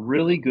become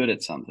really good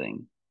at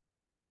something,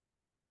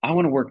 I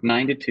want to work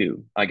 9 to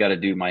 2. I got to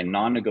do my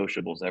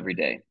non-negotiables every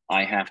day.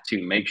 I have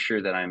to make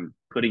sure that I'm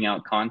putting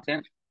out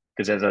content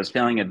because, as I was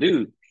telling a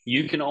dude,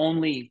 you can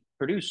only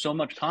produce so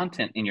much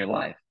content in your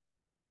life.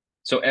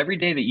 So every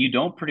day that you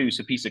don't produce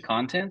a piece of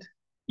content,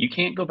 you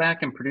can't go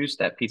back and produce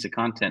that piece of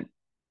content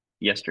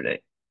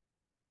yesterday.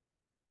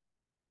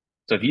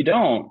 So if you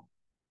don't,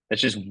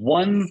 that's just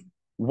one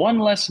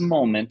less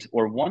moment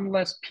or one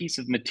less piece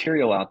of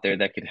material out there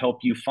that could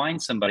help you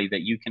find somebody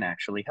that you can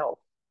actually help.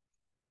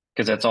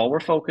 Because that's all we're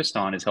focused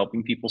on, is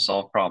helping people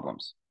solve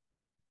problems.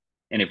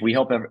 And if we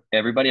help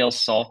everybody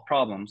else solve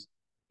problems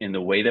in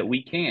the way that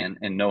we can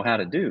and know how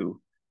to do,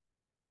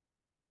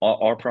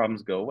 our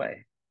problems go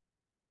away.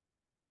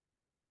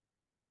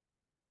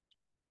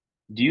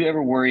 Do you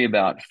ever worry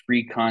about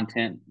free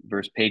content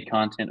versus paid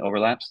content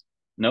overlaps?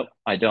 Nope,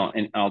 I don't.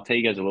 And I'll tell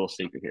you guys a little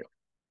secret here.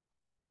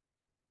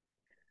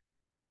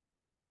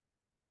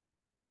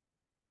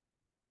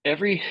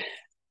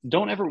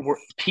 Don't ever work.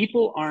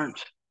 People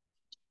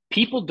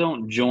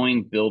don't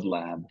join Build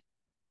Lab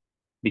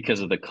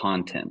because of the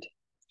content.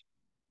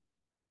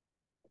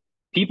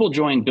 People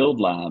join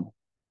Build Lab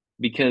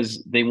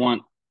because they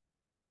want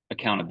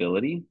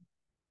accountability.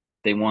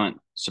 They want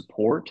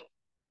support.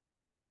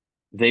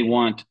 They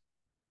want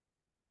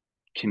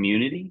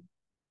community.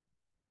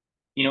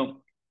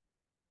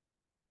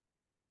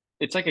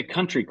 It's like a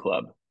country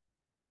club,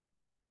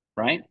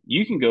 right?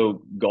 You can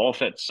go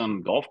golf at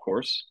some golf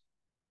course,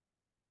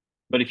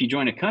 but if you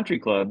join a country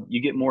club,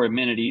 you get more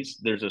amenities.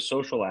 There's a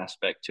social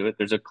aspect to it.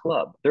 There's a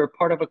club. They're a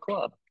part of a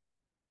club.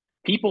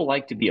 People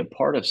like to be a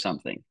part of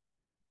something.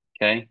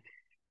 Okay.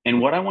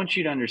 And what I want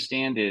you to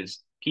understand is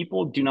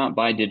people do not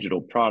buy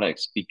digital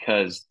products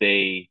because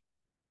they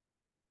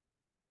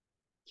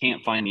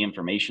can't find the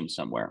information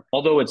somewhere.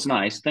 Although it's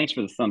nice. Thanks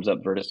for the thumbs up,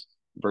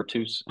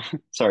 Virtus.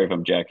 Sorry if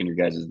I'm jacking your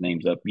guys'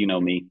 names up. You know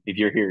me. If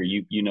you're here,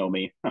 you know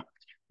me.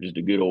 Just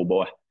a good old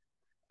boy.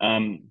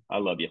 I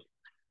love you.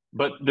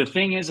 But the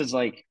thing is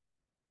like,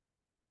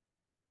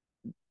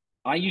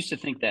 I used to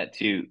think that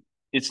too.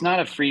 It's not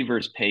a free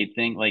versus paid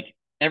thing. Like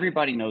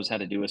everybody knows how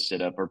to do a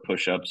sit up or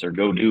push ups or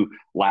go do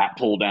lat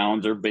pull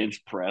downs or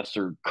bench press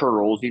or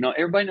curls. You know,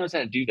 everybody knows how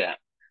to do that,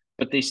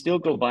 but they still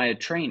go buy a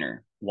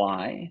trainer.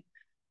 Why?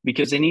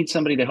 Because they need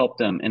somebody to help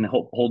them and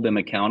hold them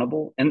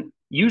accountable. And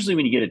usually,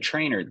 when you get a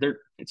trainer,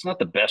 it's not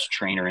the best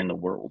trainer in the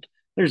world.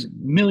 There's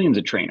millions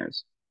of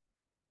trainers.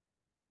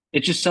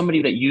 It's just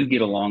somebody that you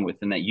get along with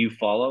and that you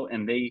follow,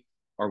 and they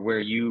are where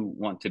you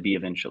want to be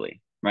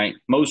eventually, right?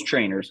 Most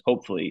trainers,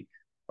 hopefully,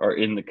 are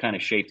in the kind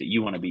of shape that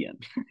you want to be in.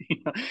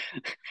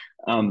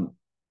 um,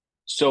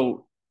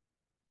 so,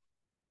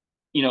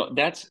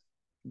 that's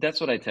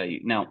what I tell you.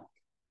 Now,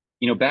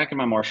 back in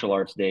my martial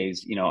arts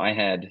days, I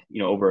had,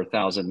 over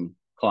 1,000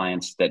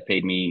 clients that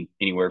paid me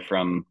anywhere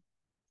from,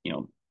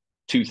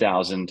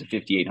 2,000 to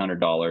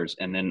 $5,800.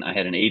 And then I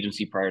had an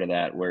agency prior to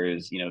that,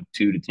 whereas, 2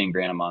 to 10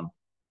 grand a month.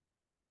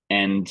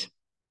 And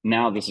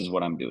now this is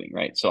what I'm doing,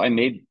 right? So I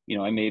made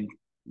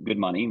good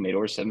money, made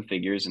over 7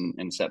 figures,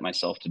 and set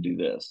myself to do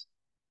this.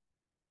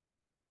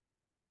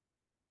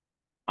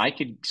 I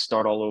could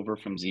start all over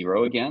from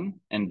zero again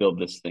and build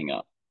this thing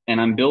up. And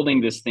I'm building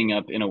this thing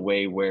up in a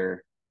way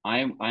where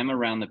I'm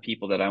around the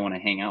people that I want to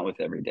hang out with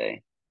every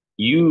day.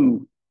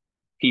 You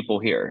people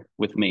here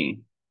with me,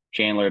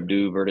 Chandler,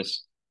 Abdu,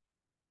 Vertus,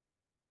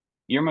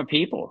 you're my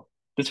people.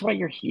 That's why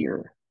you're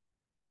here.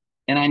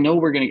 And I know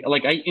we're going to,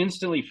 like, I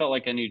instantly felt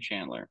like I knew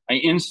Chandler. I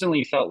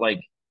instantly felt like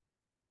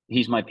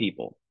he's my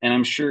people. And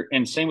I'm sure,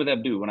 and same with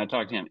Abdu, when I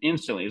talked to him,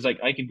 instantly, it's like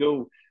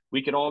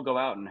we could all go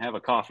out and have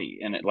a coffee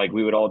and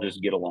we would all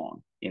just get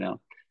along,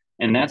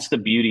 And that's the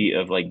beauty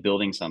of like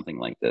building something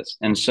like this.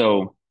 And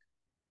so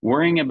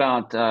worrying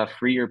about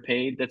free or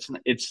paid,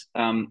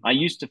 I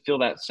used to feel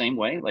that same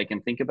way, like,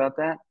 and think about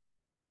that.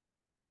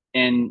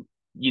 And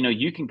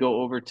you can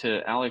go over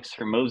to Alex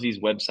Hermosi's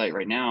website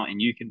right now and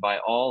you can buy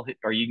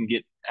or you can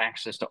get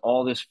access to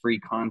all this free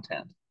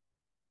content.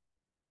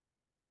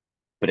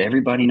 But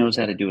everybody knows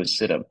how to do a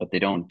sit-up, but they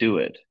don't do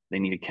it. They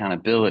need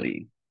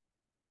accountability.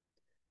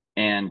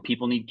 And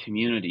people need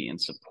community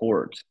and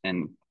support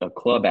and a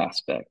club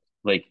aspect.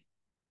 Like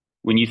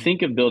when you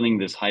think of building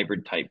this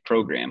hybrid type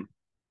program,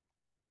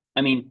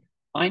 I mean,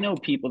 I know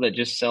people that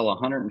just sell a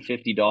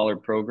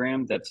 $150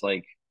 program that's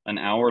like an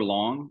hour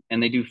long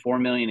and they do 4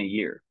 million a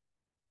year.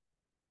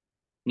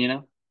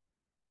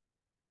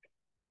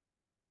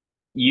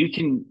 You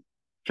can,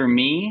 for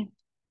me,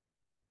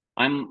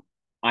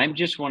 I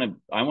just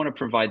I want to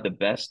provide the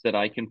best that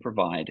I can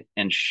provide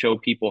and show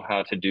people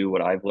how to do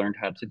what I've learned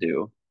how to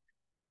do.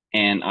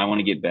 And I want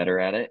to get better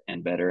at it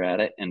and better at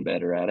it and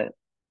better at it.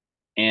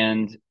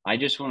 And I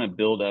just want to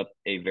build up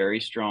a very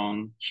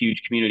strong,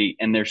 huge community.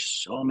 And there's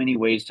so many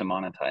ways to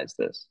monetize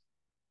this.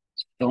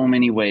 So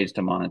many ways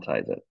to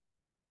monetize it.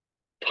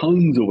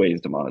 Tons of ways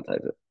to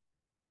monetize it.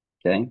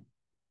 Okay.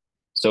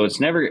 So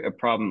it's never a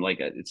problem.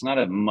 It's not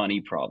a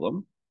money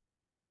problem,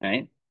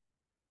 right?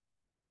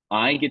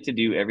 I get to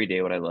do every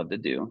day what I love to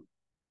do.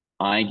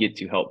 I get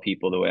to help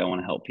people the way I want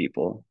to help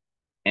people.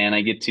 And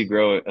I get to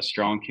grow a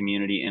strong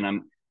community.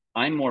 And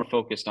I'm more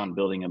focused on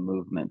building a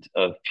movement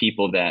of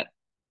people that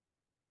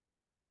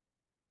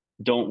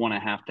don't want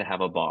to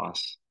have a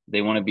boss.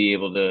 They want to be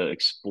able to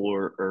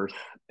explore Earth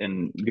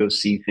and go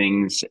see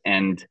things,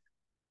 and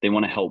they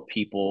want to help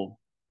people.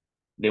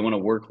 They want to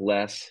work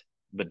less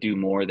but do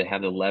more. They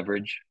have the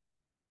leverage.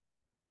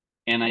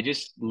 And I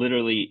just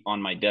literally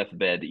on my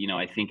deathbed,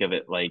 I think of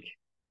it like,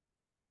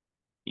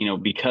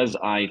 because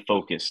I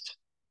focused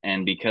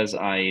and because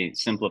I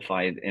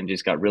simplified and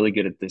just got really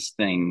good at this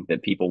thing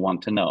that people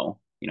want to know,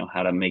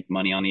 how to make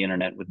money on the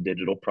internet with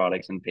digital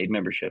products and paid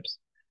memberships,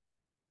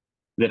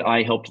 that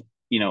I helped,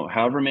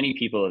 however many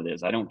people it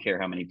is. I don't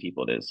care how many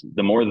people it is.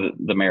 The more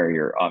the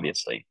merrier,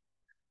 obviously.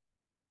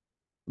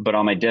 But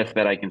on my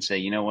deathbed, I can say,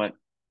 you know what?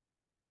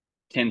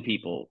 10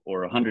 people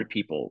or 100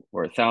 people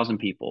or 1,000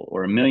 people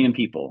or 1,000,000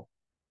 people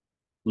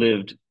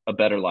lived a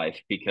better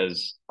life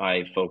because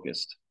I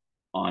focused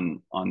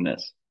on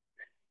this.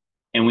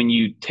 And when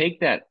you take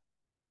that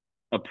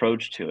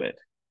approach to it,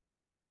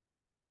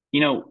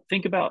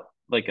 think about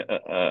like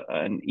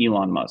an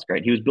Elon Musk,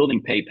 right? He was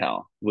building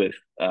PayPal with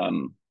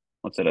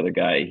what's that other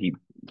guy? He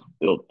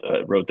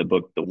wrote the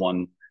book, the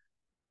one,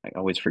 I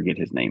always forget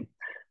his name,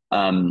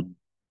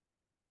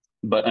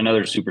 but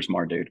another super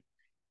smart dude.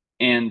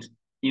 And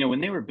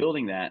when they were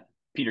building that,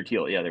 Peter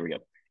Thiel, yeah, there we go.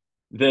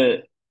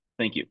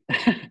 Thank you.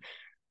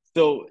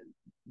 So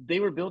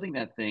they were building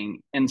that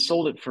thing and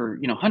sold it for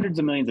hundreds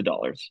of millions of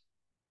dollars.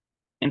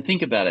 And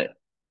think about it.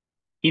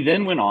 He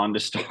then went on to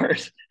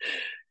start,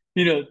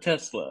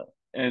 Tesla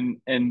and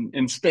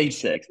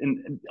SpaceX,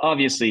 and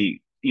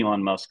obviously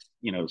Elon Musk,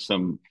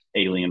 some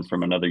alien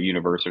from another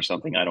universe or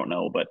something. I don't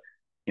know, but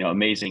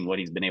amazing what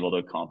he's been able to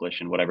accomplish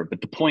and whatever.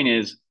 But the point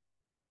is,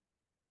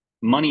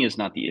 money is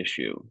not the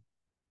issue.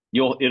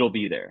 It'll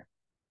be there.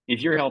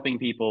 If you're helping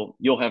people,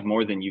 you'll have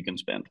more than you can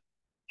spend.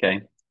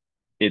 Okay.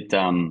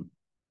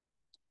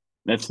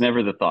 That's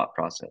never the thought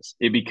process.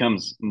 It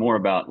becomes more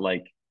about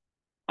like,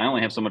 I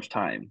only have so much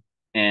time,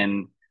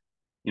 and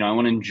I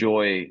want to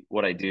enjoy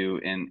what I do,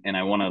 and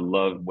I want to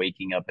love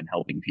waking up and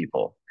helping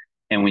people.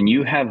 And when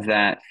you have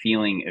that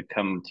feeling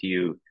come to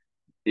you,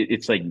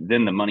 it's like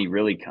then the money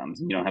really comes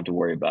and you don't have to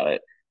worry about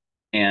it.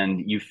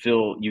 And you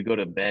go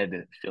to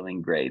bed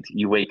feeling great.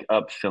 You wake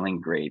up feeling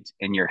great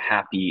and you're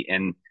happy.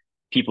 And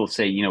people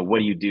say, what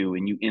do you do?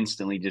 And you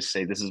instantly just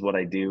say, this is what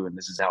I do. And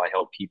this is how I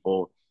help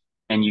people.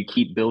 And you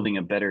keep building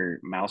a better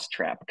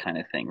mousetrap kind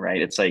of thing,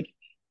 right? It's like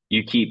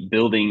you keep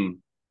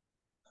building,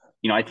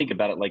 I think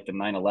about it like the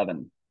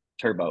 911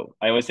 turbo.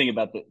 I always think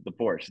about the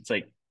Porsche. It's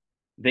like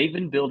they've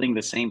been building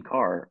the same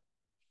car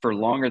for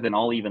longer than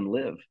I'll even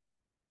live.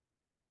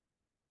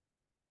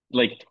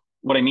 Like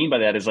what I mean by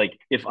that is like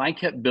if I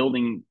kept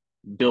building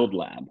Build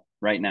Lab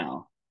right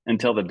now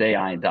until the day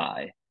I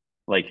die,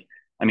 like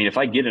I mean, if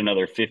I get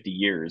another 50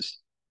 years,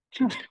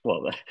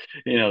 well,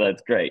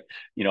 that's great.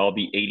 I'll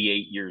be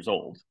 88 years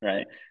old,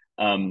 right?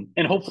 And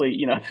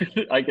hopefully,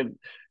 I can,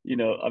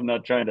 I'm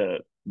not trying to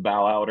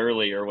bow out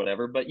early or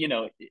whatever, but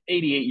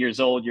 88 years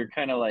old, you're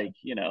kind of like,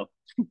 I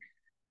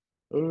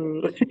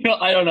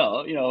don't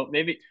know,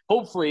 maybe,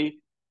 hopefully,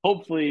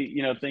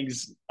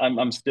 things,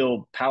 I'm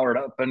still powered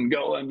up and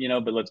going,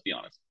 but let's be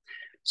honest.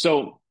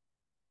 So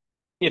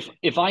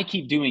if I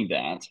keep doing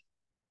that,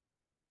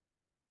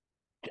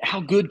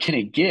 how good can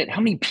it get? How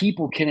many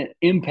people can it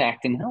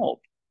impact and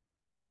help?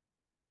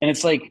 And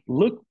it's like,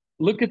 look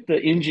at the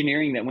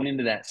engineering that went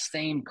into that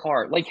same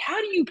car. Like,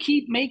 how do you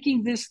keep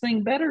making this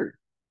thing better?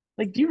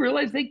 Like, do you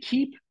realize they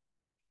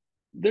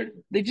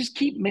just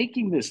keep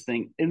making this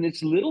thing and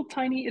it's little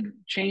tiny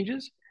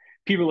changes.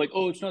 People are like,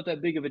 oh, it's not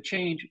that big of a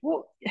change.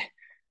 Well,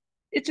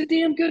 it's a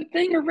damn good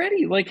thing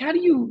already. Like, how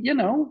do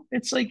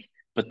it's like,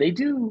 but they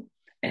do,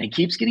 and it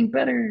keeps getting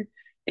better.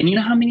 And you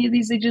know how many of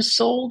these they just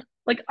sold?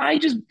 Like, I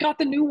just got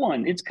the new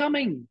one. It's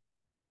coming.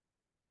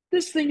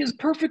 This thing is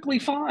perfectly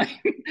fine.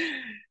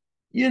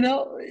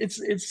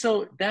 It's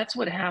so that's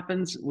what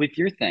happens with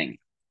your thing.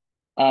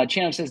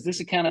 Chandler says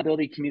this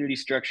accountability community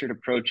structured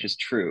approach is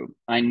true.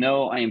 I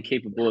know I am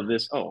capable of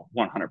this. Oh,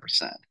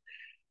 100%.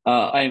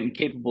 I am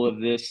capable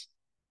of this.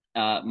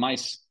 My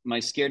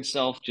scared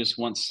self just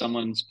wants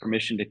someone's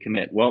permission to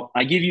commit. Well,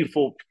 I give you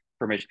full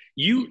permission.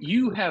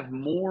 You have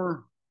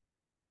more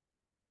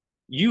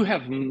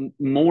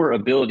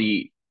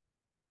ability.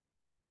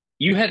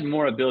 You had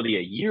more ability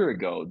a year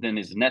ago than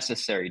is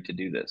necessary to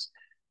do this.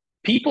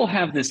 People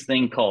have this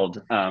thing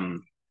called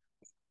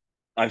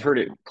I've heard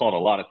it called a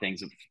lot of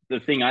things. The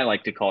thing I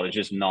like to call it is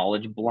just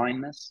knowledge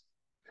blindness.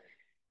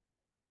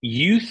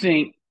 You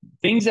think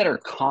things that are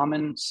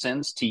common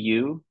sense to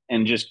you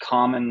and just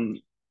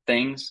common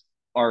things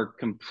are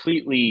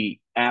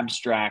completely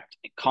abstract,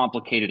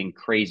 complicated, and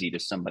crazy to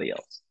somebody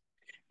else.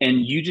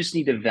 And you just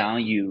need to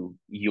value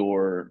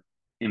your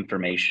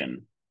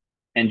information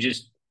and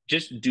just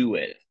do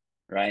it,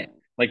 right?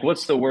 Like,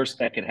 what's the worst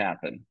that could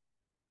happen?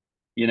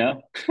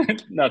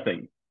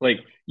 Nothing.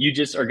 Like, you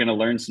just are going to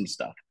learn some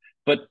stuff.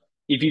 But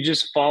if you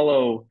just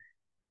follow,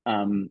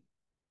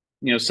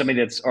 somebody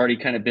that's already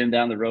kind of been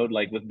down the road,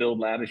 like with Build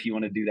Lab, if you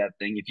want to do that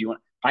thing,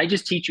 I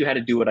just teach you how to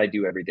do what I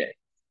do every day.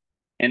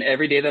 And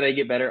every day that I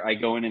get better, I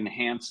go and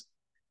enhance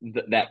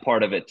that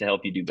part of it to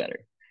help you do better.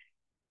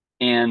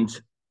 And,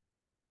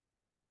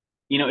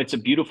 it's a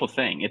beautiful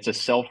thing. It's a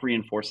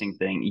self-reinforcing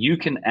thing. You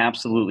can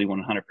absolutely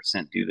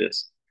 100% do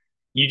this.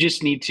 You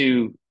just need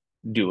to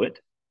do it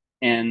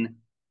and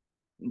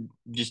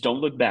just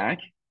don't look back.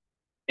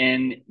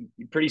 And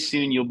pretty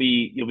soon you'll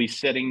be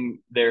sitting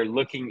there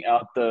looking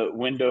out the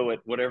window at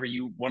whatever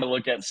you want to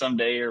look at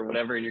someday or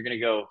whatever, and you're going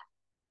to go,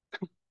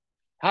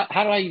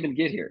 how do I even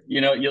get here?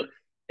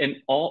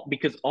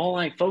 Because all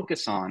I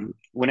focus on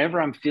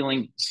whenever I'm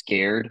feeling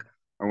scared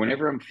or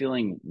whenever I'm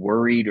feeling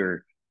worried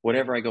or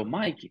whatever, I go,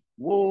 Mike,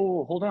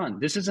 whoa, hold on.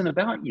 This isn't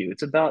about you.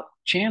 It's about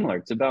Chandler.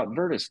 It's about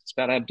Virtus. It's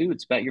about Abdu.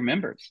 It's about your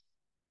members.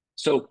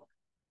 So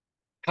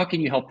how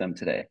can you help them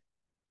today?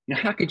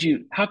 How could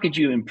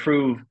you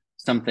improve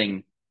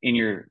something in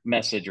your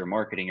message or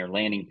marketing or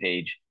landing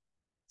page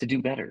to do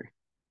better?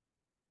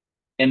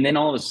 And then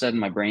all of a sudden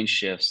my brain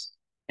shifts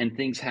and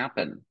things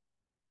happen.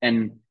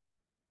 And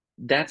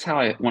that's how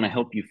I want to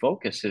help you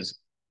focus is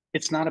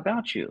it's not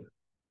about you.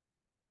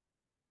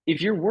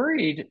 If you're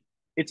worried,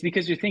 it's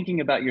because you're thinking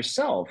about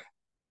yourself.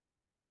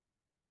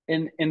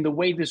 And the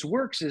way this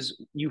works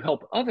is you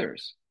help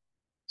others.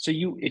 So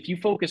if you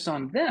focus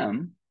on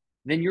them,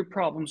 then your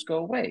problems go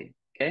away.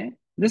 Okay.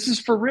 This is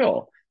for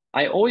real.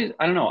 I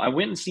don't know. I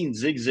went and seen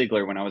Zig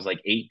Ziglar when I was like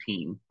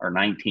 18 or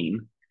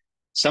 19.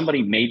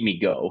 Somebody made me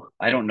go.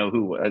 I don't know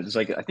who. It was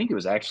like, I think it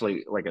was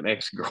actually like an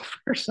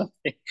ex-girlfriend or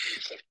something.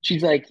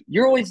 She's like,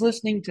 you're always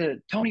listening to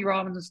Tony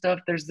Robbins and stuff.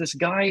 There's this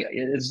guy,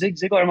 Zig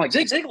Ziglar. I'm like,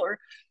 Zig Ziglar?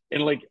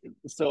 And like,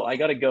 so I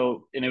got to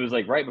go, and it was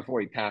like right before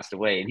he passed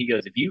away. And he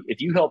goes, if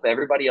you help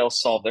everybody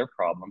else solve their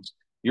problems,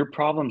 your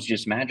problems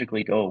just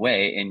magically go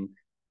away, and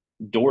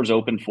doors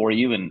open for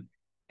you. And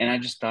I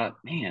just thought,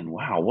 man,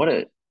 wow,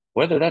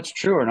 whether that's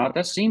true or not,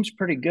 that seems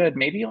pretty good.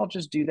 Maybe I'll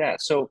just do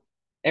that. So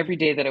every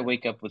day that I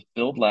wake up with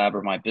Build Lab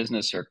or my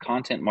business or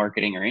content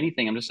marketing or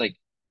anything, I'm just like,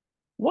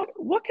 what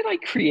could I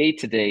create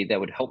today that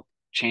would help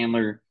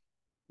Chandler,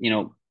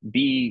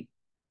 be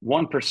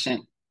 1%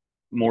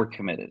 more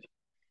committed?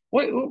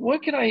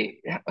 What could I,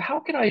 how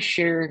could I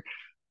share,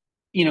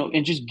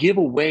 and just give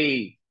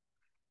away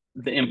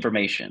the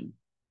information?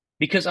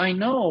 Because I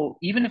know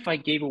even if I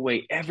gave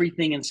away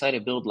everything inside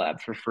of Build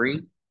Lab for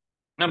free,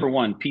 number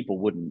one, people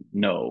wouldn't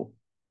know.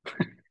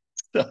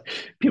 So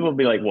people would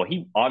be like, well,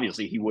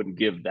 he wouldn't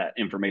give that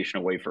information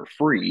away for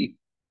free.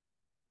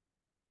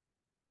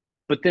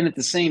 But then at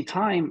the same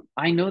time,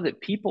 I know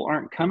that people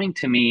aren't coming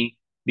to me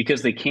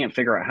because they can't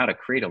figure out how to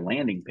create a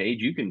landing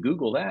page. You can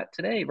Google that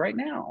today, right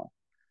now,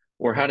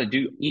 or how to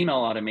do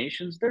email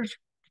automations. There's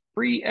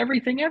free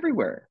everything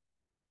everywhere.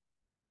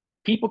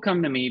 People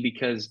come to me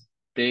because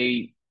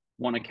they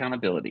want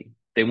accountability.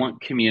 They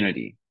want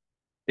community.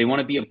 They want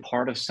to be a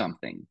part of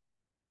something.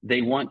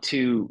 They want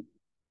to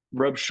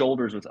rub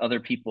shoulders with other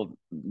people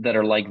that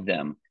are like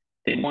them.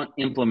 They want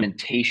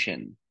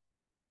implementation,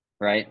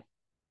 right?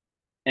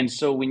 And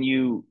so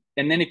and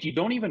then if you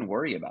don't even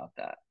worry about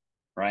that,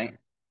 right?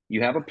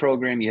 You have a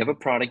program, you have a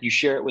product, you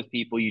share it with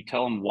people, you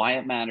tell them why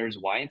it matters,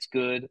 why it's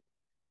good,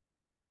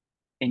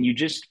 and you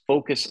just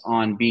focus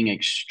on being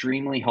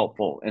extremely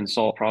helpful and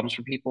solve problems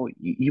for people,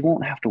 you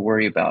won't have to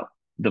worry about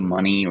the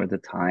money or the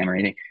time or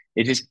anything.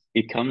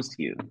 It comes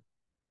to you.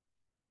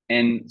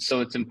 And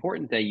so it's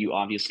important that you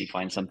obviously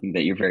find something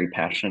that you're very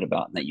passionate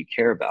about and that you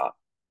care about.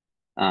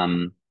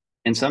 Um,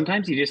 and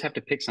sometimes you just have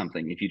to pick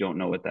something if you don't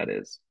know what that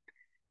is.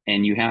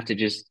 And you have to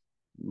just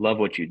love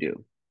what you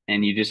do.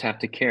 And you just have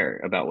to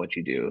care about what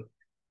you do.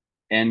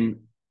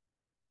 And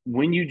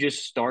when you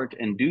just start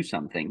and do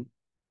something,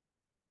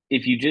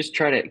 if you just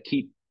try to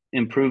keep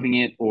improving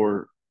it,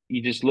 or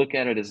you just look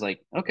at it as like,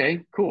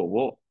 okay, cool.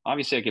 Well,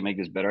 obviously I could make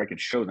this better. I could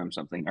show them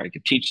something, or I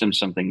could teach them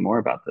something more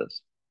about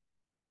this.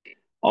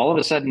 All of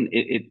a sudden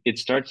it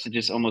starts to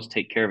just almost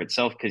take care of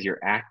itself, because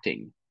you're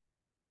acting.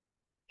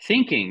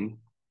 Thinking,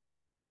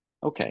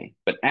 okay,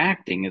 but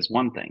acting is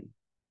one thing.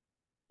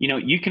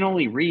 You can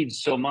only read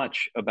so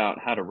much about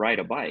how to ride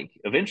a bike.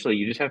 Eventually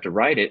you just have to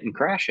ride it and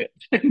crash it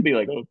and be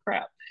like, oh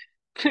crap.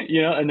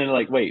 And then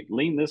like, wait,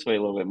 lean this way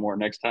a little bit more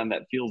next time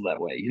that feels that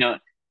way.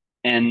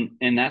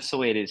 And that's the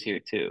way it is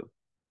here too.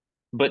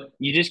 But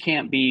you just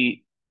can't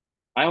be.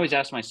 I always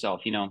ask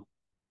myself,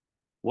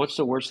 what's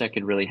the worst that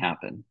could really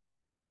happen?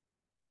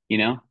 you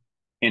know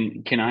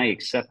and can I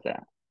accept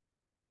that?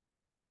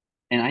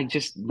 And I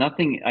just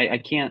nothing I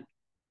can't.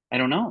 I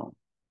don't know.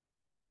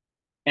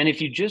 And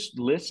if you just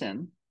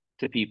listen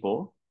to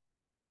people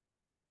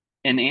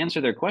and answer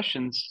their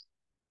questions,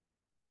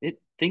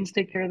 things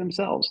take care of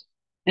themselves.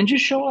 And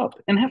just show up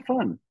and have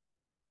fun.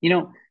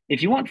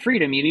 If you want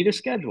freedom, you need a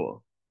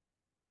schedule,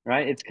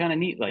 right? It's kind of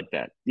neat like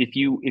that. If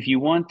you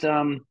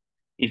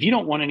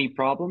don't want any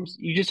problems,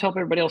 you just help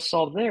everybody else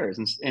solve theirs,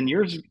 and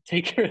yours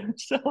take care of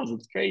themselves.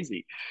 It's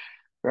crazy,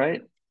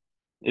 right?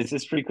 It's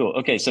just pretty cool.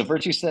 Okay, so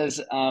Virtue says,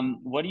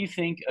 what do you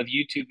think of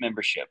YouTube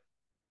membership?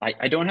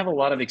 I don't have a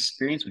lot of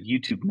experience with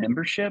YouTube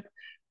membership,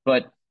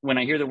 but when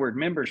I hear the word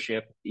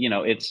membership,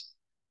 it's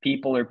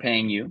people are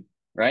paying you,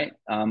 right,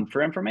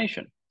 for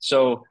information.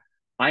 So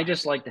I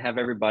just like to have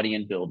everybody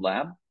in Build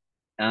Lab,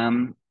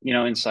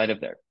 inside of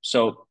there.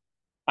 So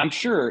I'm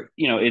sure,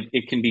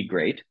 it can be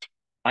great.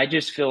 I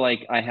just feel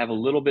like I have a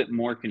little bit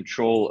more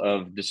control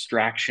of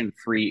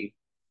distraction-free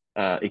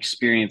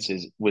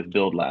experiences with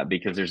Build Lab,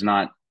 because there's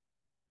not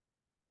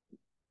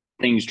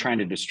things trying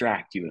to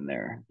distract you in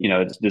there.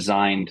 It's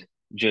designed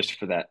just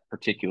for that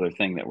particular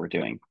thing that we're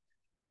doing.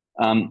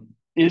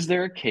 Is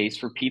there a case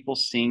for people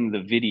seeing the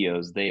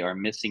videos they are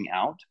missing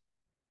out,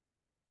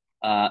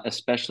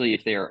 especially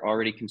if they are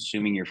already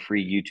consuming your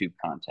free YouTube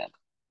content?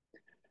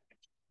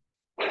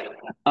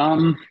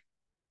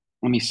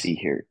 Let me see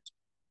here.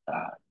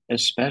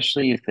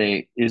 Especially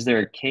is there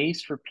a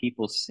case for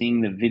people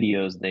seeing the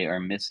videos they are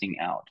missing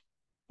out?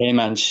 Hey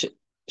man,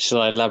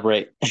 shall I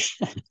elaborate?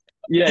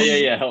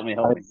 Yeah. Help me.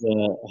 It's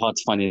hard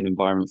to find an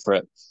environment for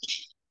it.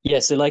 Yeah,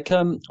 so like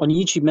on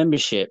YouTube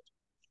membership,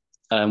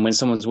 when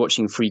someone's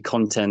watching free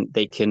content,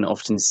 they can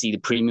often see the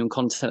premium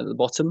content at the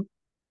bottom.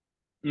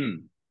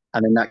 Mm.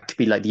 And then that could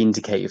be like the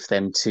indicator for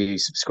them to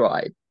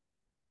subscribe.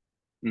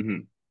 Mm-hmm.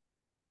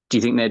 Do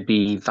you think there'd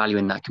be value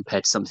in that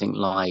compared to something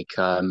like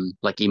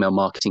email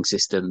marketing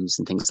systems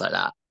and things like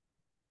that?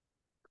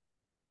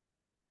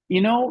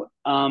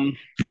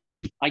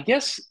 I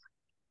guess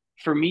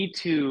for me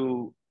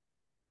to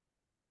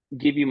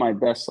give you my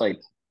best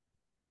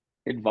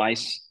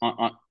advice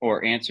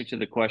or answer to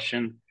the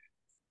question,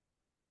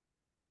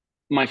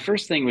 my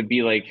first thing would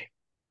be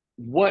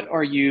what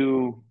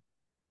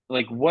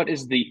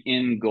is the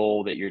end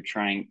goal that you're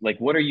trying,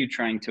 what are you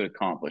trying to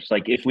accomplish?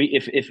 If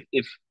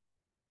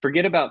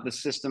forget about the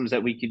systems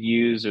that we could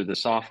use or the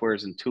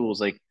softwares and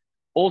tools. Like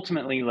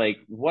ultimately, like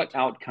what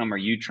outcome are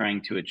you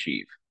trying to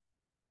achieve?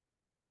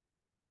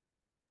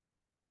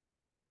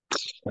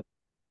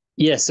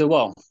 Yeah, so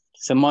well,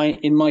 so my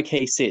in my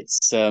case,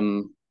 it's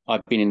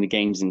I've been in the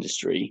games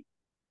industry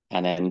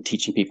and then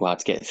teaching people how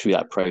to get through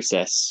that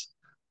process.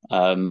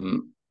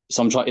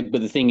 So I'm trying,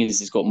 but the thing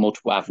is, it's got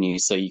multiple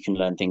avenues. So you can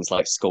learn things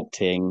like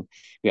sculpting.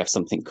 We have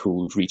something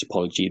called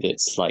retopology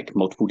that's like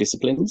multiple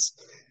disciplines.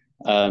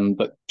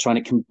 But trying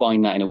to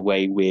combine that in a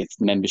way with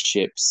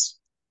memberships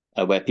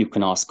where people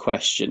can ask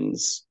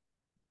questions,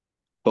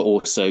 but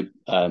also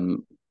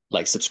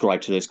like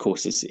subscribe to those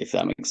courses, if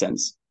that makes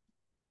sense.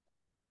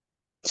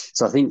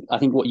 So I think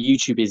what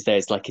YouTube is there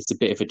is like it's a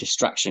bit of a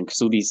distraction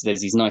because all these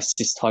there's these nice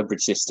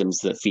hybrid systems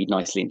that feed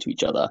nicely into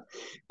each other.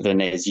 But then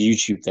there's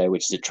YouTube there,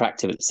 which is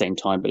attractive at the same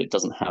time, but it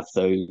doesn't have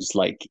those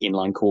like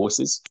inline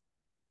courses.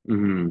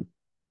 Mm-hmm.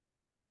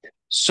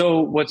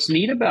 So what's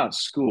neat about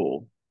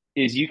school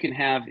is you can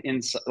have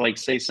in like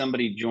say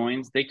somebody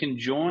joins, they can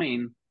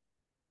join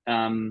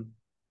um,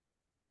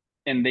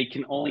 and they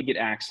can only get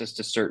access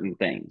to certain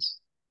things,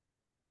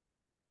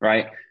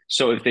 right?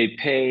 So if they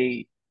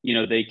pay, you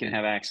know, they can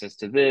have access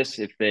to this.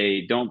 If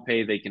they don't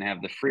pay, they can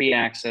have the free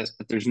access,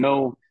 but there's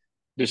no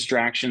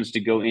distractions to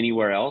go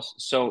anywhere else.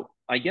 So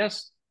I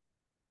guess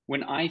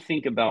when I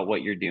think about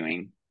what you're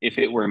doing, if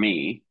it were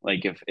me,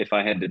 like if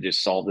I had to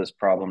just solve this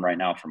problem right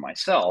now for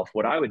myself,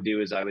 what I would do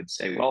is I would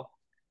say, well,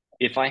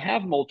 if I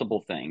have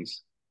multiple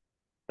things,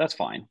 that's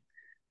fine.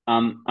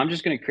 I'm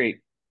just going to create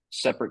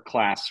separate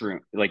classroom,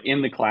 like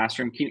in the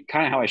classroom,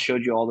 kind of how I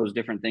showed you all those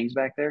different things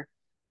back there.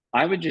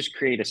 I would just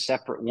create a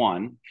separate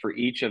one for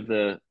each of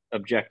the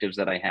objectives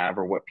that I have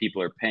or what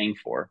people are paying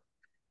for.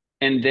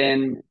 And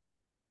then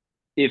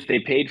if they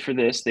paid for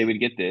this, they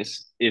would get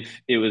this.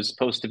 If it was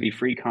supposed to be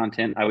free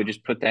content, I would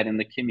just put that in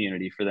the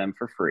community for them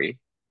for free.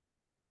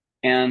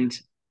 And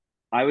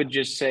I would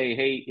just say,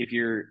 hey, if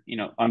you're, you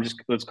know, I'm just,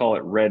 let's call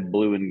it red,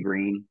 blue, and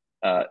green.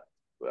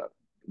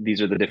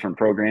 These are the different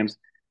programs.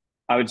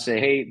 I would say,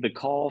 hey, the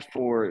call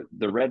for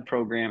the red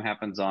program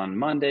happens on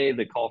Monday.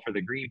 The call for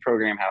the green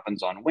program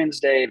happens on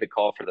Wednesday. The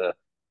call for the,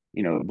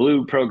 you know,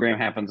 blue program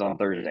happens on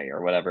Thursday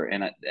or whatever.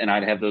 And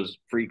I'd have those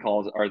free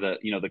calls or the,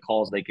 you know, the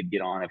calls they could get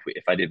on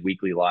if I did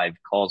weekly live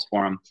calls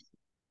for them.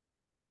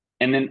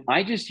 And then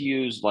I just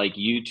use like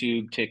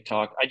YouTube,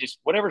 TikTok. I just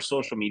whatever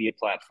social media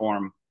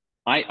platform.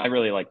 I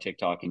really like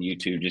TikTok and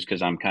YouTube just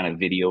because I'm kind of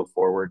video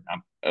forward.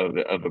 I'm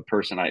of a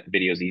person.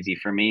 Video is easy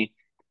for me.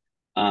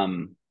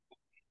 Um,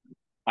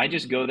 I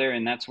just go there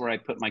and that's where I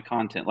put my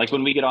content. Like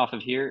when we get off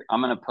of here,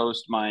 I'm going to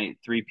post my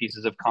 3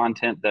 pieces of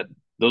content that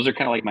those are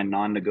kind of like my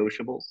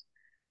non-negotiables.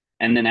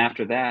 And then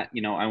after that,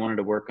 you know, I wanted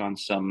to work on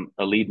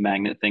a lead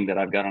magnet thing that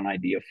I've got an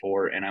idea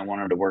for, and I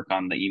wanted to work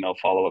on the email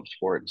follow-ups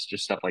for it. It's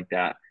just stuff like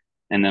that.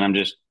 And then I'm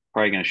just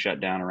probably going to shut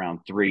down around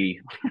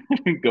 3,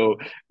 go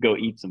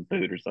eat some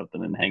food or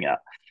something and hang out.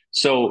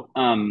 So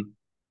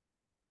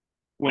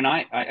when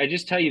I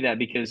just tell you that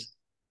because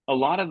a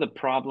lot of the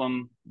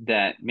problem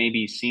that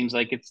maybe seems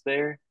like it's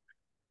there,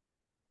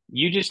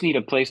 you just need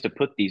a place to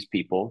put these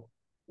people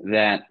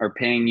that are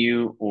paying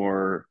you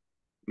or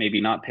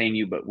maybe not paying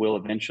you, but will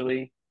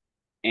eventually.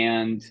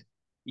 And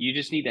you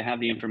just need to have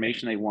the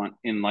information they want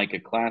in like a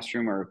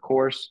classroom or a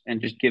course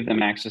and just give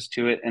them access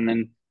to it. And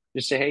then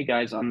just say, hey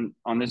guys, on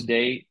this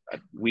day,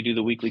 we do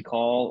the weekly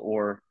call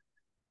or,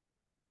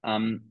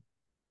 um,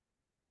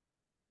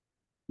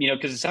 you know,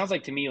 cause it sounds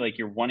like to me, like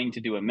you're wanting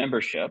to do a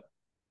membership,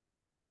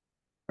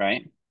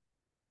 right?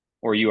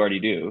 Or you already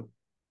do.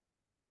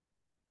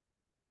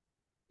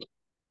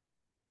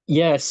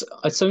 Yes,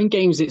 so in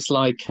games it's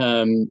like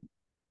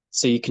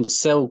so you can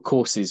sell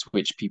courses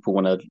which people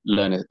want to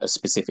learn a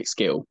specific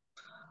skill.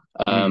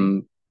 Mm-hmm.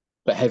 Um,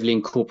 but heavily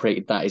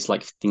incorporated that is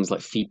like things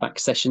like feedback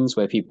sessions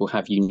where people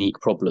have unique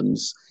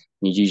problems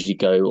and you usually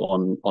go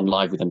on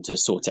live with them to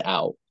sort it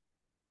out.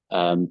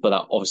 But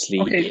that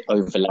obviously Okay. it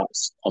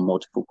overlaps on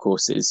multiple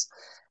courses.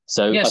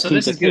 So Yeah. I So think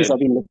this the is things good. I've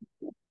been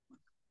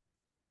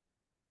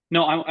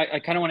No, I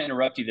kind of want to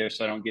interrupt you there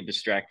so I don't get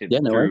distracted yeah,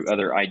 no through worries.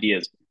 other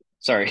ideas.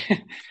 Sorry.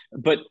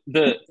 But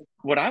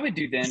what I would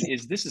do then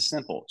is this is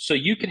simple. So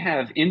you could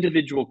have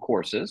individual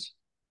courses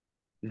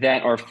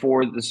that are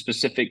for the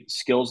specific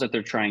skills that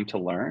they're trying to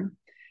learn.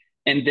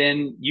 And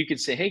then you could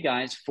say, hey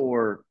guys,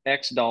 for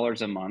X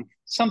dollars a month,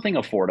 something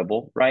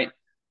affordable, right?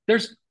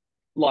 There's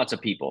lots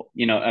of people,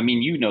 you know, I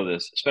mean, you know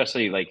this,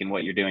 especially like in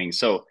what you're doing.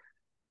 So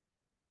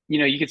you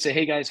know, you could say,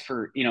 hey guys,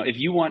 for, you know, if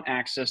you want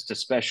access to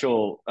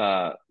special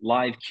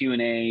live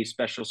Q&A,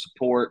 special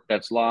support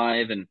that's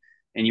live and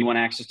you want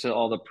access to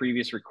all the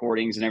previous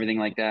recordings and everything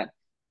like that,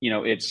 you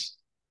know, it's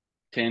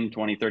 10,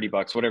 20,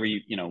 $30, whatever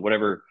you know,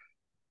 whatever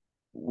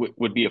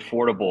would be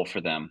affordable for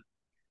them.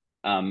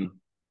 Um,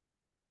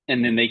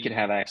 and then they could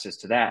have access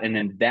to that. And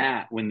then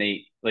that when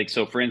they like,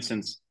 so for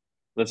instance,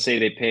 let's say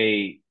they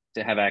pay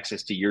to have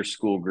access to your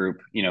school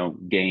group, you know,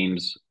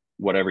 games,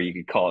 whatever you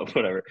could call it,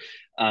 whatever.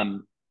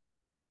 Um,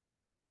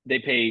 they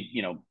pay,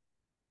 you know,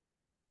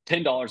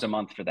 $10 a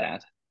month for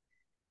that.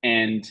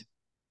 And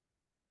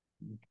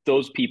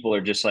those people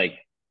are just like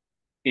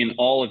in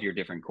all of your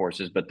different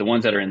courses, but the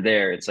ones that are in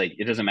there, it's like,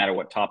 it doesn't matter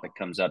what topic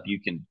comes up,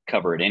 you can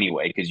cover it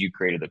anyway, because you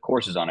created the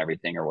courses on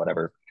everything or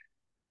whatever.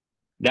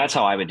 That's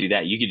how I would do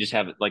that. You could just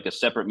have like a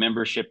separate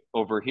membership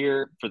over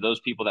here for those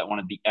people that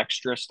wanted the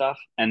extra stuff.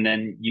 And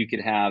then you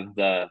could have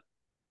the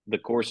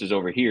courses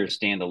over here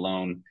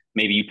standalone.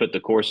 Maybe you put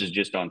the courses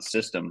just on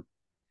system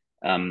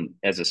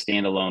as a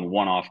standalone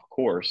one-off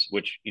course,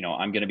 which, you know,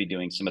 I'm going to be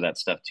doing some of that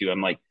stuff too.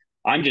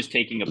 I'm just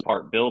taking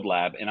apart Build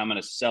Lab and I'm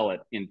going to sell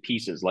it in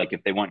pieces. Like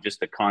if they want just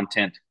the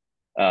content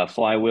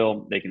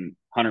flywheel, they can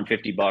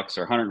 $150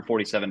 or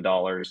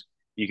 $147.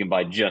 You can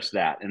buy just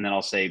that. And then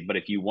I'll say, but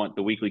if you want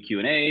the weekly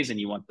Q&As and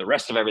you want the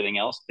rest of everything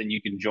else, then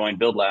you can join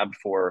Build Lab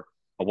for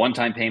a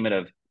one-time payment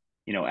of,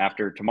 you know,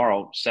 after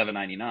tomorrow,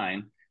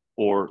 $7.99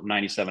 or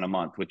 $97 a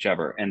month,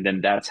 whichever. And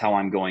then that's how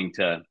I'm going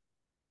to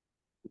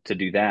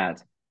do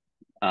that.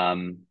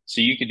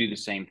 So you could do the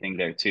same thing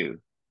there too.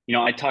 You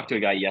know, I talked to a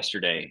guy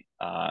yesterday.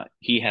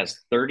 He has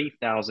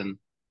 30,000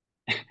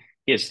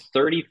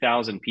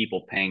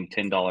 people paying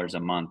 $10 a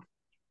month.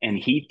 And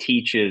he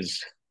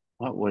teaches,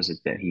 what was it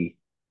that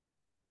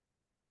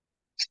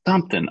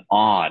something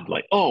odd,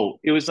 like, oh,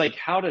 it was like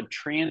how to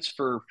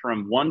transfer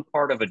from one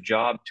part of a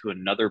job to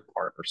another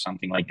part or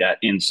something like that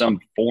in some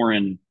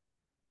foreign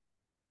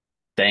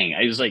thing.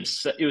 It was like,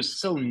 it was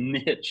so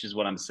niche is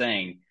what I'm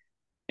saying.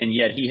 And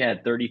yet he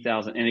had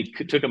 30,000, and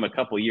it took him a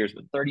couple of years,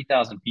 but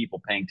 30,000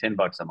 people paying $10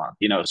 a month,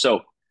 you know?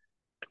 So,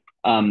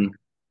 and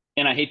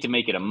I hate to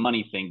make it a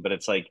money thing, but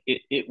it's like,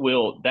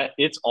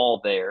 it's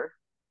all there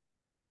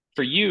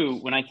for you.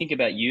 When I think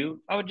about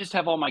you, I would just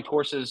have all my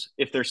courses,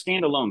 if they're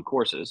standalone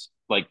courses,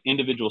 like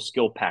individual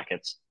skill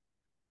packets,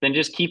 then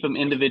just keep them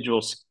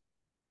individual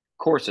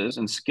courses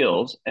and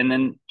skills. And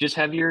then just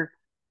have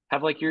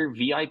like your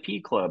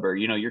VIP club or,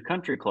 you know, your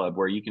country club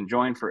where you can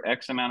join for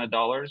X amount of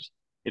dollars.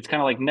 It's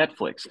kind of like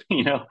Netflix,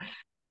 you know.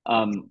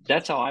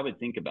 That's how I would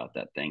think about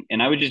that thing.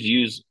 And I would just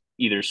use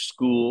either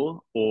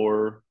school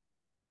or,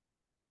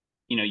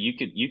 you know, you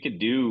could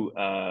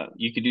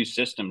do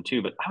system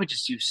too, but I would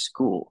just use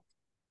school.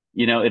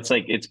 You know, it's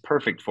like, it's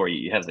perfect for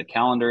you. It has the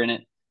calendar in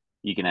it.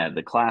 You can have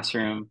the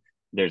classroom.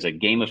 There's a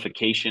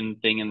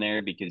gamification thing in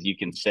there because you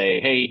can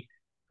say, hey,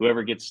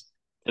 whoever gets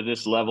to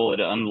this level, it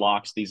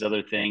unlocks these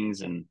other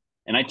things. And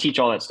I teach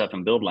all that stuff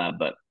in Build Lab,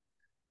 but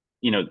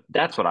you know,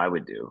 that's what I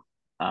would do.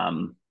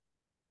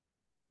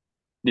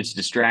 It's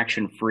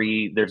distraction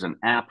free. There's an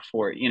app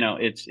for it. You know,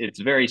 it's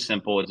very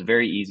simple. It's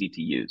very easy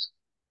to use.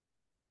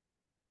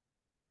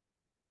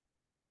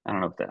 I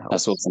don't know if that helps.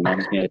 That's awesome,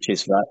 man. Yeah,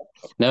 cheers for that.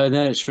 No,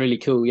 it's really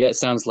cool. Yeah, it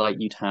sounds like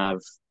you'd have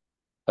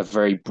a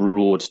very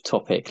broad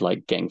topic,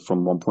 like getting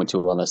from one point to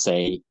another,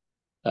 say,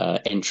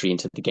 entry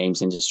into the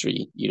games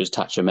industry. You just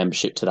attach a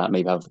membership to that,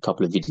 maybe have a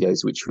couple of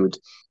videos which would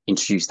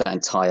introduce that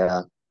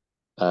entire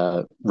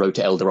road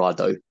to El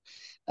Dorado.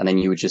 And then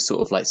you would just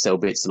sort of like sell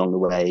bits along the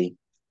way.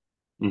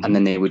 Mm-hmm. And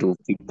then they would all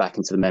feed back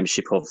into the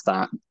membership of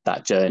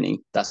that journey.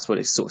 That's what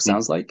it sort of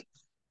sounds like.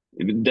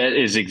 That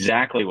is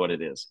exactly what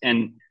it is.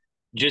 And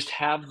just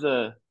have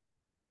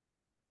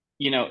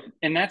you know,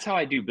 and that's how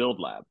I do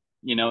Build Lab.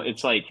 You know,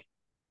 it's like,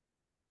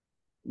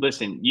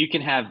 listen, you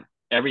can have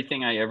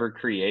everything I ever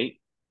create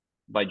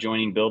by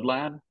joining Build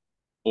Lab,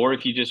 or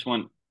if you just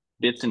want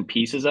bits and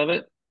pieces of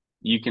it,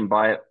 you can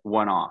buy it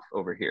one off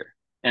over here.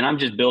 And I'm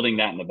just building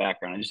that in the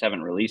background. I just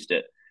haven't released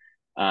it.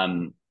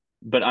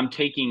 But I'm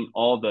taking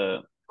all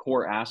the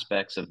core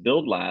aspects of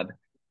Build Lab,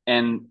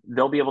 and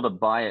they'll be able to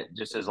buy it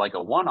just as like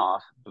a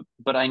one-off,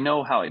 but I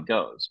know how it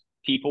goes.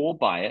 People will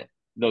buy it,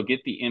 they'll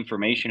get the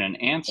information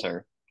and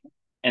answer,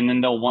 and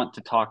then they'll want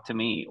to talk to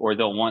me, or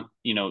they'll want,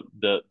 you know,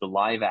 the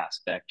live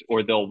aspect,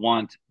 or they'll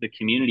want the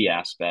community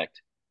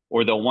aspect,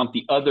 or they'll want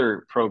the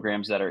other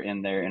programs that are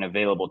in there and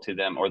available to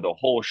them, or the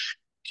whole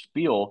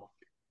spiel.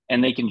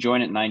 And they can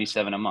join at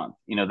 $97 a month.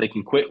 You know, they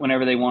can quit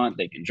whenever they want.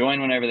 They can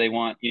join whenever they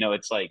want. You know,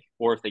 it's like,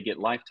 or if they get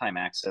lifetime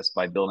access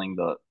by building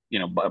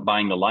by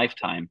buying the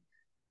lifetime,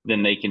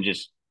 then they can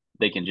just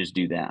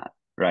do that.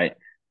 Right.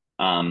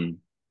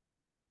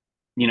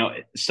 You know,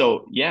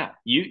 so yeah,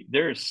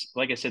 there's,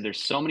 like I said,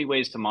 there's so many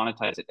ways to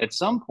monetize it. At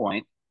some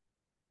point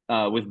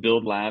with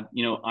Build Lab,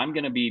 you know, I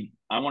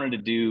wanted to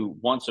do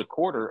once a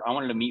quarter. I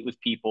wanted to meet with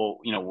people,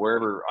 you know,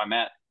 wherever I'm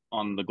at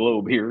on the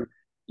globe here.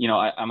 You know,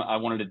 I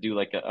wanted to do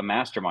like a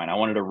mastermind. I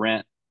wanted to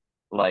rent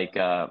like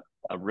a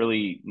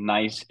really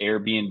nice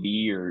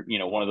Airbnb or, you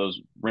know, one of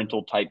those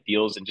rental type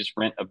deals, and just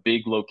rent a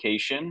big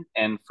location.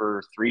 And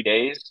for 3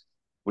 days,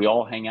 we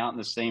all hang out in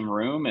the same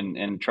room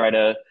and try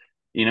to,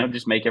 you know,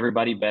 just make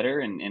everybody better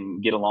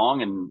and get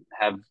along and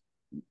have,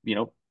 you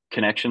know,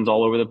 connections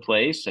all over the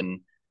place.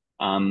 And,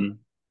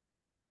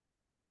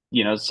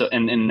 you know, so,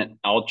 and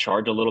I'll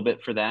charge a little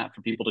bit for that,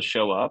 for people to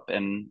show up,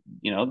 and,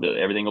 you know,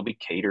 everything will be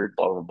catered,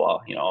 blah, blah, blah,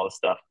 you know, all this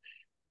stuff.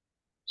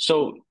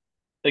 So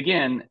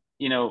again,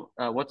 you know,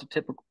 what's a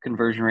typical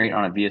conversion rate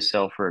on a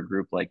VSL for a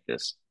group like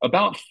this? On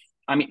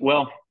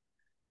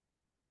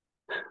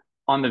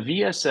the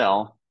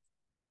VSL,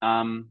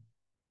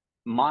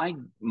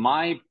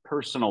 my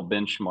personal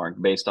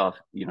benchmark based off,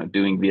 you know,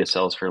 doing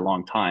VSLs for a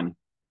long time,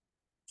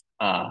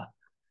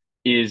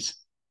 is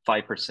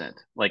 5%.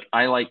 Like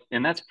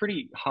and that's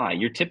pretty high.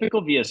 Your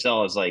typical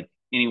VSL is like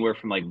anywhere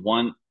from like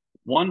 1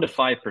 to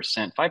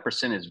 5%.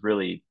 5% is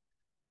really,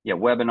 yeah,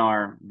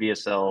 webinar,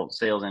 VSL,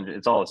 sales engine,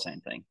 it's all the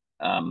same thing.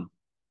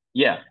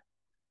 Yeah,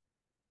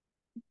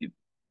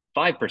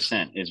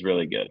 5% is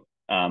really good.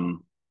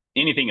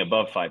 Anything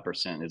above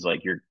 5% is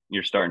like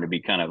you're starting to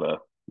be kind of a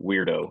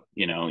weirdo,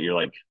 you're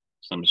like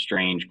some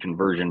strange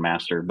conversion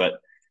master. But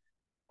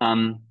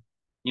 1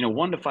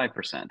 to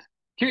 5%.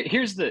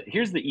 Here's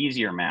the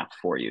easier math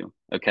for you.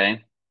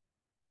 Okay.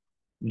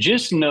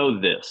 Just know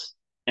this,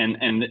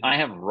 and I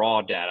have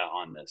raw data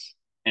on this,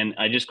 and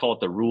I just call it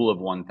the rule of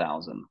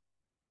 1,000.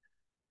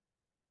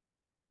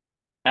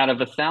 Out of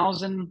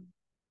 1,000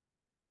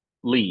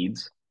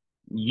 leads,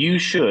 you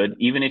should,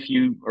 even if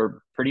you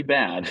are pretty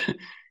bad,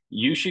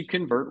 you should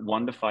convert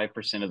 1 to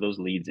 5% of those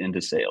leads into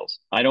sales.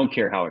 I don't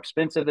care how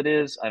expensive it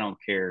is. I don't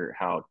care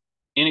how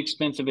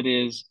inexpensive it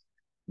is.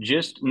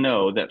 Just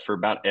know that for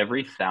about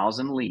every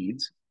 1,000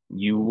 leads,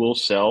 you will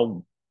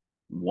sell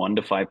 1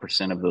 to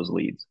 5% of those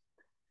leads.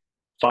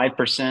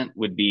 5%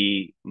 would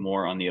be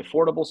more on the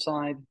affordable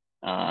side,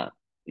 and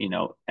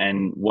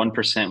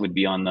 1% would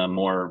be on the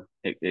more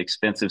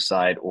expensive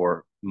side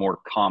or more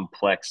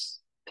complex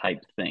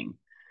type thing.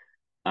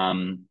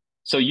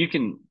 So you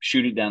can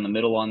shoot it down the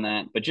middle on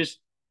that, but just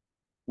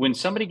when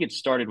somebody gets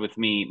started with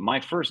me, my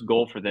first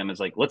goal for them is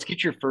like, let's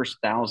get your first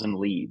 1,000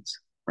 leads,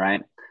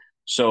 right?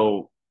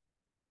 So,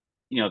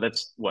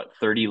 that's what,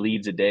 30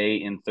 leads a day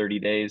in 30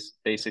 days,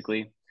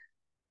 basically.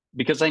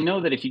 Because I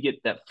know that if you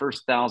get that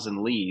first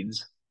 1,000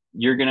 leads,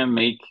 you're going to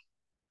make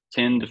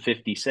 10 to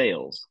 50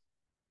 sales.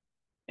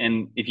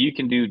 And if you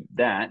can do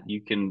that,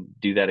 you can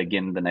do that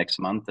again the next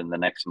month and the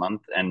next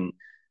month. And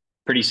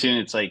pretty soon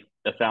it's like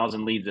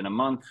 1,000 leads in a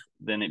month.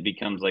 Then it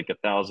becomes like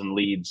 1,000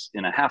 leads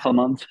in a half a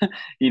month,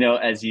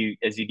 as you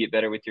get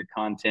better with your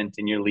content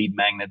and your lead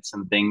magnets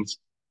and things.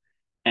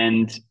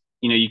 And,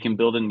 you can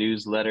build a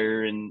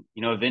newsletter, and,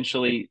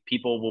 eventually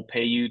people will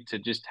pay you to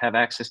just have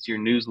access to your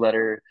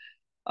newsletter.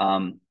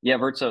 Yeah,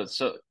 Verzo.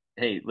 So,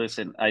 hey,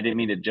 listen, I didn't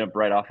mean to jump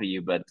right off of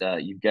you, but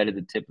you've guided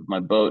the tip of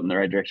my boat in the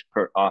right direction.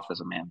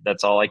 Awesome, man.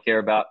 That's all I care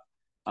about.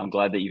 I'm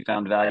glad that you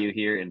found value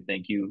here, and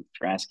thank you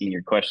for asking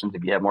your questions.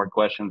 If you have more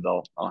questions,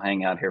 I'll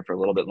hang out here for a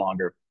little bit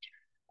longer.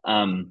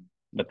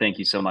 But thank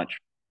you so much.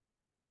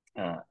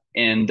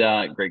 And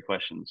great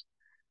questions.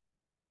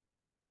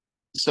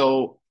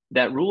 So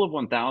that rule of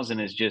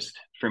 1,000 is just,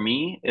 for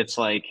me, it's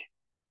like,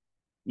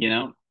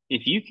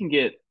 if you can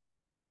get,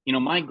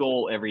 my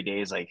goal every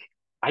day is like,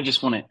 I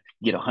just want to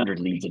get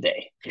 100 leads a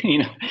day.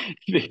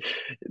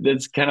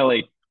 That's kind of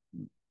like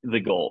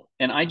the goal.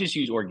 And I just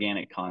use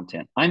organic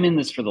content. I'm in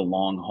this for the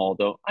long haul,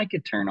 though. I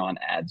could turn on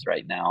ads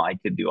right now. I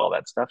could do all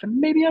that stuff, and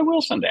maybe I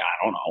will someday.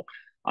 I don't know.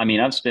 I mean,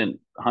 I've spent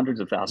hundreds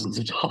of thousands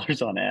of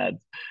dollars on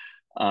ads.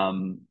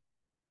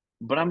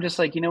 But I'm just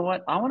like, you know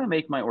what? I want to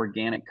make my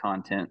organic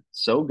content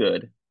so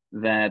good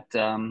that,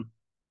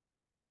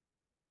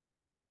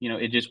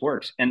 it just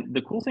works. And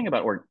the cool thing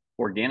about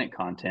organic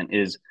content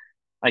is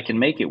I can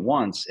make it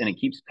once and it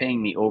keeps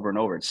paying me over and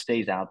over. It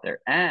stays out there.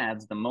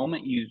 Ads, the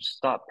moment you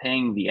stop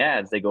paying the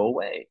ads, they go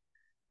away.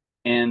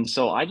 And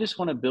so I just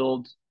want to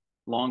build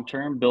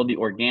long-term, build the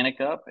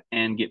organic up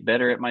and get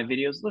better at my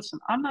videos. Listen,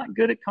 I'm not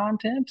good at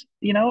content.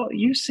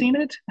 You've seen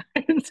it.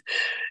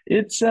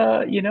 it's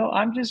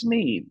I'm just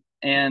me,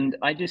 and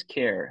I just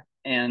care.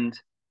 And,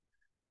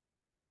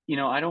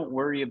 I don't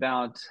worry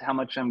about how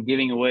much I'm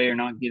giving away or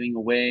not giving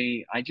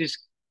away. I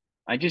just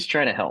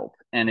try to help,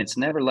 and it's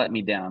never let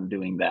me down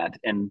doing that.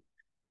 And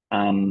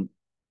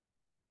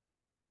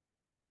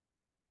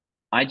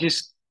I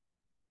just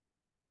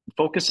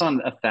focus on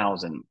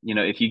 1,000.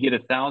 If you get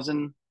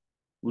 1,000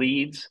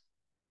 leads,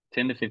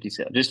 10 to 50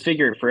 sales. Just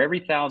figure for every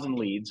 1,000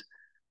 leads,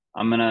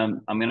 I'm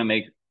gonna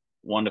make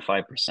 1 to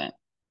 5%.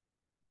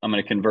 I'm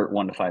gonna convert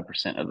 1 to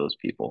 5% of those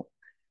people,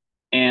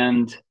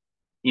 and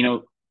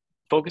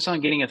focus on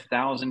getting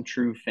 1,000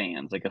 true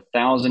fans, like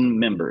 1,000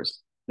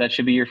 members. That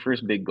should be your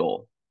first big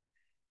goal.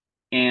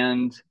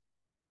 And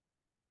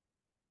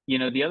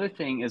the other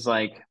thing is,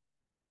 like,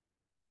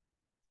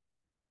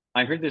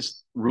 I heard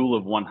this rule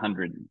of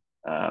 100.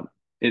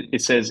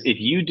 It says if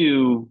you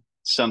do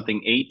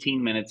something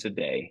 18 minutes a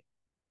day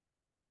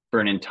for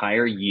an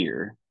entire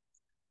year,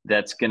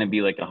 that's going to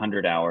be like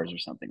 100 hours or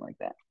something like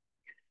that.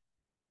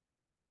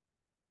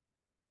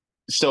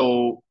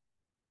 So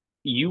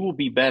you will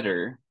be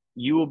better,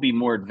 you will be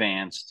more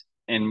advanced,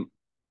 and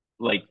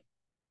like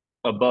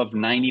above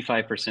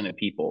 95% of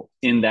people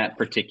in that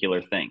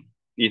particular thing.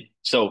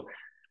 So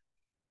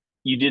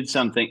you did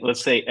something,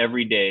 let's say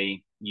every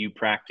day you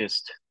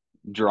practiced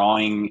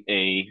drawing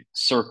a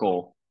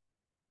circle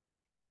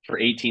for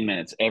 18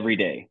 minutes every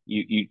day.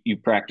 You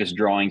practice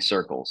drawing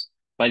circles.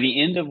 By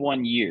the end of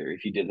 1 year,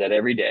 if you did that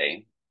every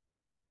day,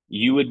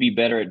 you would be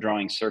better at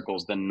drawing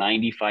circles than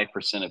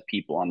 95% of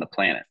people on the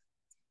planet.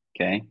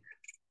 Okay.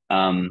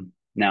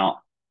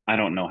 Now, I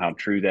don't know how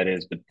true that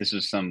is, but this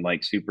is some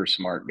like super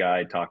smart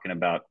guy talking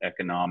about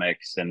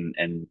economics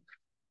and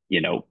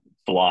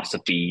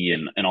philosophy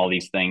and all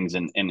these things.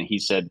 And he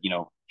said,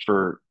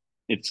 for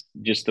it's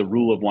just the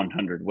rule of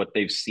 100, what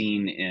they've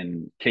seen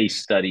in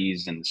case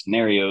studies and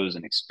scenarios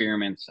and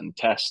experiments and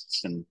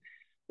tests, and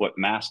what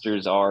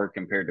masters are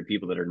compared to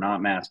people that are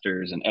not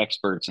masters and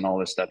experts and all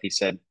this stuff. He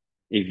said,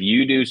 if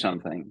you do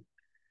something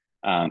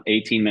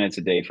 18 minutes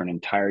a day for an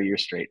entire year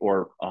straight,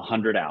 or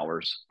 100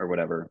 hours or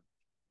whatever,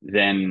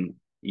 then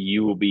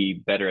you will be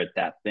better at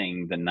that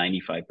thing than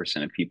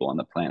 95% of people on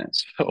the planet.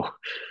 So,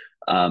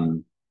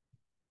 um,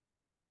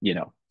 you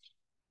know,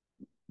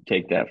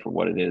 take that for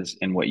what it is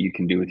and what you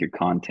can do with your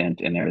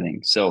content and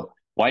everything. So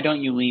why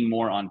don't you lean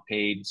more on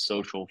paid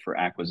social for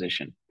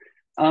acquisition?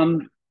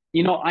 Um,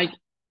 you know, I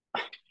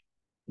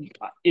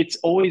it's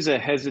always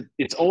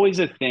it's always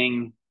a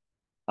thing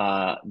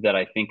that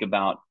I think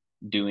about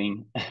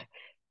doing.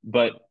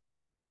 But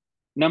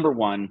number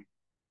one,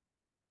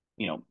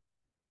 you know,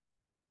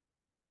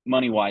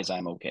 money wise,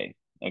 I'm okay.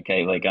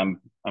 Okay, like I'm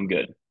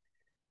good.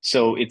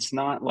 So it's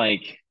not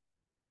like,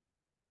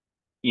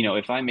 you know,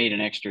 if I made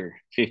an extra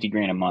 50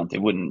 grand a month,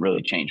 it wouldn't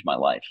really change my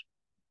life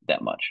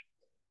that much.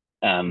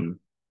 Um,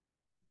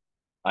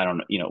 I don't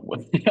know, you know,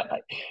 what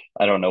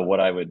I don't know what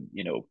I would,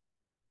 you know,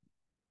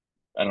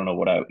 I don't know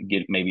what I would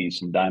get, maybe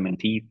some diamond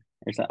teeth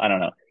or something. I don't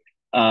know.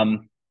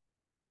 Um,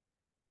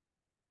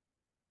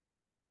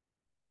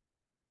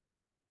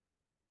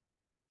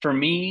 for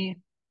me,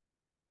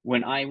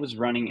 when I was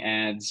running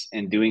ads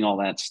and doing all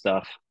that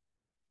stuff,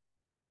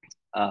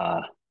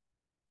 uh,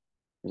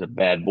 there's a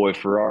bad boy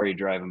Ferrari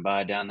driving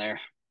by down there.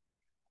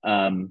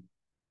 Um,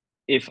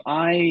 if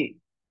I,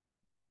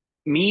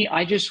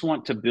 I just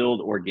want to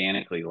build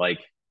organically. Like,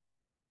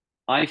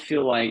 I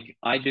feel like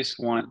I just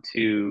want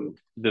to,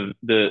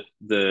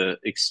 the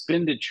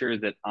expenditure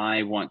that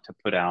I want to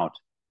put out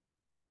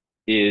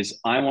is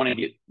I want to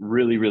get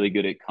really, really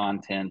good at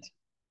content.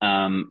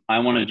 I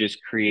want to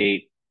just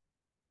create,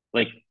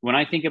 like, when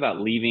I think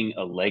about leaving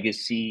a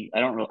legacy, I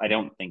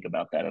don't think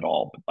about that at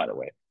all, but by the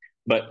way,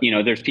 but you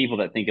know, there's people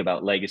that think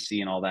about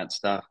legacy and all that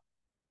stuff.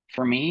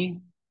 For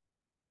me,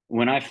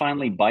 when I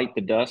finally bite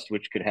the dust,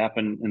 which could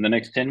happen in the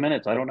next 10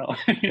 minutes, I don't know,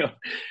 you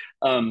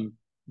know,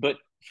 but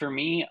for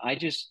me,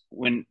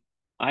 when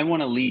I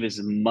want to leave as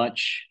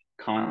much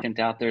content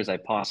out there as I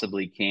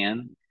possibly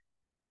can.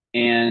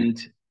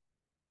 And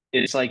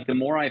it's like, the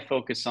more I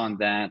focus on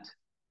that,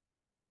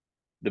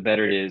 the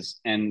better it is.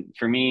 And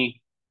for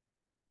me,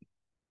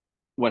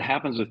 what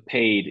happens with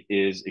paid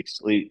is,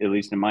 at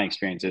least in my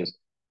experience, is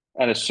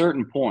at a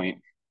certain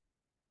point,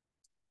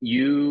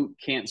 you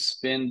can't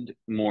spend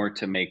more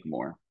to make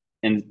more.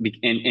 And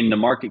the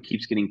market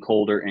keeps getting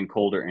colder and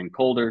colder and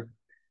colder.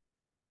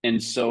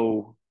 And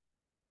so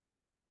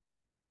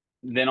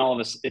then all of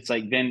us, it's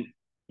like, then,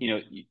 you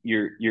know,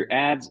 your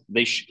ads,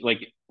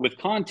 like, with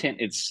content,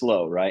 it's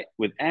slow, right?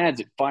 With ads,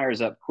 it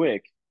fires up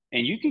quick,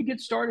 and you can get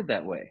started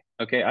that way.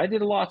 Okay, I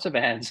did lots of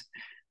ads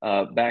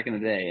back in the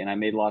day, and I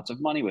made lots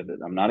of money with it.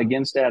 I'm not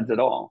against ads at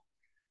all,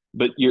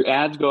 but your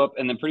ads go up,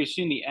 and then pretty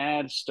soon the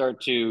ads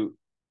start to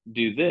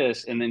do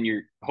this, and then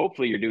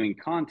hopefully you're doing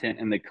content,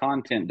 and the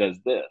content does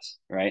this,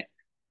 right?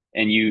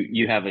 And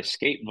you have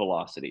escape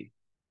velocity.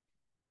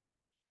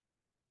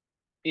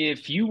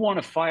 If you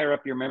want to fire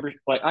up your members,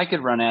 like, I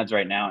could run ads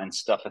right now and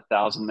stuff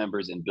 1,000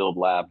 members in Build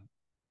Lab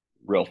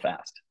real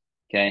fast.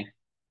 Okay.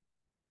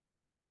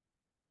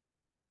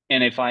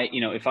 And if I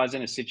was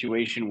in a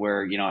situation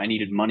where, you know, I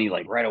needed money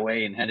like right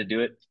away and had to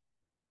do it,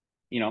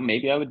 you know,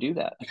 maybe I would do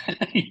that.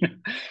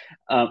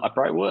 I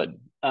probably would.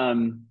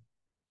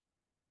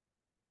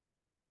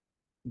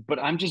 But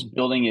I'm just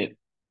building it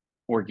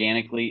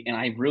organically, and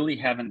I really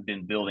haven't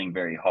been building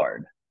very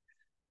hard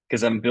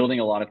because I'm building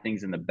a lot of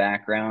things in the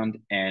background,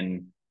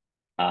 and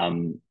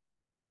um,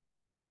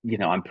 you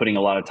know, I'm putting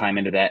a lot of time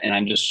into that, and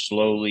I'm just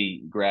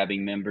slowly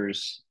grabbing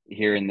members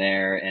here and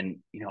there. And,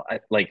 you know, I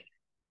like,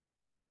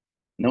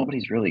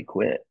 nobody's really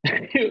quit.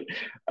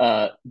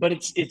 But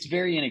it's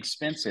very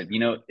inexpensive. You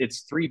know,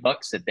 it's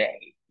 $3 a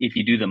day if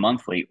you do the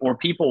monthly, or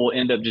people will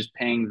end up just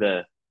paying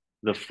the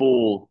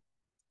full,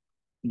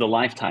 the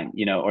lifetime,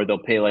 you know, or they'll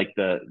pay like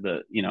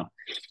you know,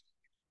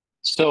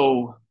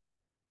 so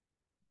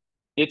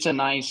it's a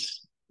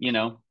nice, you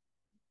know,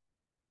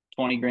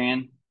 20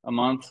 grand a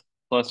month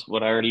plus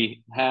what I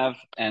already have.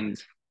 And,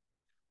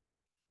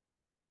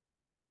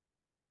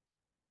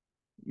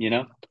 you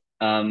know,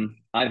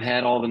 I've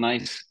had all the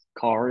nice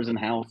cars and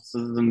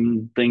houses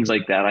and things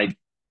like that.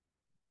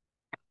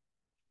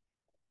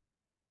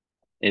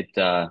 It,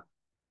 I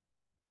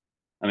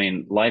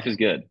mean, life is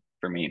good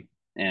for me,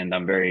 and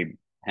I'm very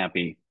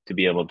happy to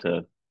be able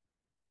to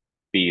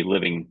be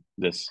living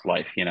this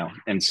life, you know?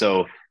 And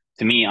so,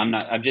 to me, I'm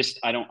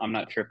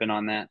not tripping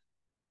on that.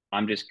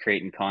 I'm just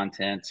creating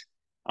content.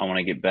 I want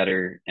to get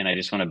better, and I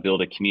just want to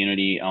build a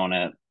community. I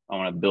want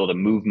to build a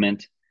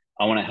movement.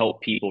 I want to help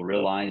people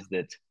realize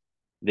that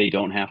they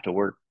don't have to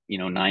work, you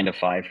know, 9 to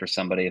 5 for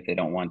somebody if they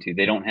don't want to.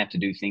 They don't have to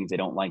do things they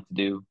don't like to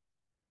do.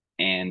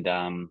 And,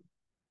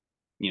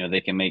 you know,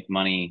 they can make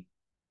money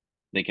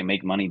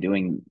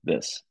doing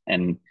this.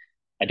 And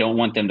I don't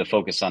want them to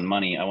focus on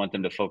money. I want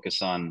them to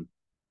focus on,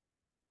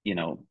 you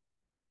know,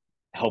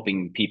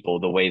 helping people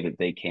the way that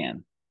they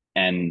can.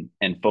 and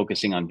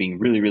focusing on being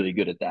really, really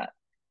good at that.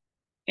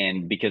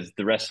 And because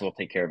the rest will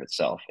take care of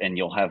itself, and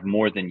you'll have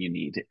more than you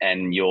need,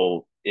 and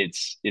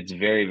it's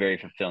very, very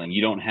fulfilling.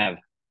 You don't have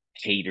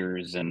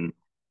haters, and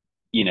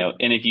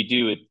and if you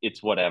do it,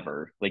 it's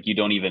whatever, like you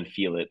don't even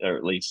feel it, or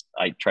at least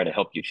I try to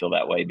help you feel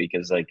that way,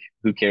 because like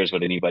who cares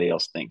what anybody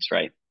else thinks,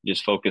 right?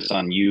 Just focus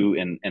on you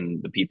and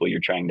the people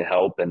you're trying to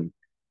help, and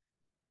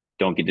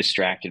don't get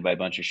distracted by a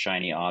bunch of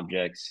shiny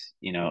objects.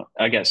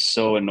 I got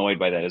so annoyed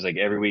by that. It's like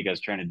every week I was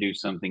trying to do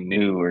something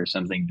new or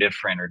something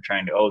different, or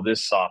trying to, oh,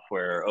 this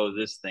software, or oh,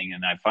 this thing.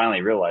 And I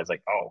finally realized,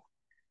 like, oh,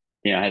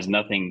 it has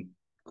nothing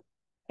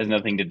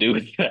to do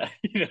with that.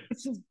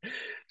 It's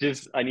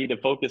just I need to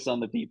focus on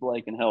the people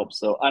I can help.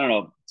 So I don't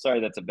know.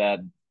 Sorry, that's a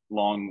bad,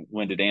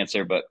 long-winded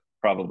answer, but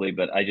probably,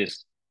 but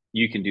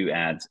you can do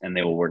ads and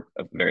they will work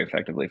very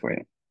effectively for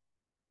you.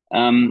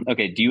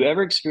 Okay. Do you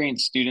ever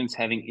experience students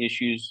having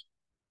issues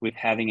with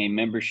having a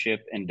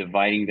membership and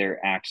dividing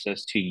their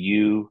access to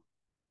you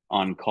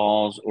on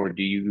calls, or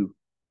do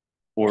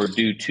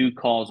 2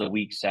 calls a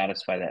week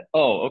satisfy that?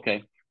 Oh,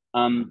 okay.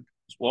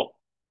 Well,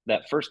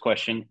 that first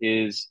question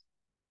is,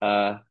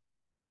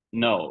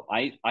 no.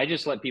 I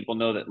just let people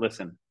know that,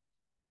 listen,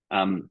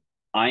 I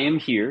am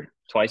here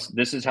twice.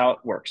 This is how it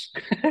works.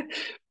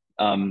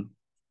 um,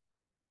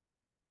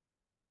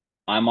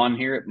 I'm on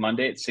here at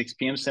Monday at 6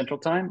 p.m. Central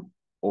Time,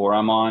 or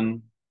I'm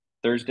on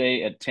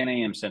Thursday at 10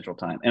 a.m. Central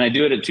Time. And I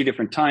do it at 2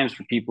 different times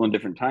for people in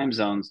different time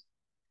zones.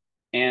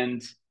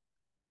 And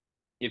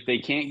if they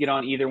can't get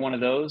on either one of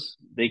those,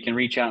 they can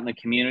reach out in the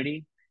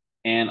community.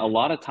 And a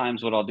lot of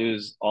times what I'll do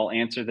is I'll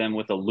answer them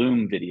with a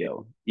Loom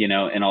video,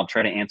 and I'll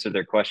try to answer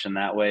their question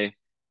that way.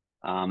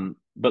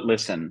 But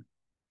listen,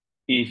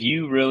 if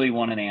you really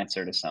want an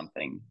answer to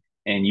something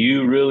and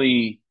you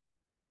really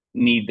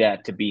need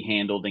that to be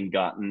handled and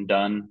gotten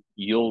done,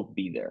 you'll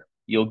be there.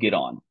 You'll get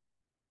on.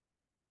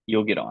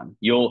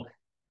 You'll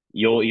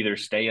either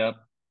stay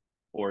up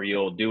or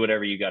you'll do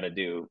whatever you got to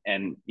do.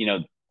 And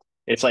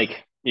it's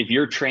like, if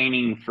you're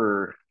training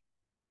for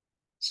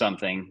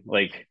something,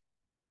 like,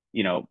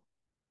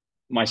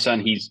 my son,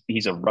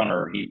 he's a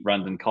runner. He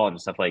runs in college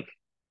and stuff. Like,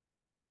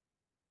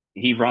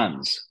 he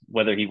runs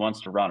whether he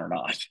wants to run or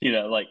not.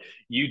 Like,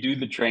 you do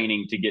the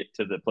training to get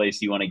to the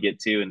place you want to get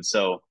to. And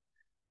so,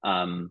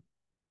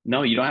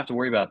 no, you don't have to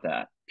worry about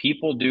that.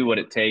 People do what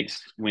it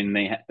takes when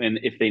and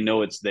if they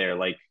know it's there.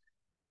 Like,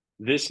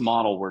 this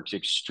model works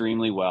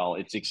extremely well.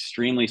 It's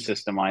extremely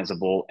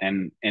systemizable,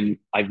 and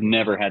I've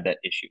never had that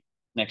issue.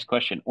 Next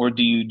question. Or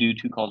do you do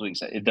 2 calls a week?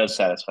 It does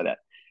satisfy that.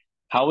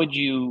 How would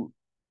you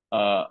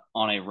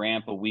on a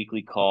ramp a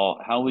weekly call?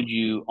 How would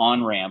you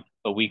on ramp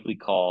a weekly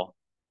call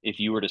if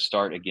you were to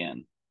start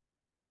again?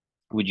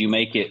 Would you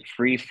make it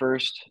free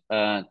first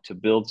to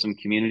build some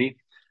community?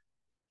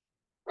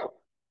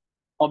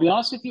 I'll be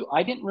honest with you,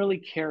 I didn't really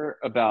care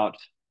about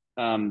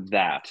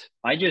that.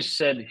 I just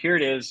said, here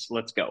it is,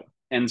 let's go.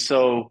 And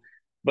so,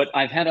 but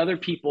I've had other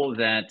people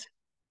that,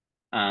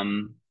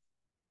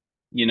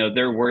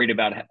 they're worried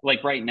about,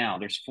 like right now,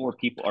 there's 4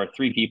 people or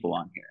 3 people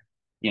on here,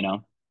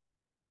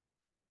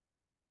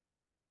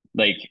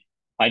 like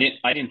I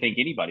didn't think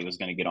anybody was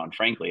going to get on,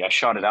 frankly. I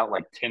shot it out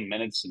like 10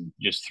 minutes and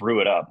just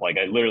threw it up. Like,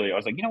 I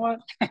was like, you know what?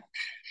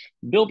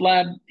 Build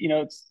Lab,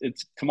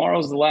 it's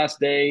tomorrow's the last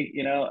day,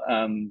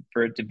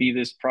 for it to be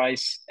this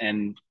price.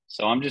 And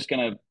so I'm just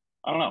going to,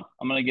 I don't know,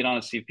 I'm going to get on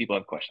and see if people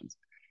have questions.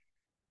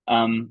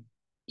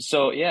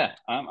 So yeah,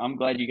 I'm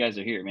glad you guys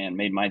are here, man.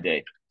 Made my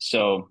day.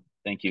 So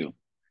thank you.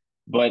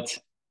 But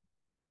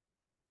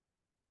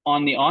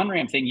on the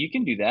on-ramp thing, you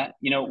can do that.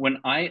 When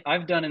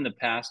I've done in the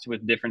past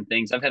with different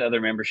things, I've had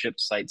other membership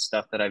site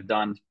stuff that I've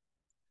done.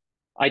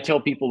 I tell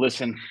people,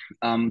 listen,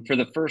 for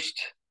the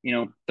first,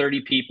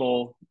 30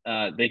 people,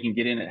 they can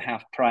get in at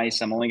half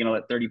price. I'm only going to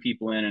let 30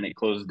 people in, and it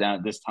closes down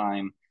at this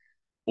time.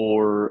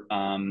 Or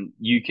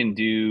you can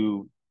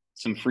do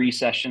some free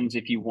sessions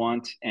if you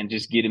want, and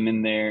just get them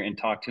in there and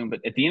talk to them.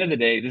 But at the end of the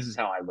day, this is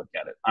how I look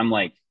at it. I'm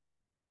like,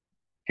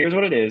 here's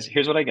what it is.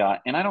 Here's what I got.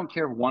 And I don't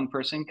care if one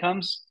person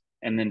comes,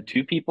 and then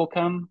 2 people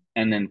come,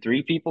 and then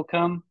 3 people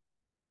come.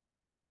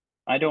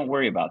 I don't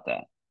worry about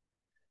that.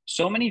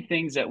 So many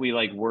things that we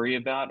like worry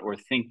about or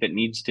think that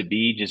needs to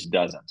be just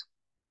doesn't.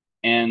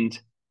 And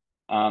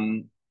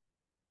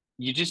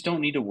you just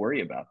don't need to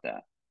worry about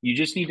that. You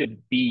just need to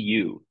be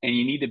you, and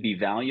you need to be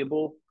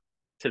valuable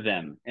to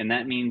them. And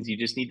that means you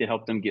just need to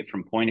help them get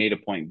from point A to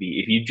point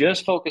B. If you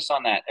just focus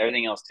on that,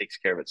 everything else takes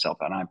care of itself.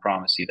 And I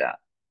promise you that.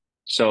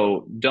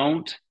 So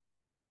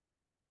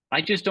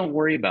I just don't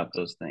worry about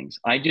those things.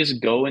 I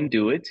just go and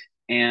do it,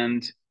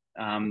 and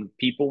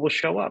people will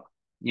show up.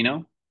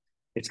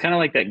 It's kind of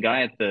like that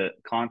guy at the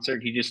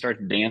concert. He just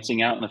starts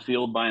dancing out in the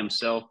field by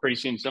himself. Pretty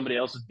soon, somebody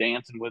else is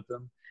dancing with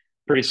him.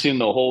 Pretty soon,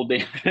 the whole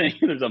damn thing,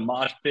 there's a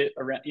mosh pit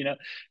around.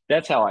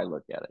 That's how I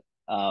look at it.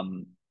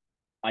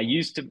 I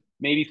used to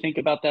maybe think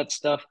about that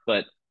stuff,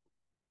 but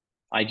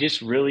I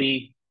just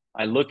really,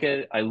 I look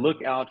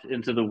out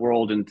into the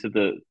world, into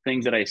the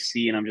things that I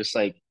see, and I'm just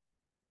like,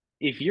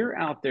 if you're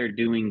out there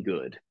doing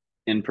good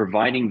and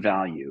providing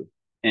value,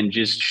 and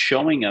just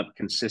showing up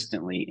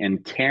consistently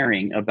and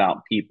caring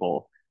about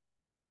people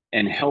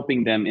and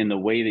helping them in the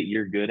way that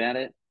you're good at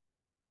it,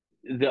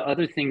 the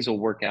other things will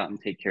work out and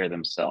take care of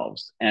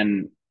themselves.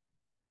 And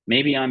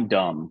maybe I'm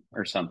dumb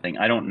or something,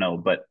 I don't know,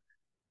 but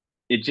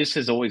it just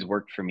has always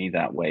worked for me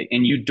that way.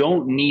 And you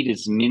don't need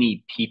as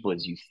many people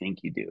as you think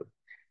you do.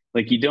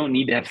 Like, you don't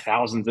need to have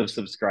thousands of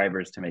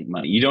subscribers to make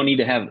money. You don't need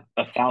to have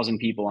 1,000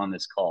 people on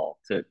this call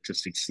to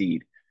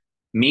succeed.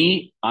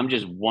 Me, I'm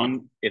just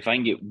one. If I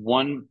can get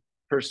one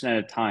person at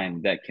a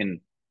time that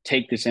can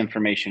take this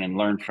information and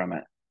learn from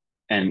it,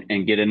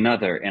 and get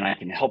another, and I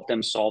can help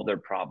them solve their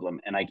problem,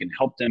 and I can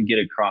help them get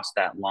across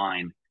that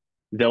line,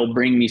 they'll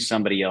bring me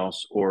somebody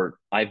else, or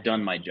I've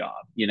done my job,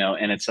 you know.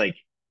 And it's like,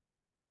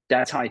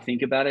 that's how I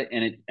think about it.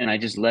 And I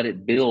just let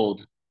it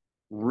build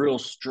real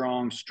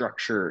strong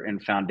structure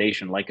and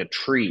foundation, like a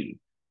tree.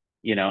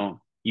 You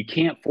know, you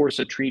can't force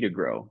a tree to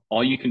grow.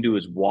 All you can do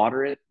is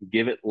water it,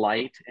 give it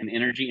light and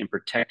energy, and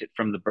protect it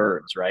from the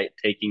birds, right?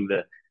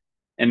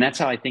 And that's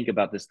how I think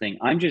about this thing.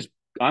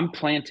 I'm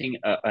planting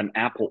an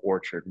apple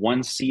orchard,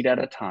 one seed at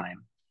a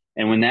time.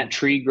 And when that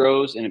tree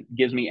grows and it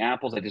gives me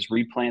apples, I just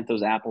replant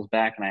those apples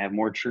back, and I have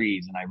more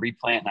trees, and I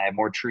replant and I have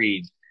more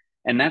trees.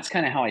 And that's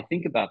kind of how I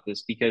think about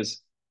this,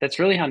 because that's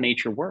really how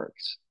nature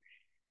works.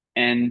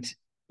 And,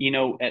 you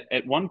know,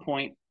 at one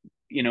point,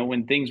 you know,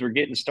 when things were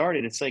getting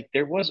started, it's like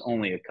there was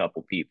only a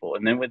couple people,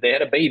 and then when they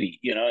had a baby,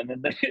 you know, and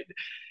then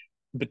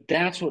but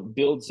that's what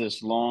builds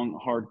this long,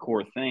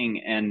 hardcore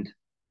thing. And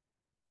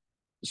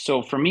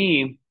so for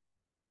me,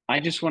 I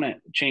just want to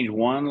change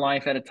one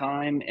life at a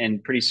time.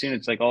 And pretty soon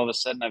it's like all of a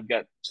sudden I've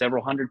got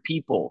several hundred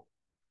people.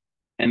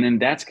 And then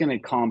that's going to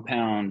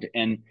compound.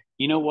 And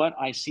you know what?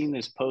 I seen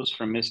this post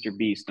from Mr.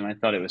 Beast, and I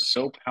thought it was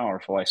so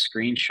powerful. I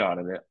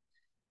screenshotted it.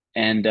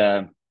 And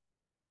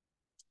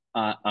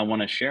I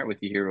want to share it with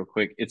you here real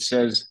quick. It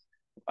says,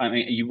 I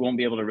mean, you won't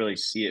be able to really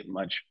see it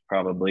much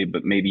probably,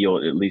 but maybe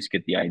you'll at least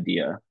get the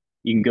idea.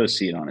 You can go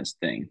see it on his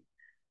thing.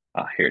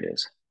 Here it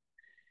is.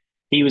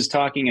 He was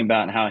talking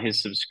about how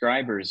his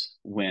subscribers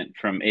went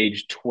from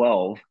age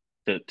 12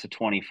 to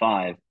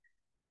 25.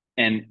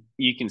 And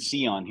you can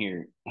see on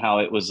here how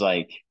it was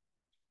like,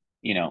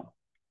 you know,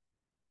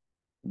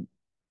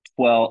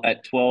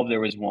 at 12, there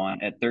was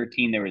one. At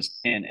 13, there was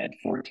 10. At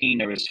 14,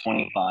 there was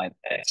 25.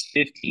 At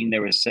 15,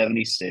 there was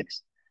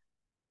 76.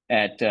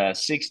 At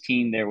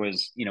 16, there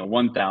was, you know,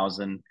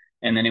 1,000.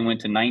 And then it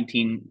went to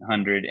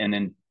 1,900,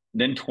 and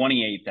then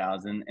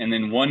 28,000, and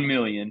then 1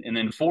 million, and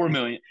then 4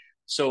 million.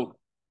 So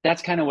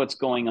that's kind of what's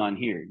going on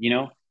here. You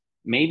know,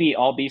 maybe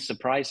I'll be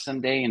surprised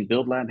someday and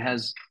Build Lab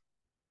has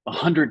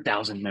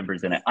 100,000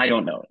 members in it. I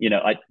don't know. You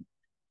know,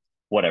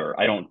 whatever.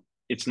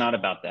 It's not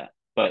about that.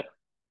 But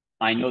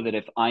I know that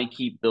if I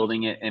keep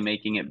building it and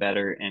making it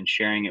better and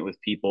sharing it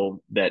with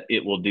people, that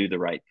it will do the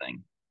right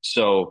thing.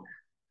 So,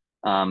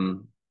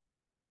 you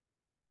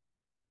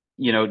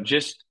know,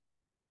 just,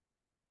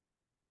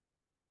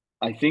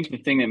 I think the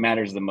thing that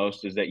matters the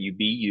most is that you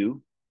be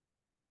you.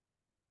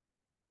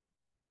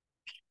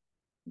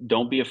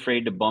 Don't be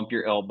afraid to bump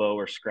your elbow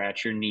or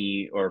scratch your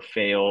knee or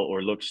fail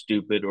or look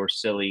stupid or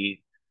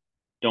silly.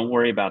 Don't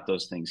worry about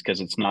those things,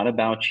 because it's not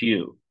about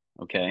you.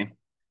 Okay.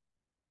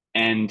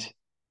 And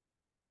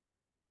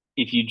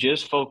if you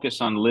just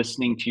focus on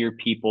listening to your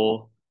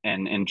people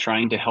and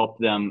trying to help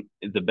them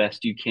the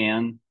best you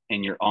can,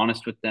 and you're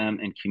honest with them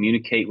and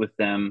communicate with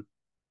them,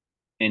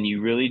 and you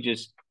really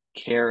just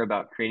care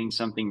about creating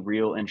something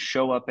real and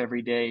show up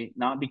every day,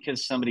 not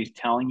because somebody's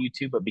telling you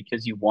to, but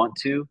because you want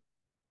to.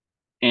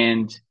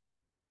 And,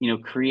 you know,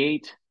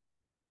 create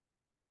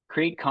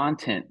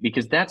content,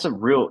 because that's a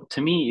real, to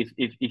me,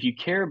 if you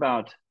care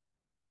about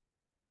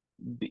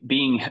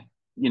being,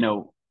 you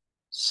know,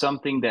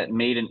 something that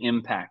made an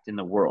impact in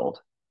the world,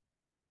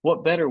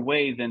 what better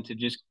way than to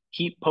just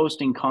keep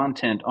posting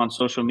content on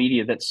social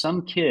media that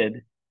some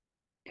kid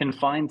can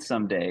find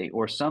someday,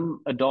 or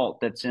some adult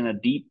that's in a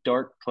deep,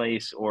 dark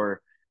place, or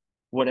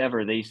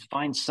whatever. They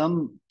find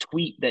some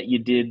tweet that you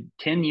did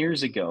 10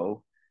 years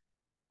ago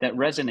that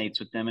resonates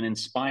with them and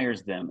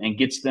inspires them and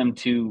gets them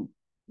to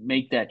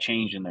make that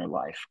change in their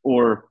life.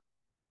 Or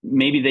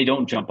maybe they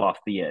don't jump off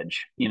the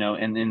edge, you know,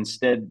 and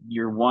instead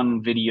your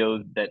one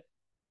video that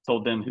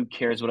told them, who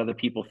cares what other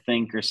people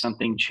think, or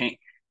something change,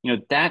 you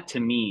know, that to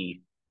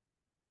me,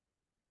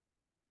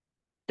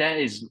 that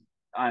is,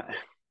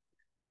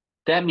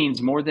 that means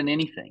more than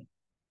anything.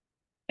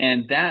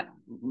 And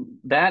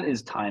that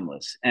is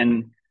timeless.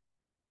 And,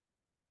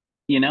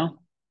 you know,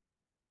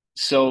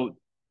 so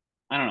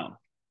I don't know,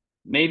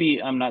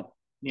 maybe I'm not,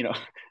 you know,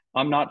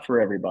 I'm not for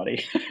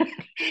everybody,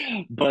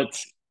 but,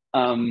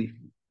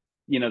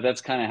 you know,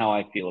 that's kind of how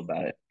I feel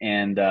about it.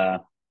 And,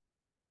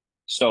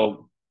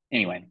 so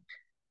anyway,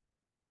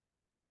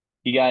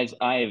 you guys,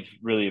 I've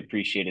really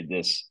appreciated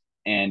this.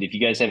 And if you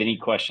guys have any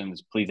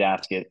questions, please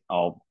ask it.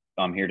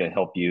 I'm here to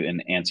help you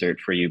and answer it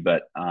for you.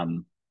 But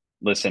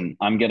listen,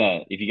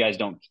 if you guys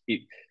don't,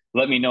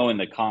 let me know in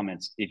the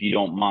comments if you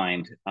don't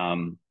mind.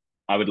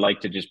 I would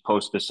like to just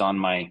post this on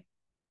my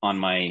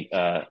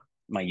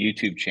my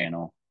YouTube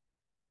channel,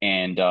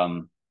 and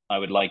I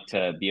would like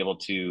to be able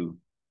to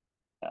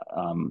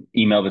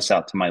email this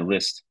out to my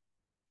list.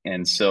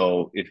 And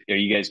so if are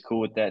you guys cool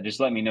with that? Just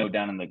let me know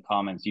down in the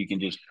comments. You can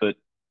just put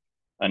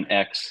an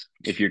X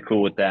if you're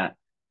cool with that.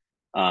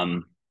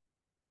 But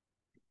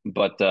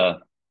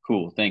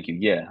cool. Thank you.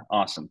 Yeah,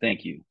 awesome.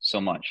 Thank you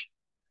so much.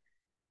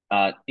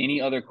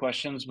 Any other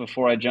questions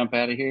before I jump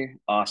out of here?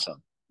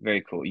 Awesome.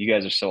 Very cool. You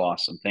guys are so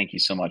awesome. Thank you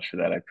so much for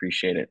that. I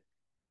appreciate it.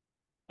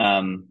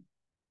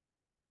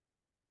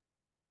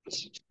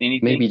 Anything?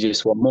 Maybe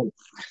just one more.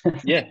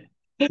 Yeah.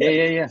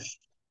 Yeah.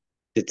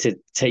 To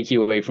take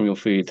you away from your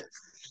food.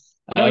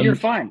 No, you're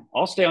fine.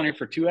 I'll stay on here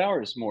for 2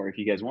 hours more if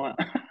you guys want.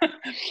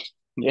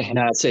 Yeah,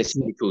 no, it's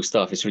really cool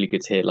stuff. It's really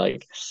good to hear.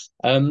 Like,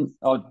 oh,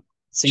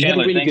 so you had a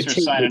Chandler, really thanks good for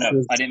tip, signing up.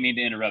 was... I didn't mean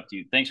to interrupt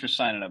you. Thanks for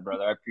signing up,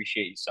 brother. I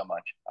appreciate you so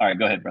much. All right,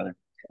 go ahead, brother.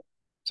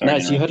 Sorry No,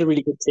 to so you interrupt. had a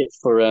really good tip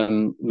for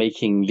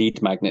making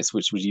lead magnets,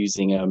 which was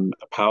using a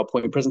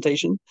PowerPoint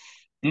presentation.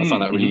 I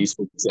found that really Mm-hmm.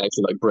 useful because it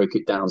actually like broke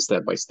it down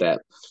step by step.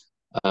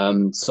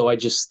 So I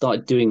just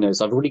started doing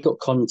those. I've already got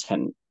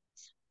content.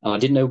 I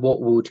didn't know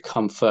what would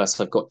come first.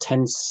 I've got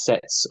 10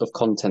 sets of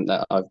content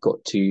that I've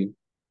got to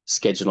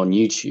schedule on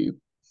YouTube.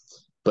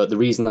 But the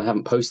reason I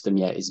haven't posted them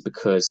yet is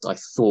because I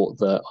thought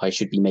that I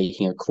should be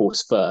making a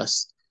course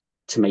first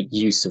to make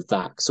use of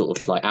that sort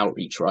of like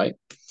outreach, right?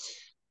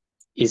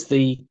 Is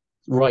the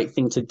right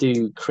thing to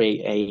do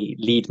create a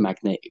lead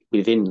magnet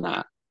within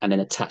that and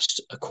then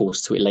attach a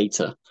course to it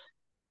later?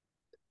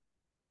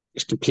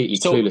 It's completely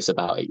So, clueless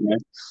about it, you know?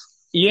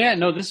 yeah,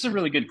 no, this is a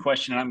really good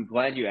question. I'm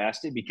glad you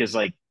asked it because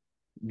like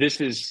this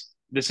is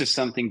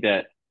something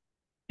that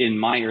in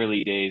my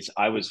early days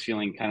I was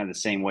feeling kind of the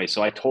same way.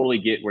 So I totally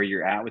get where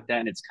you're at with that.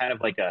 And it's kind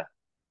of like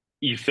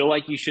you feel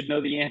like you should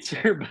know the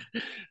answer. But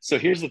so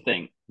here's the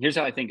thing. Here's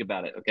how I think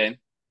about it. Okay.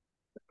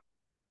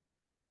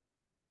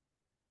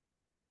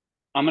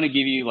 I'm going to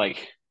give you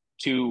like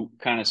two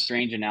kind of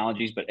strange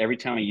analogies, but every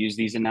time I use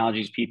these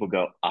analogies, people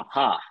go,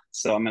 aha.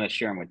 So I'm going to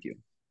share them with you.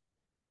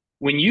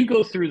 When you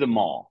go through the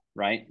mall,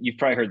 right? You've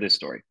probably heard this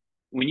story.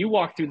 When you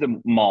walk through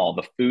the mall,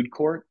 the food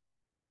court,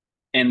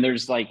 and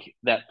there's like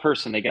that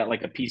person, they got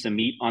like a piece of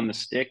meat on the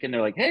stick, and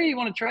they're like, "Hey, you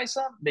want to try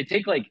some?" They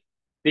take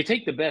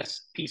the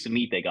best piece of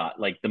meat they got,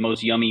 like the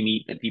most yummy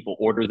meat that people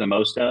order the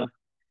most of,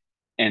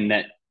 and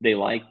that they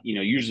like.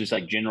 Usually it's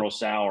like General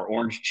Tso or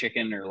orange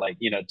chicken or like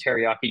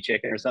teriyaki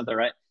chicken or something,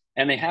 right?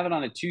 And they have it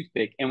on a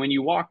toothpick, and when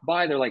you walk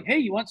by, they're like, "Hey,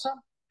 you want some?"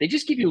 They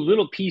just give you a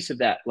little piece of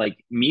that like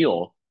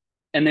meal,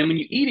 and then when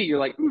you eat it, you're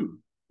like,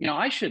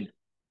 I should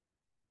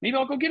maybe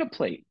I'll go get a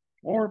plate,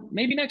 or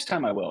maybe next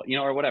time I will,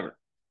 or whatever.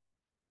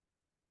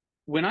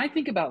 When I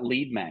think about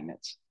lead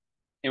magnets,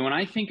 and when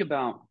I think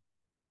about,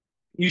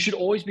 you should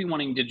always be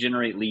wanting to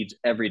generate leads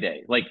every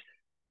day. Like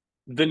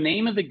the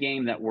name of the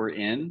game that we're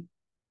in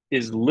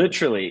is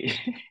literally,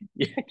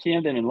 yeah,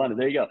 Camden in London.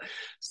 There you go.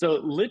 So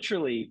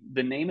literally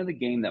the name of the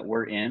game that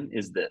we're in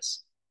is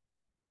this.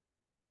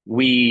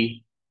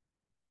 We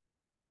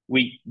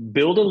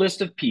build a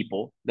list of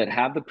people that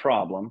have the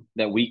problem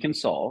that we can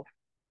solve.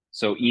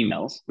 So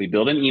emails, we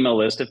build an email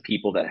list of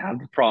people that have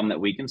the problem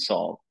that we can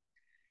solve.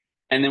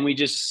 And then we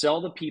just sell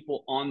the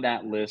people on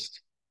that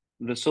list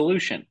the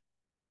solution.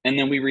 And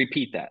then we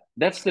repeat that.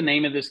 That's the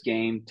name of this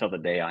game till the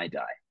day I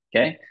die.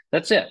 Okay.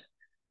 That's it.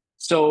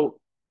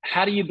 So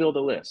how do you build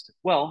a list?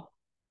 Well,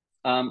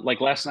 like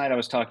last night I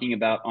was talking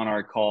about on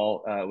our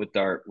call with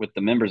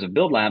the members of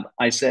Build Lab,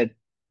 I said,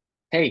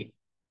 hey,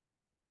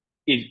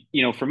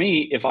 if for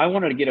me, if I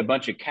wanted to get a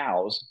bunch of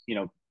cows,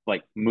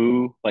 like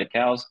moo, like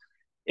cows,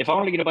 if I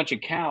want to get a bunch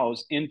of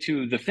cows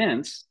into the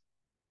fence,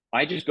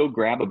 I just go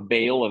grab a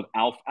bale of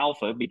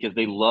alfalfa because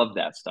they love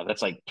that stuff.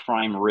 That's like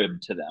prime rib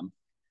to them.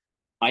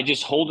 I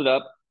just hold it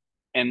up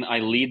and I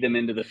lead them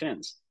into the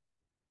fence.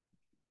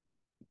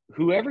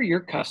 Whoever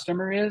your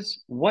customer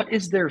is, what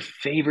is their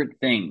favorite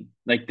thing?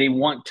 Like they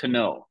want to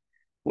know.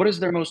 What is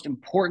their most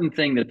important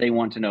thing that they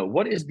want to know?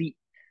 What is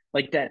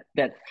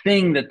that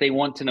thing that they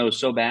want to know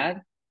so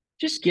bad?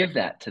 Just give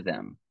that to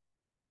them,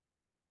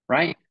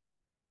 right?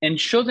 And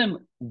show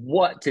them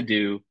what to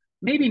do.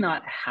 Maybe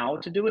not how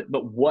to do it,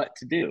 but what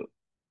to do.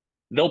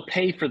 They'll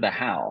pay for the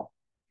how.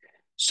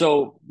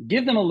 So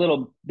give them a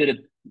little bit of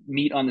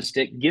meat on the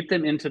stick. Get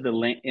them into the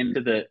list.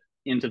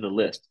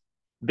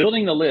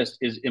 Building the list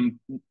is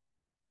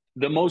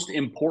the most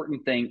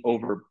important thing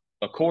over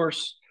a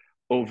course,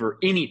 over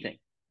anything.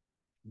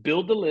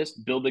 Build the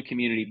list, build the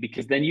community,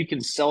 because then you can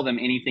sell them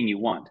anything you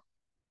want.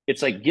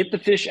 It's like get the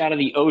fish out of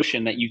the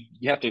ocean that you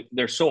have to.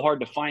 They're so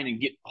hard to find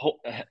and get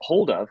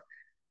hold of.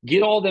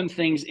 Get all them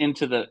things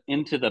into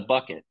the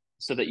bucket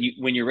so that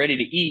when you're ready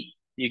to eat,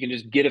 you can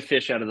just get a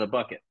fish out of the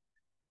bucket.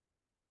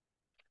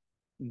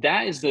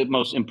 That is the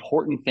most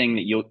important thing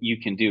that you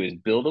can do is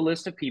build a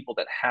list of people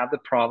that have the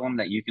problem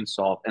that you can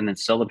solve and then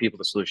sell the people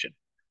the solution.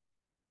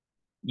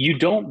 You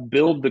don't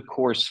build the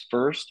course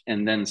first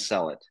and then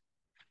sell it.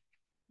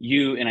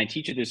 And I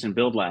teach you this in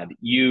Build Lab,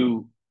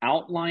 you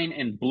outline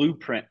and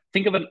blueprint.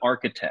 Think of an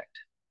architect.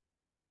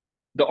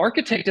 The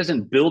architect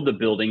doesn't build the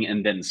building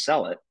and then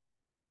sell it.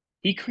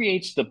 He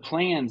creates the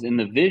plans and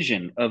the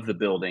vision of the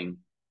building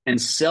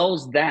and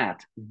sells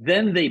that.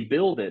 Then they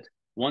build it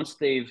once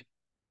they've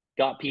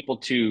got people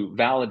to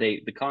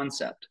validate the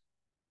concept.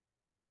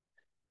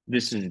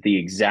 This is the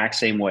exact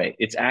same way.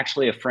 It's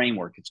actually a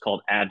framework. It's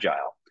called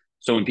Agile.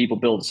 So when people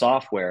build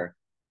software,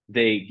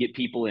 they get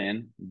people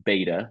in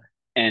beta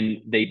and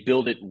they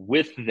build it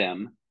with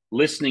them,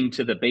 listening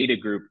to the beta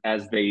group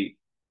as they,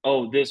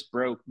 oh, this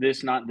broke,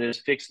 this, not this,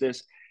 fix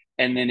this.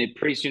 And then it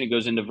pretty soon it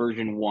goes into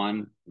version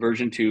 1,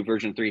 version 2,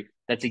 version 3.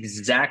 That's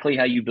exactly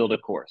how you build a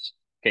course.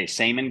 Okay,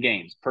 same in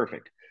games.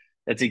 Perfect.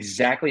 That's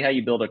exactly how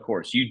you build a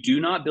course. You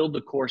do not build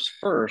the course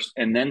first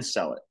and then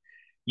sell it.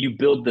 You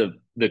build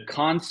the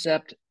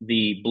concept,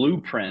 the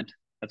blueprint.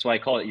 That's why I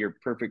call it your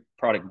perfect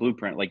product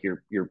blueprint, like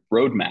your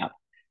roadmap.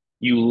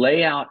 You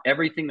lay out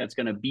everything that's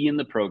going to be in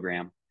the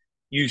program.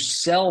 You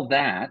sell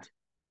that.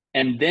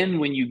 And then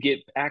when you get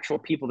actual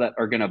people that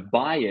are going to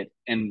buy it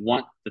and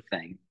want the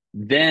thing,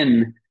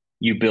 then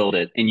you build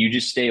it and you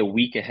just stay a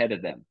week ahead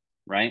of them,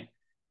 right?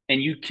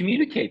 And you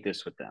communicate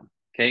this with them.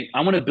 Okay,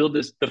 I want to build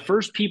this. The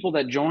first people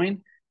that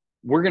join,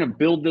 we're going to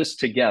build this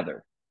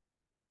together.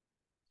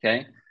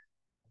 Okay,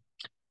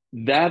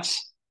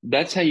 that's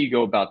how you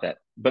go about that.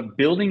 But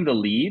building the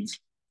leads,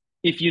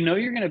 if you know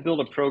you're going to build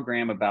a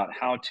program about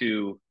how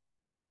to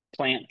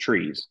plant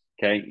trees,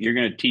 okay, you're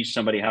going to teach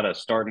somebody how to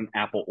start an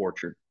apple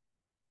orchard.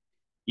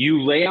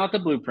 You lay out the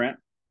blueprint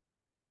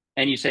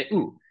and you say,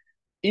 ooh,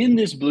 in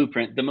this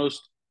blueprint, the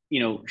most,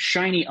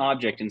 shiny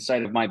object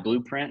inside of my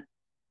blueprint,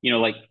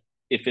 like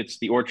if it's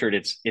the orchard,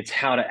 it's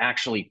how to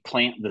actually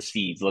plant the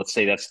seeds. Let's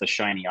say that's the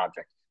shiny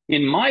object.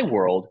 In my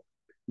world,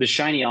 the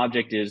shiny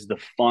object is the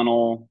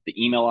funnel, the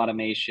email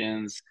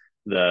automations,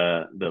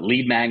 the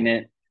lead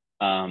magnet,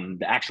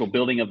 the actual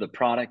building of the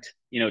product,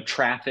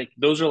 traffic.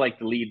 Those are like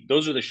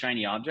those are the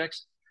shiny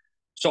objects.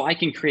 So I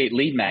can create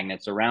lead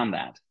magnets around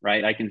that,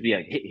 right? I can be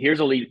like, here's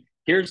a lead.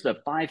 Here's the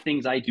 5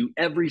 things I do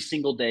every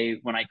single day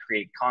when I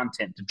create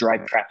content to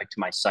drive traffic to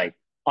my site.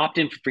 Opt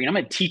in for free. And I'm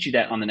going to teach you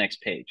that on the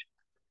next page.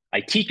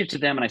 I teach it to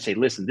them and I say,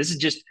 listen, this is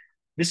just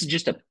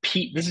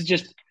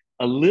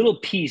a little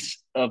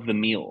piece of the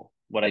meal,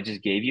 what I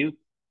just gave you.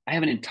 I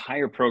have an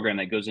entire program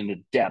that goes into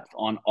depth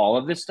on all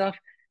of this stuff,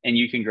 and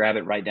you can grab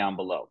it right down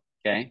below.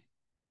 Okay.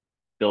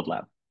 Build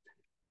Lab.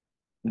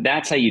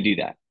 That's how you do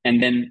that.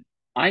 And then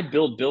I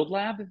build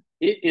Lab.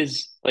 It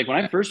is like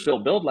when I first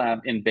built Build Lab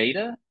in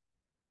beta,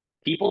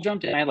 people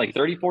jumped in. I had like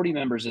 30, 40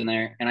 members in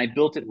there, and I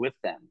built it with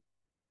them.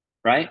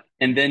 Right.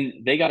 And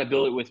then they got to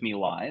build it with me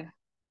live.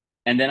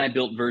 And then I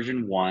built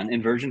version 1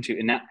 and version 2.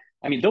 And now,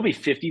 there'll be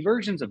 50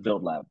 versions of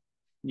Build Lab.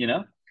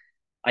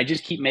 I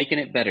just keep making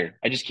it better.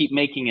 I just keep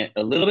making it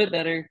a little bit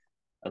better,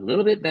 a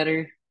little bit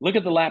better. Look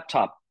at the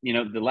laptop.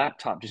 The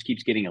laptop just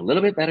keeps getting a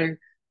little bit better,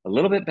 a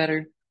little bit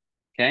better.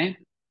 Okay.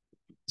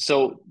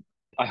 So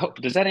I hope,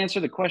 does that answer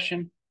the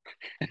question?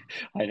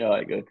 I know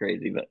I go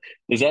crazy, but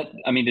does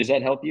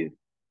that help you?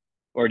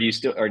 Or do you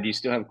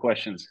still have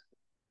questions?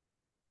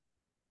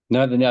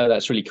 No,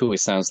 that's really cool. It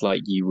sounds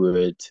like you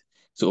would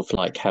sort of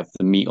like have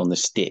the meat on the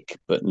stick,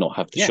 but not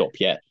have the shop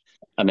yet.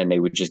 And then they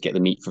would just get the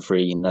meat for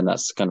free. And then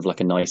that's kind of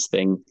like a nice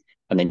thing.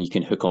 And then you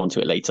can hook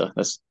onto it later.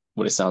 That's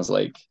what it sounds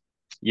like.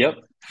 Yep.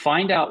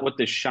 Find out what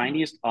the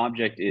shiniest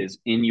object is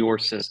in your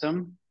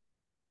system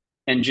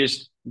and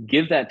just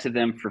give that to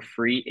them for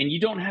free. And you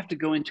don't have to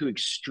go into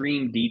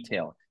extreme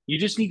detail. You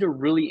just need to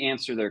really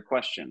answer their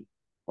question.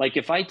 Like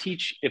if I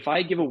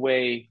give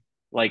away,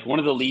 like one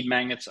of the lead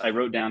magnets I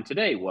wrote down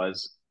today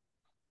was,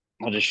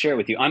 I'll just share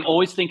with you. I'm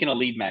always thinking of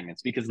lead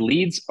magnets because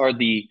leads are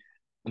the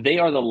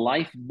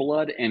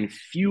lifeblood and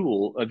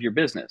fuel of your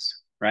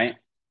business, right?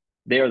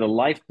 They are the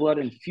lifeblood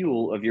and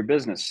fuel of your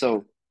business.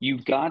 So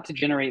you've got to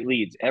generate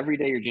leads. Every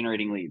day you're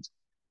generating leads.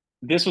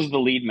 This was the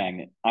lead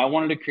magnet. I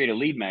wanted to create a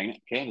lead magnet.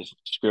 Okay, I just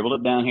scribbled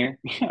it down here.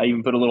 I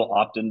even put a little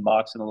opt-in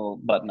box and a little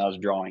button I was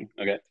drawing.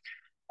 Okay.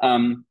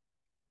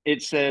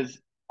 It says,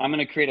 I'm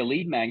going to create a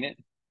lead magnet.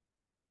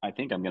 I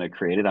think I'm going to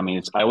create it.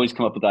 I always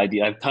come up with the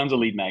idea. I have tons of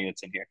lead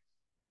magnets in here.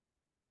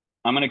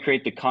 I'm going to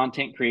create the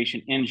content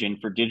creation engine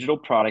for digital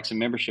products and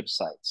membership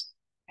sites,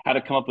 how to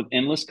come up with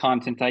endless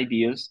content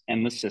ideas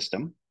and the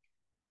system,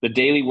 the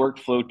daily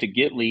workflow to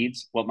get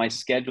leads, what my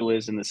schedule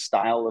is and the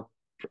style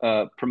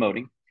of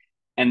promoting,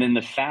 and then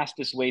the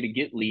fastest way to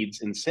get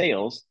leads in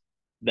sales,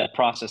 that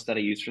process that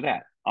I use for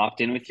that.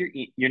 Opt in with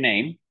your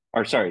name,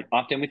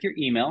 opt in with your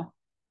email.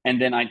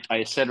 And then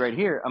I said right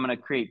here, I'm going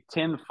to create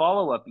 10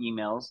 follow-up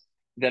emails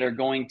that are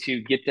going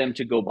to get them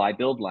to go buy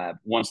Build Lab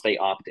once they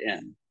opt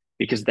in,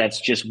 because that's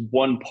just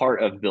one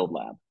part of Build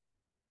Lab.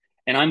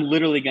 And I'm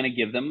literally going to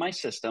give them my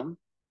system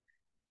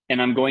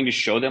and I'm going to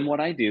show them what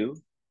I do.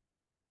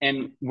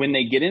 And when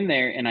they get in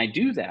there and I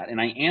do that and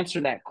I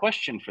answer that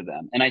question for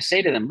them and I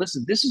say to them,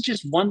 listen, this is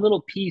just one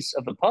little piece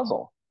of the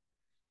puzzle.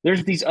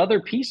 There's these other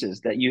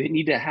pieces that you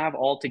need to have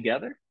all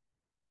together.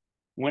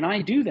 When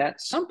I do that,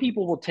 some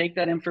people will take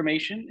that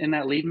information in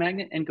that lead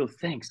magnet and go,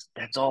 thanks,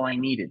 that's all I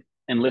needed.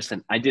 And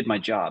listen, I did my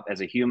job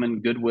as a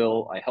human,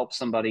 goodwill. I helped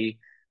somebody,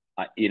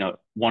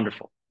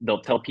 wonderful.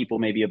 They'll tell people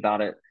maybe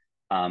about it.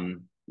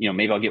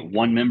 Maybe I'll get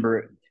one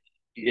member.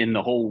 in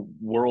the whole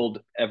world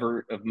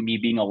ever of me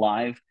being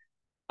alive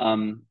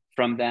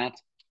from that.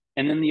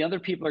 And then the other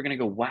people are going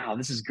to go, wow,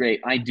 this is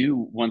great. I do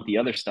want the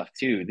other stuff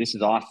too. This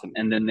is awesome.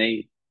 And then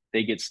they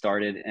get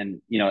started,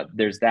 and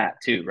there's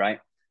that too, right?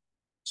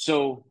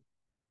 So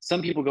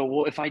some people go,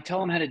 well, if I tell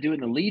them how to do it in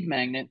the lead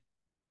magnet,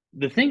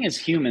 the thing is,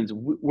 humans,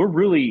 we're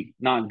really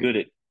not good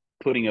at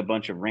putting a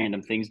bunch of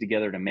random things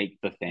together to make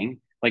the thing.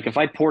 Like if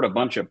I poured a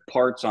bunch of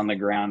parts on the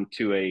ground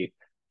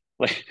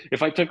like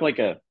if I took like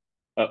a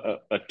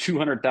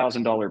 $200,000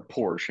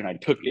 Porsche and I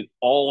took it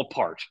all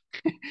apart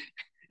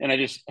and I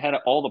just had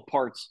all the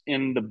parts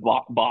in the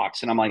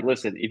box, and I'm like,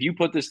 listen, if you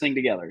put this thing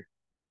together,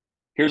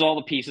 here's all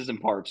the pieces and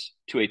parts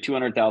to a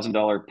 $200,000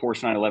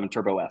 Porsche 911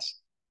 Turbo S,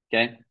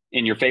 okay,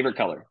 in your favorite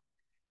color.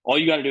 All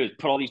you got to do is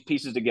put all these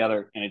pieces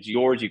together, and it's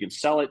yours. You can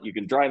sell it, you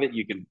can drive it,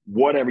 you can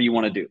whatever you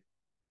want to do.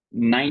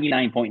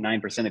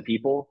 99.9% of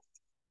people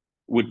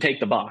would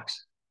take the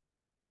box,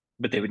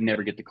 but they would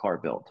never get the car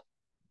built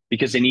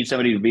because they need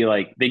somebody to be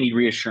like, they need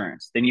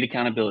reassurance, they need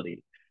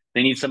accountability,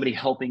 they need somebody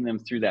helping them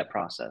through that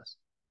process.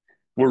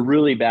 We're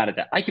really bad at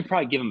that. I could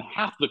probably give them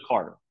half the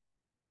car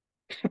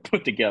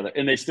put together,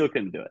 and they still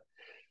couldn't do it.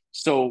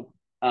 So,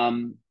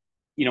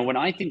 when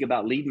I think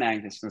about lead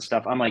magnets and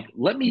stuff, I'm like,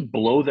 let me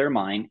blow their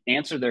mind,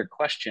 answer their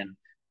question,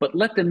 but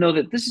let them know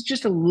that this is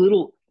just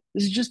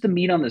the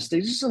meat on this.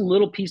 It's just a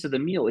little piece of the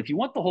meal. If you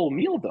want the whole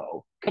meal,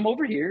 though, come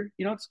over here.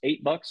 It's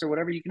 $8 or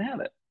whatever, you can have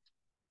it.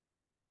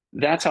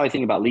 That's how I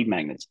think about lead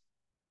magnets.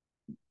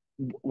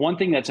 One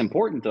thing that's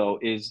important, though,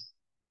 is,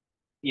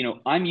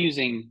 I'm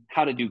using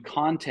how to do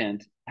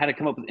content, how to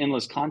come up with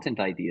endless content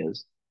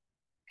ideas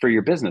for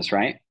your business,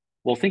 right?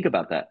 Well, think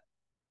about that.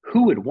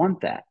 Who would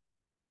want that?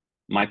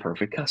 My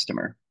perfect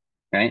customer,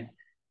 right?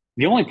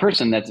 The only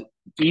person that's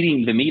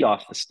eating the meat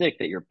off the stick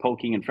that you're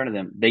poking in front of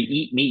them, they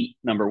eat meat,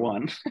 number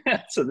one.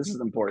 So this is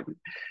important.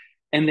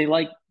 And they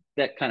like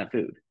that kind of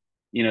food,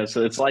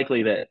 so it's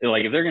likely that,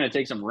 like, if they're going to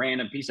take some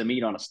random piece of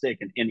meat on a stick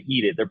and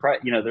eat it, they're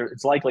probably,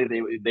 it's likely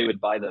they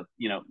would buy the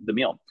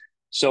meal.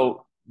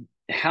 So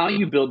how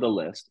you build the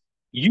list,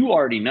 you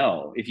already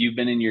know. If you've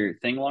been in your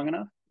thing long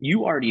enough,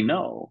 you already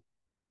know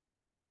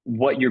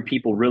what your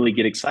people really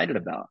get excited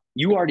about.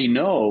 You already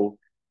know.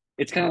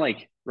 It's kind of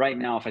like right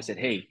now, if I said,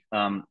 hey,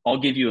 I'll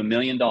give you $1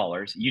 million,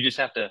 you just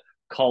have to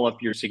call up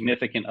your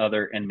significant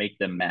other and make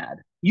them mad.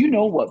 You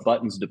know what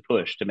buttons to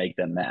push to make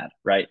them mad,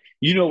 right?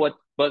 You know what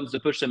buttons to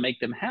push to make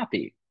them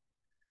happy.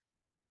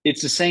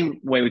 It's the same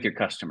way with your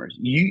customers.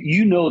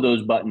 You know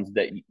those buttons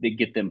that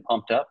get them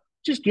pumped up.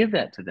 Just give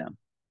that to them.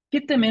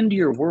 Get them into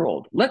your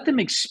world. Let them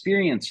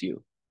experience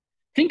you.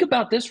 Think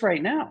about this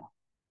right now.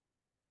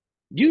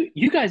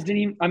 You guys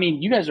didn't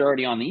even, you guys are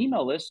already on the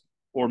email list,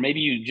 or maybe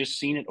you just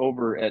seen it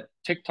over at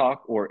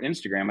TikTok or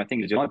Instagram. I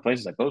think it's the only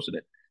places I posted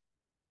it.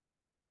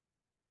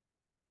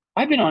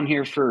 I've been on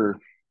here for,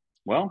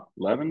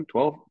 11,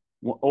 12,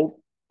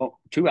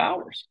 2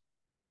 hours.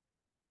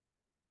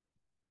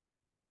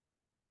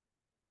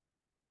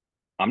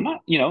 I'm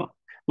not,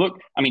 look,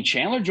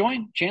 Chandler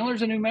joined.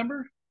 Chandler's a new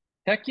member.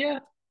 Heck yeah.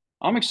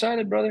 I'm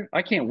excited, brother.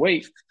 I can't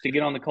wait to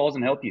get on the calls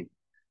and help you.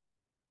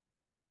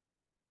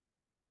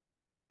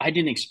 I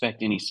didn't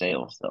expect any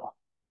sales, though.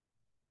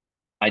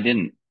 I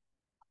didn't.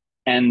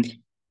 And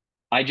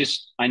I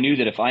knew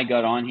that if I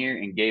got on here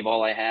and gave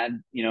all I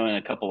had, in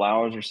a couple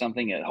hours or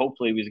something,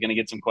 hopefully we was going to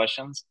get some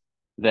questions,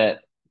 that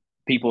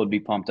people would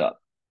be pumped up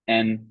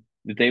and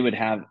that they would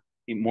have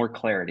more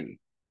clarity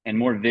and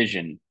more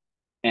vision.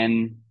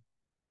 And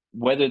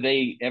whether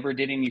they ever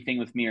did anything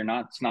with me or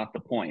not, it's not the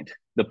point.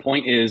 The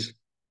point is,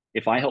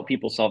 if I help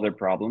people solve their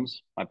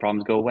problems, my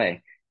problems go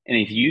away. And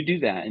if you do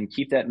that and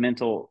keep that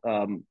mental,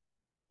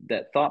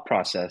 that thought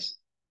process,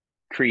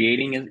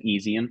 creating is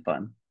easy and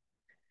fun.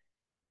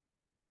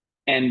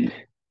 And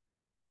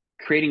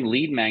creating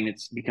lead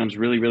magnets becomes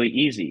really, really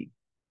easy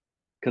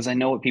because I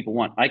know what people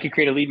want. I could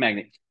create a lead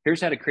magnet. Here's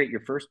how to create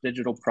your first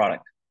digital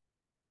product.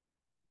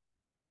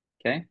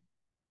 Okay.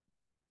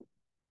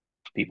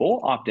 People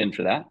will opt in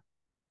for that.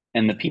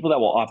 And the people that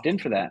will opt in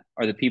for that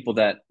are the people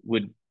that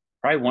would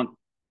probably want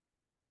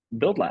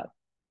Build Lab.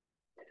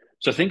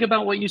 So think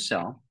about what you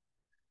sell,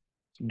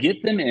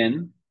 get them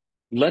in,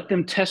 let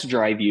them test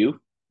drive you,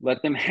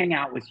 let them hang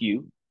out with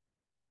you,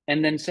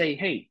 and then say,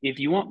 hey, if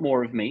you want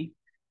more of me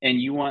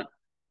and you want,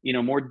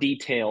 more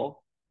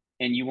detail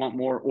and you want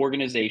more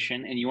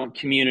organization and you want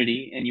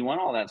community and you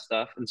want all that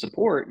stuff and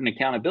support and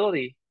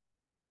accountability,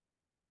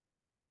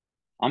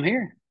 I'm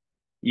here.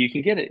 You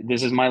can get it.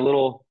 This is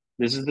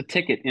the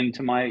ticket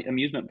into my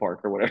amusement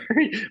park or whatever,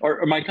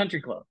 or my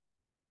country club.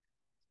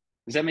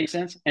 Does that make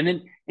sense? And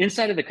then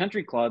inside of the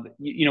country club,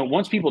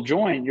 once people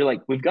join, you're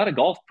like, we've got a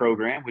golf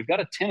program, we've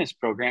got a tennis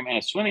program and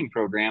a swimming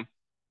program.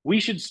 We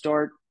should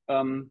start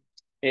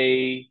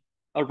a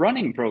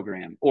running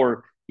program,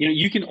 or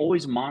you can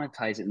always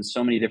monetize it in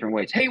so many different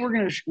ways. Hey, we're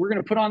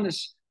gonna put on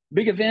this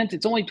big event.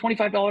 It's only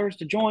 $25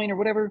 to join or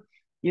whatever.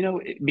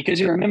 Because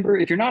you're a member.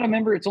 If you're not a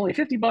member, it's only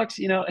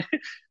 $50.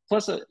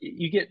 Plus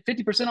you get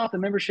 50% off the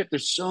membership.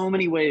 There's so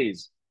many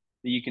ways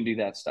that you can do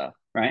that stuff,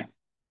 right?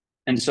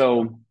 And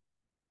so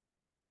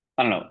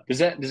I don't know. Does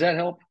that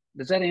help?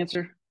 Does that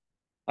answer?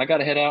 I got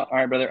to head out. All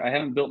right, brother. I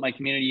haven't built my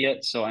community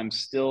yet, so I'm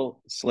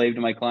still slave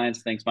to my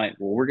clients. Thanks, Mike.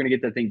 Well, we're gonna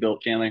get that thing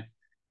built, Chandler.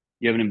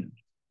 You have a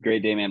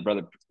great day, man,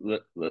 brother.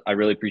 I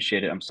really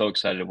appreciate it. I'm so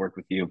excited to work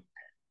with you.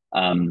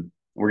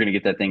 We're gonna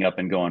get that thing up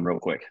and going real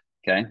quick.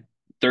 Okay.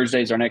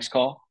 Thursday's our next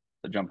call.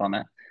 So jump on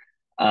that.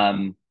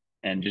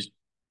 And just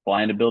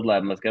fly into Build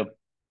Lab and let's go.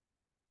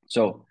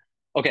 So,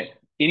 okay.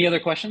 Any other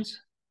questions?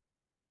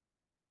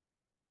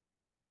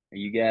 Are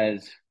you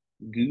guys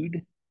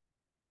good?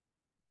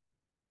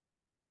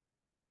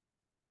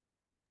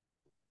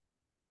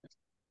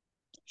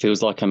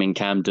 Feels like I'm in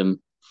Camden,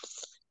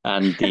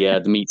 and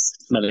the meat's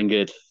smelling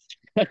good.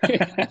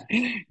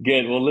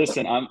 Good. Well,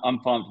 listen, I'm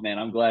pumped, man.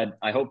 I'm glad.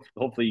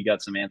 Hopefully you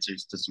got some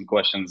answers to some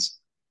questions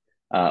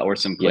or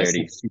some Yes,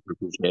 clarity. super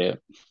appreciate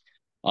it.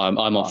 I'm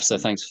off, so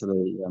Awesome. thanks for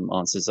the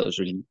answers. That was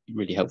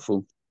really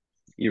helpful.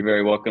 You're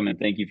very welcome, and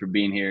thank you for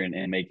being here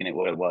and making it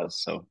what it was.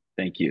 So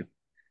thank you.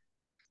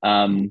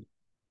 All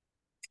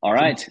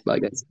right. Bye,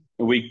 guys.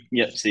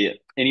 See it.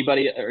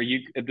 Anybody? Are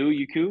you Abdul?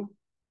 You cool?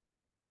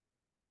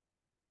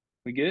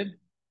 We good?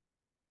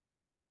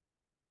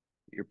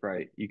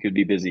 You could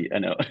be busy. I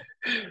know.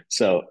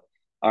 So,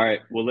 all right.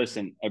 Well,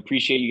 listen, I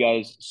appreciate you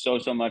guys so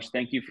much.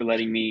 Thank you for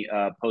letting me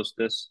post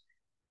this.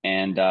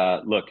 And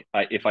look,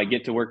 if I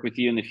get to work with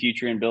you in the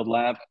future in Build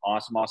Lab,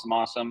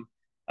 awesome.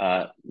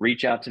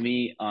 Reach out to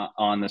me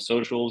on the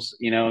socials.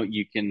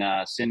 You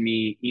can send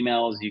me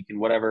emails. You can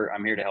whatever.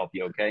 I'm here to help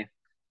you. Okay.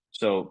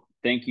 So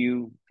thank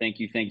you,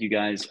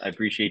 guys. I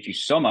appreciate you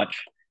so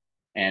much.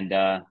 And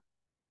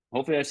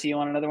hopefully I see you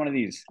on another one of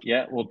these.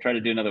 Yeah, we'll try to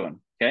do another one.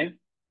 Okay.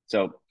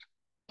 So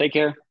take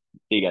care.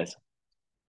 See you guys.